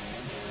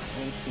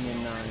 19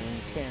 and 9,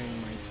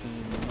 carrying my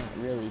team,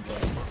 not really,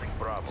 but Losing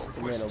Bravo. just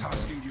a West little bit.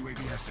 tasking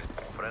UAV asset.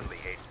 Friendly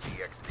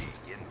HCXD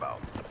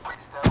inbound.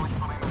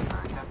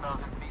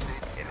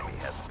 Enemy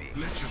has B.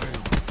 Ledge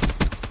available.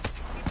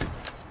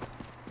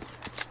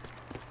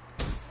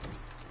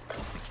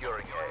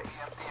 Securing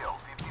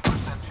A.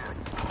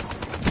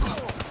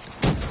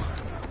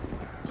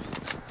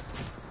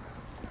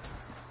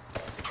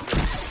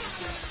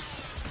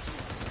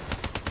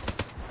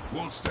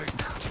 Wall state.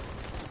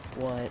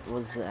 What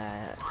was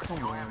that?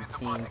 Come on,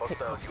 team. Pick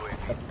Hostile up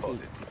UAV a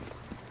spotted.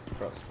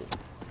 Roasted.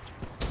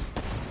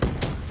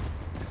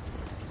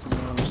 So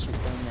you want to shoot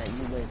down that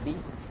UAV?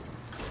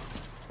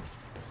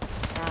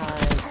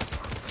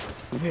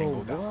 Yo,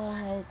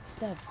 what?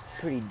 That's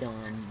pretty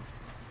dumb.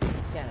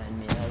 Gotta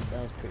admit,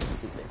 that was pretty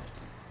stupid.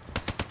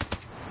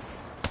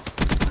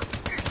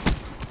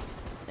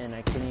 And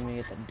I couldn't even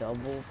get the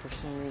double for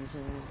some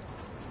reason.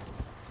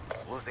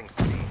 Losing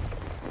C.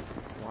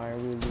 Why are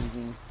we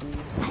losing C?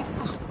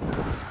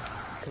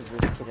 Because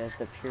this kid has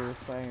the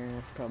purifier, and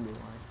that's probably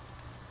why.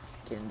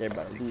 Just kidding, they're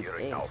about to lose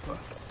Securing A. Alpha.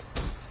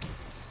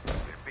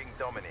 We're being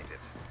dominated.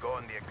 Go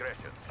on the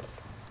aggression.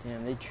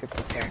 Damn, they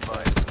triple Be tap.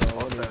 advised, Bro,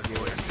 what hostile is this?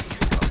 UAV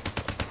incoming.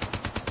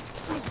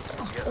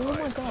 Be Oh my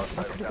advised, god,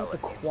 I hostile could've got the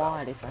Talon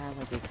quad if I had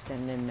like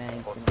extended mags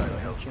and Hostile I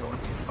Hellstorm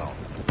inbound.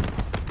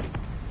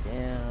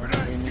 Damn,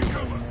 they need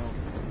some help.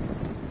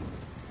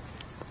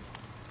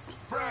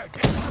 Frag.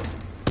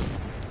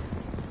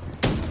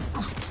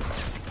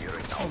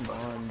 Securing Come Alpha.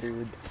 on,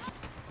 dude.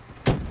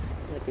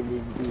 Look at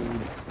this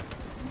dude.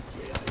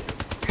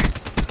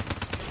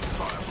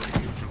 Fire rate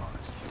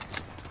neutralized.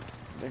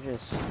 They're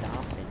just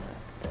stopping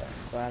us, but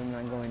glad I'm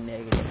not going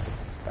negative.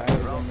 If I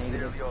were going Round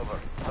negative, nearly over.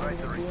 how Try am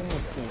to I doing regain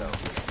this team?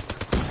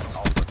 yourself.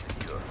 Alpha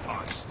secure.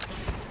 Honest.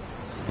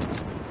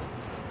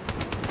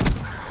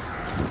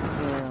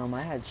 Damn,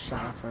 I had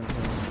shots on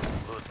him.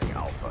 Losing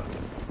Alpha.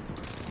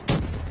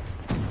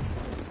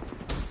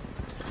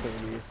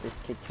 Okay, dude, if this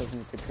kid kills me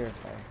with the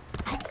purifier,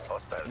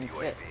 Hostile Okay.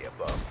 UAV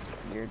above.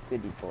 you're a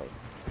goodie boy.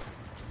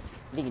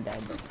 I think he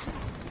died though.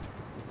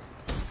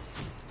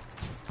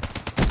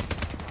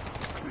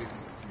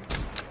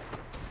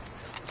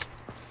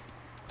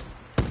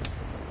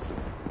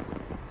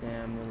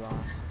 Damn, we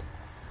lost.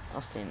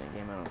 I'll stay in the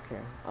game, I don't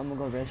care. I'm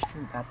gonna go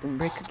restroom, bathroom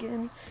break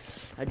again.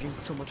 I drink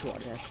so much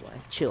water, that's why.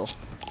 Chill.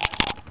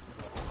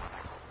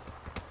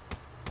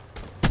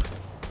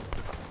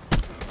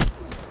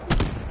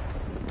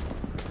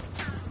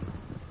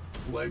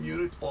 Flame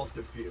unit off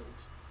the field.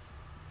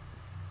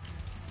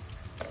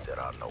 There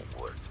are no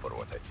words for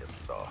what I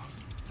just saw.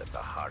 That's a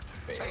hard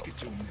fail. Take it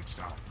to him next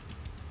time.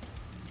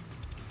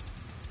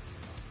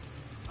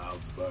 I'll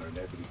burn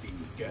everything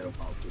you care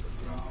about to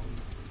the ground.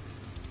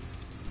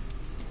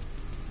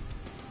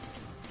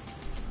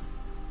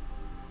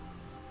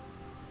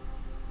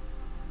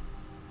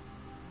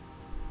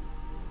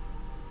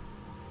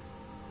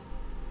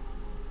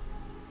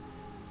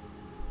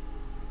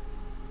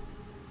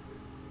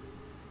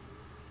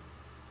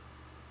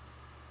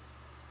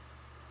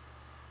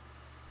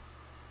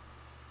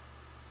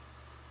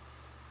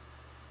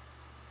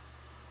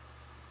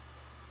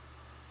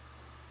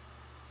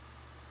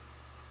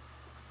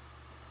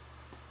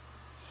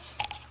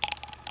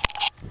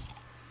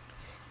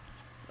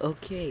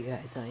 Okay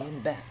guys, I am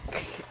back.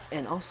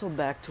 And also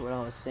back to what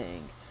I was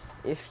saying.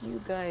 If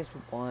you guys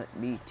want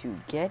me to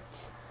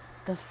get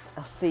a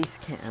face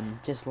cam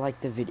just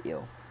like the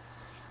video,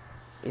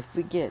 if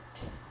we get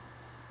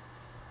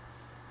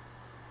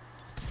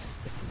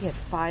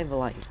 5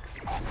 likes,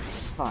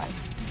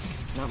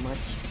 5, not much,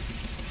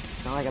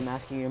 not like I'm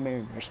asking you to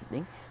marry me or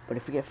something, but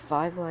if we get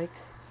 5 likes,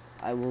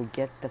 I will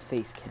get the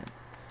face cam.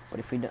 But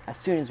if we don't, as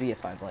soon as we get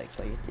 5 likes,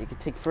 like it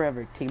could take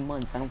forever, it could take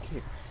months, I don't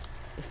care.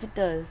 If it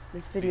does,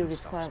 this video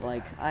gets 5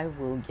 likes, I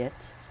will get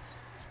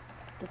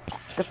the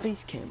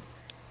face cam.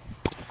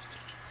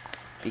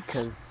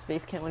 Because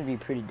face cam would be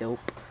pretty dope.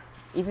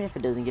 Even if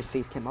it doesn't get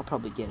face cam, I'll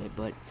probably get it,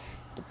 but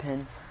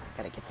depends. I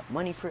gotta get the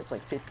money for it. It's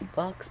like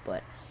 $50,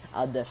 but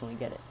I'll definitely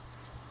get it.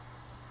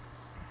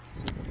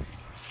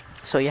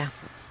 So yeah,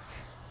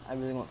 I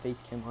really want face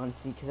cam,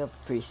 honestly, because that's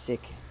pretty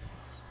sick.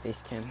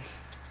 Face cam.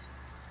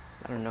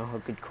 I don't know how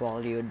good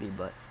quality it would be,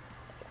 but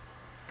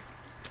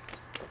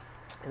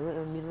it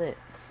would be lit.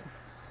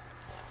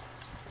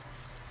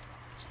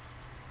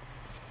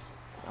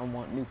 I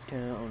want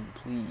Nuketown,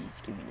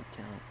 please give me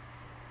Nuketown.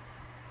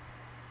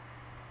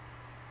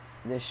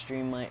 This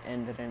stream might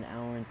end at an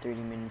hour and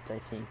 30 minutes, I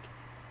think.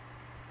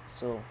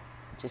 So,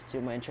 just do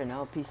my intro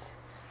now. Peace.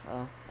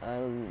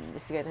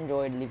 If you guys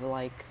enjoyed, leave a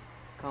like,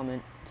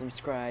 comment,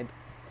 subscribe,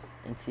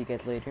 and see you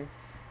guys later.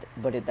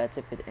 But that's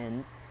if it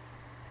ends,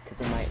 because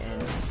it might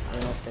end. I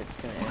don't know if it's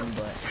gonna end,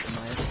 but it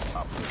might.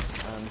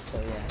 So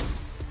yeah.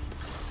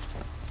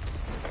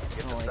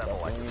 Get the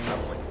satellite to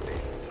uplink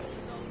station.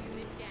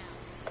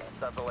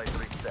 Satellite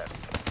reset.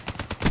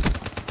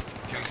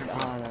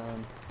 God,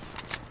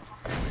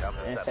 We have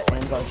the and if it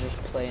satellite. ends, I'll just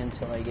play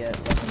until I get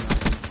level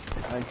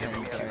 9 or 10. We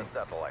have Sorry. the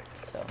satellite.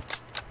 So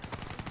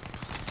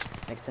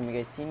next time you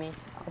guys see me,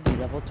 I'll be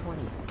level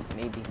 20,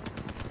 maybe.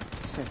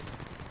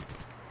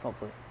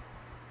 Hopefully.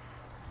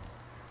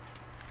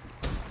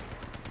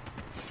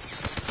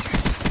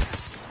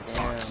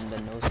 Damn, the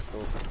no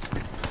scope.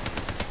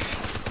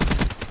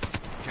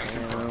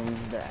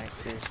 Damn, the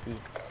accuracy.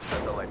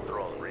 Satellite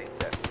drone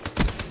reset.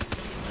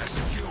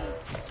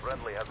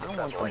 Friendly has the I want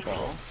the satellite ball.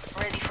 drone.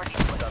 Ready for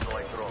deployment.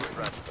 Satellite drone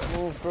transfer.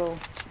 Move, bro.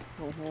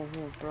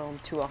 Move, bro. I'm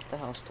 2 off the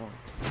house storm.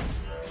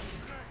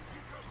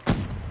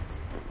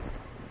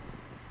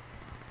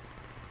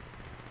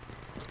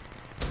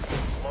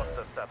 Lost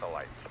the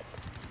satellite.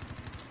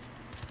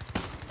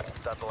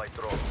 Satellite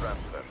drone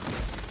transfer.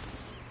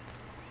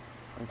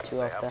 I'm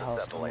 2 off have the the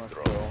house storm. satellite Let's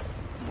drone. go.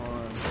 Come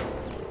on.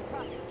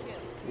 Profit kill.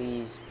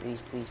 Please, please,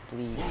 please,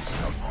 please.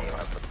 Our team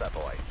has the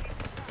satellite.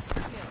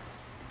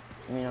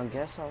 I mean, I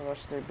guess I'll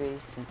rush their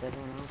base since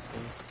everyone else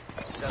is.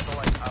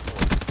 Satellite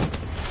upload.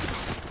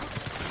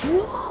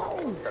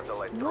 No!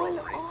 Satellite Run drone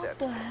off reset.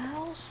 the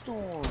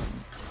Hellstorm!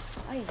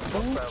 I hate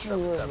Hostiles you have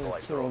whoever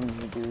satellite killed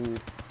me, dude.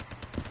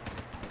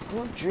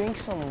 Go drink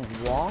some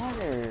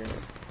water.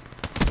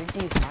 You're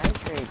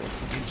dehydrated.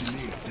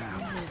 Engineer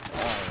down.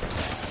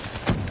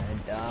 Oh, I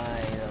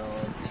die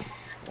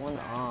though. 1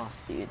 off,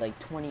 dude. Like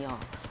 20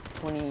 off.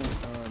 20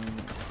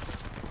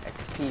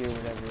 XP or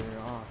whatever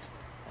off.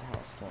 The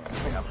Hellstorm.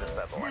 We have the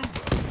satellite.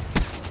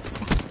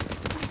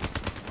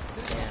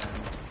 Damn.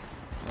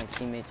 My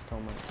teammate stole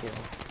my kill.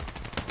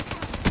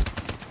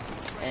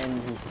 And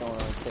he stole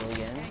my kill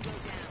again.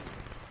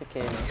 It's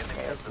okay, no Enemy has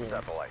stress the there.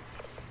 satellite.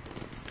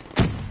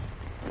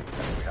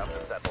 We have the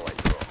satellite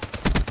drone.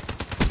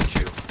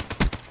 Kill.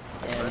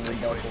 And we Friendly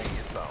double.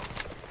 UAV inbound.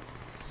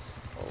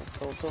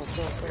 Go. We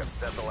have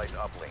satellite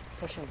uplink.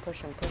 Push him.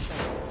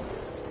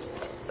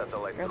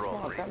 Satellite Grab the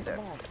drone ball, grab the reset.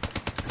 ball.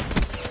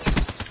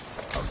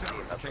 Our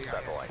team has the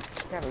satellite.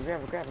 Grab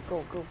it.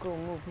 Go.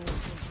 Move.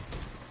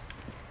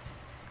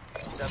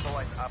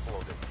 Satellite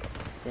uploaded.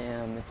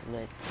 Damn, it's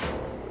lit.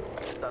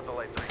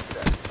 Satellite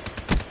reset.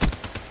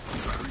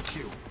 Battery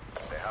kill.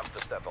 They have the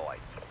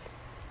satellite.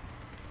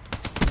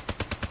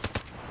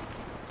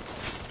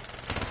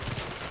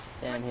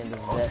 Damn, he had the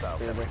Hostiles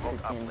Vesper, have the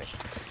remote freaking uplink.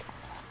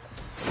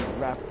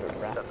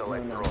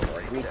 Satellite no, drone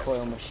reset.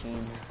 recoil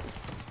machine.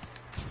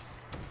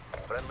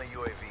 Friendly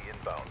UAV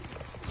inbound.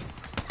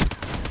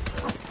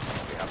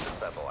 We have the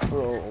satellite.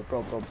 Bro. I'm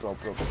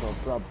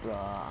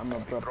a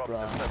dropped the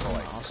I'm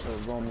satellite. also a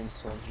Roman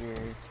soldier.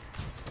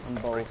 I'm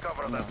both.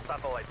 Recover that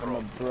satellite I'm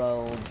a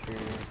drone. soldier.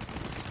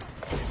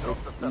 We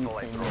dropped the It's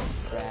satellite Ethan drone.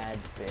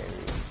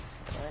 Bradbury.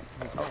 What?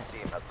 Who's Our that?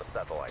 team has the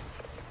satellite.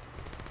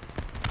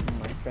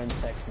 My friend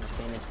texted me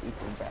saying it's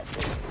Ethan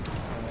Bradbury. I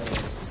don't know who it is.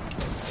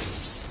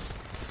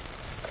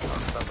 Our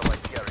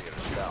satellite carrier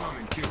is down.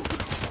 Fine kill.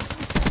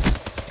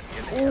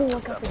 Enemy Oh, has I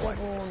the got the satellite.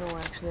 double. No,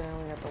 actually, I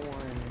only got the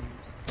one.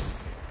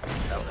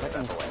 Have the I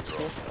can satellite catch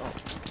drone. this. Oh,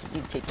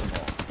 you take the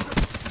ball.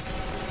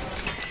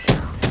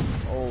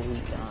 Oh, he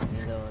got me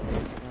though.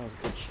 That was a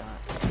good shot.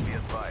 Be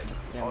advised.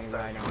 Got me Hostile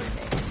right on UAV the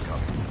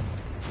incoming.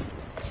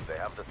 They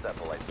have the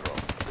satellite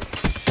drone.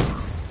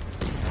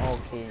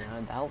 Okay, now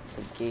that was a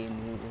game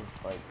move.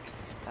 Like,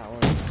 that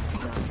was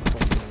not a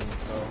cool move,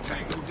 so.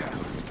 Tango down.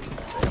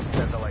 They have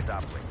satellite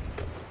uplink.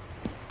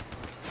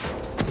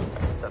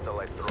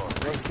 satellite drone.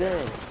 It was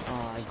good.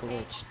 Oh, I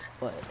glitched,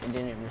 but it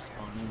didn't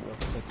respond real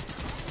quick.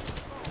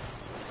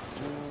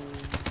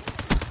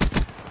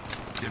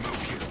 Demo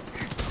kill.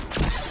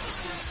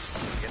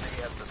 The enemy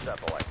has the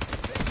satellite.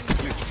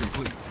 Glitch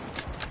complete.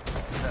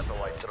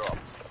 Satellite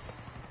dropped.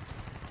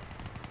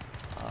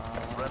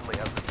 Friendly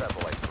has the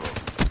satellite drone.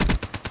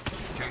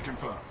 Can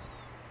confirm.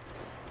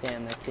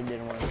 Damn, that kid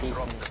didn't want to beat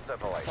Drop me. the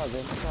satellite. It's all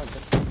good, it's all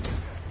good.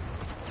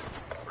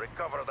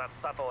 Recover that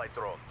satellite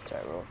drone. It's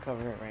alright, we'll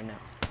cover it right now.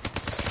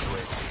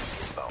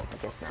 UAV inbound. I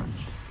guess not.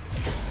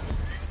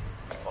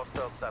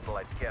 Hostile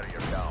satellite carrier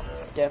down.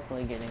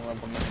 Definitely getting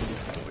level 90.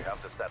 We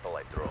have the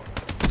satellite drone.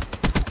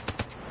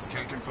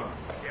 Can confirm.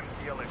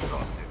 MTL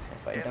exhausted.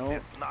 If I End don't,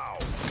 this now.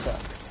 suck.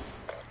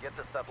 Get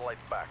the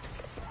satellite back.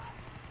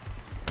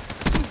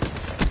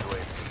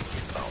 UAV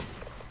inbound.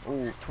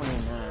 Ooh,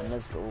 29,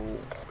 let's go.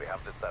 We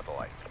have the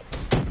satellite.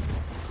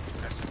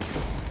 That's a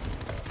kill.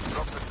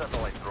 Drop the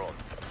satellite drone.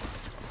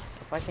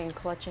 If I can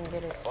clutch and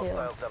get a kill.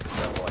 Hostiles have the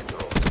satellite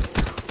drone.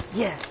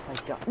 Yes, I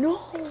got. No!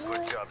 Good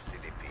What? job, I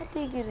CDP.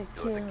 did get a Do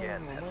kill. it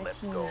again and My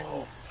let's go teammate.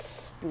 home.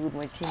 Dude,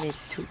 my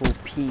teammate's too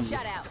OP.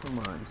 Shut out. Come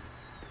on.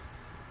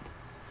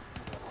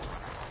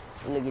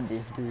 Look at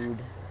this dude.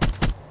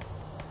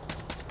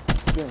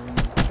 Killing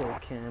me, kill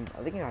cam.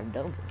 I think I got a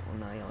double. Oh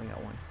no, I only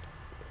got one.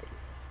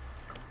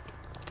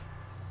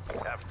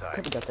 Halftime.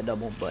 Could have got the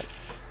double, but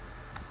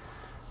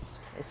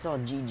it's all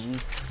GG.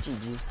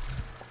 GG.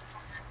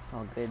 It's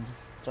all good.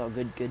 It's all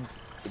good, good.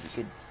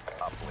 Good.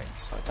 Uplink.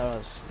 I thought it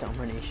was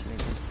domination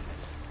again.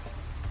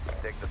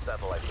 Take the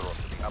satellite drone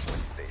to the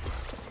uplink station.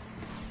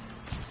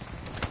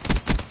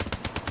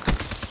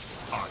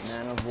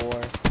 Man of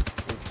War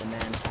is the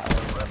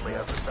manpower. Friendly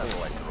has the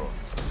satellite drone.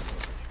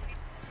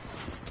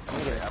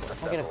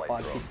 If I get a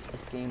quad piece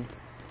this game,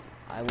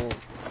 I will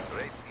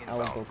Race go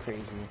inbound.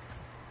 crazy.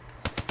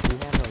 We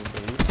have a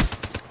race.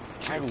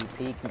 How do you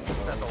peek me, bro?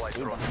 Satellite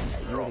Stay drone. behind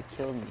that. You Drop. would have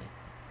killed me.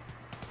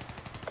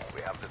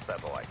 We have the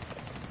satellite.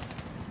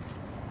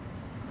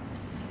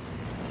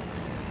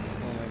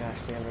 Oh my gosh,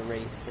 we have a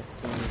race. This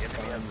game The is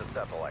enemy has fun. the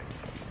satellite.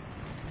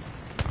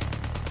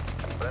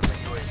 Friendly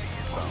UAV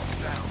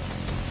inbound.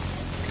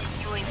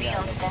 UAV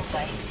on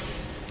standby.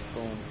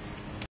 Boom.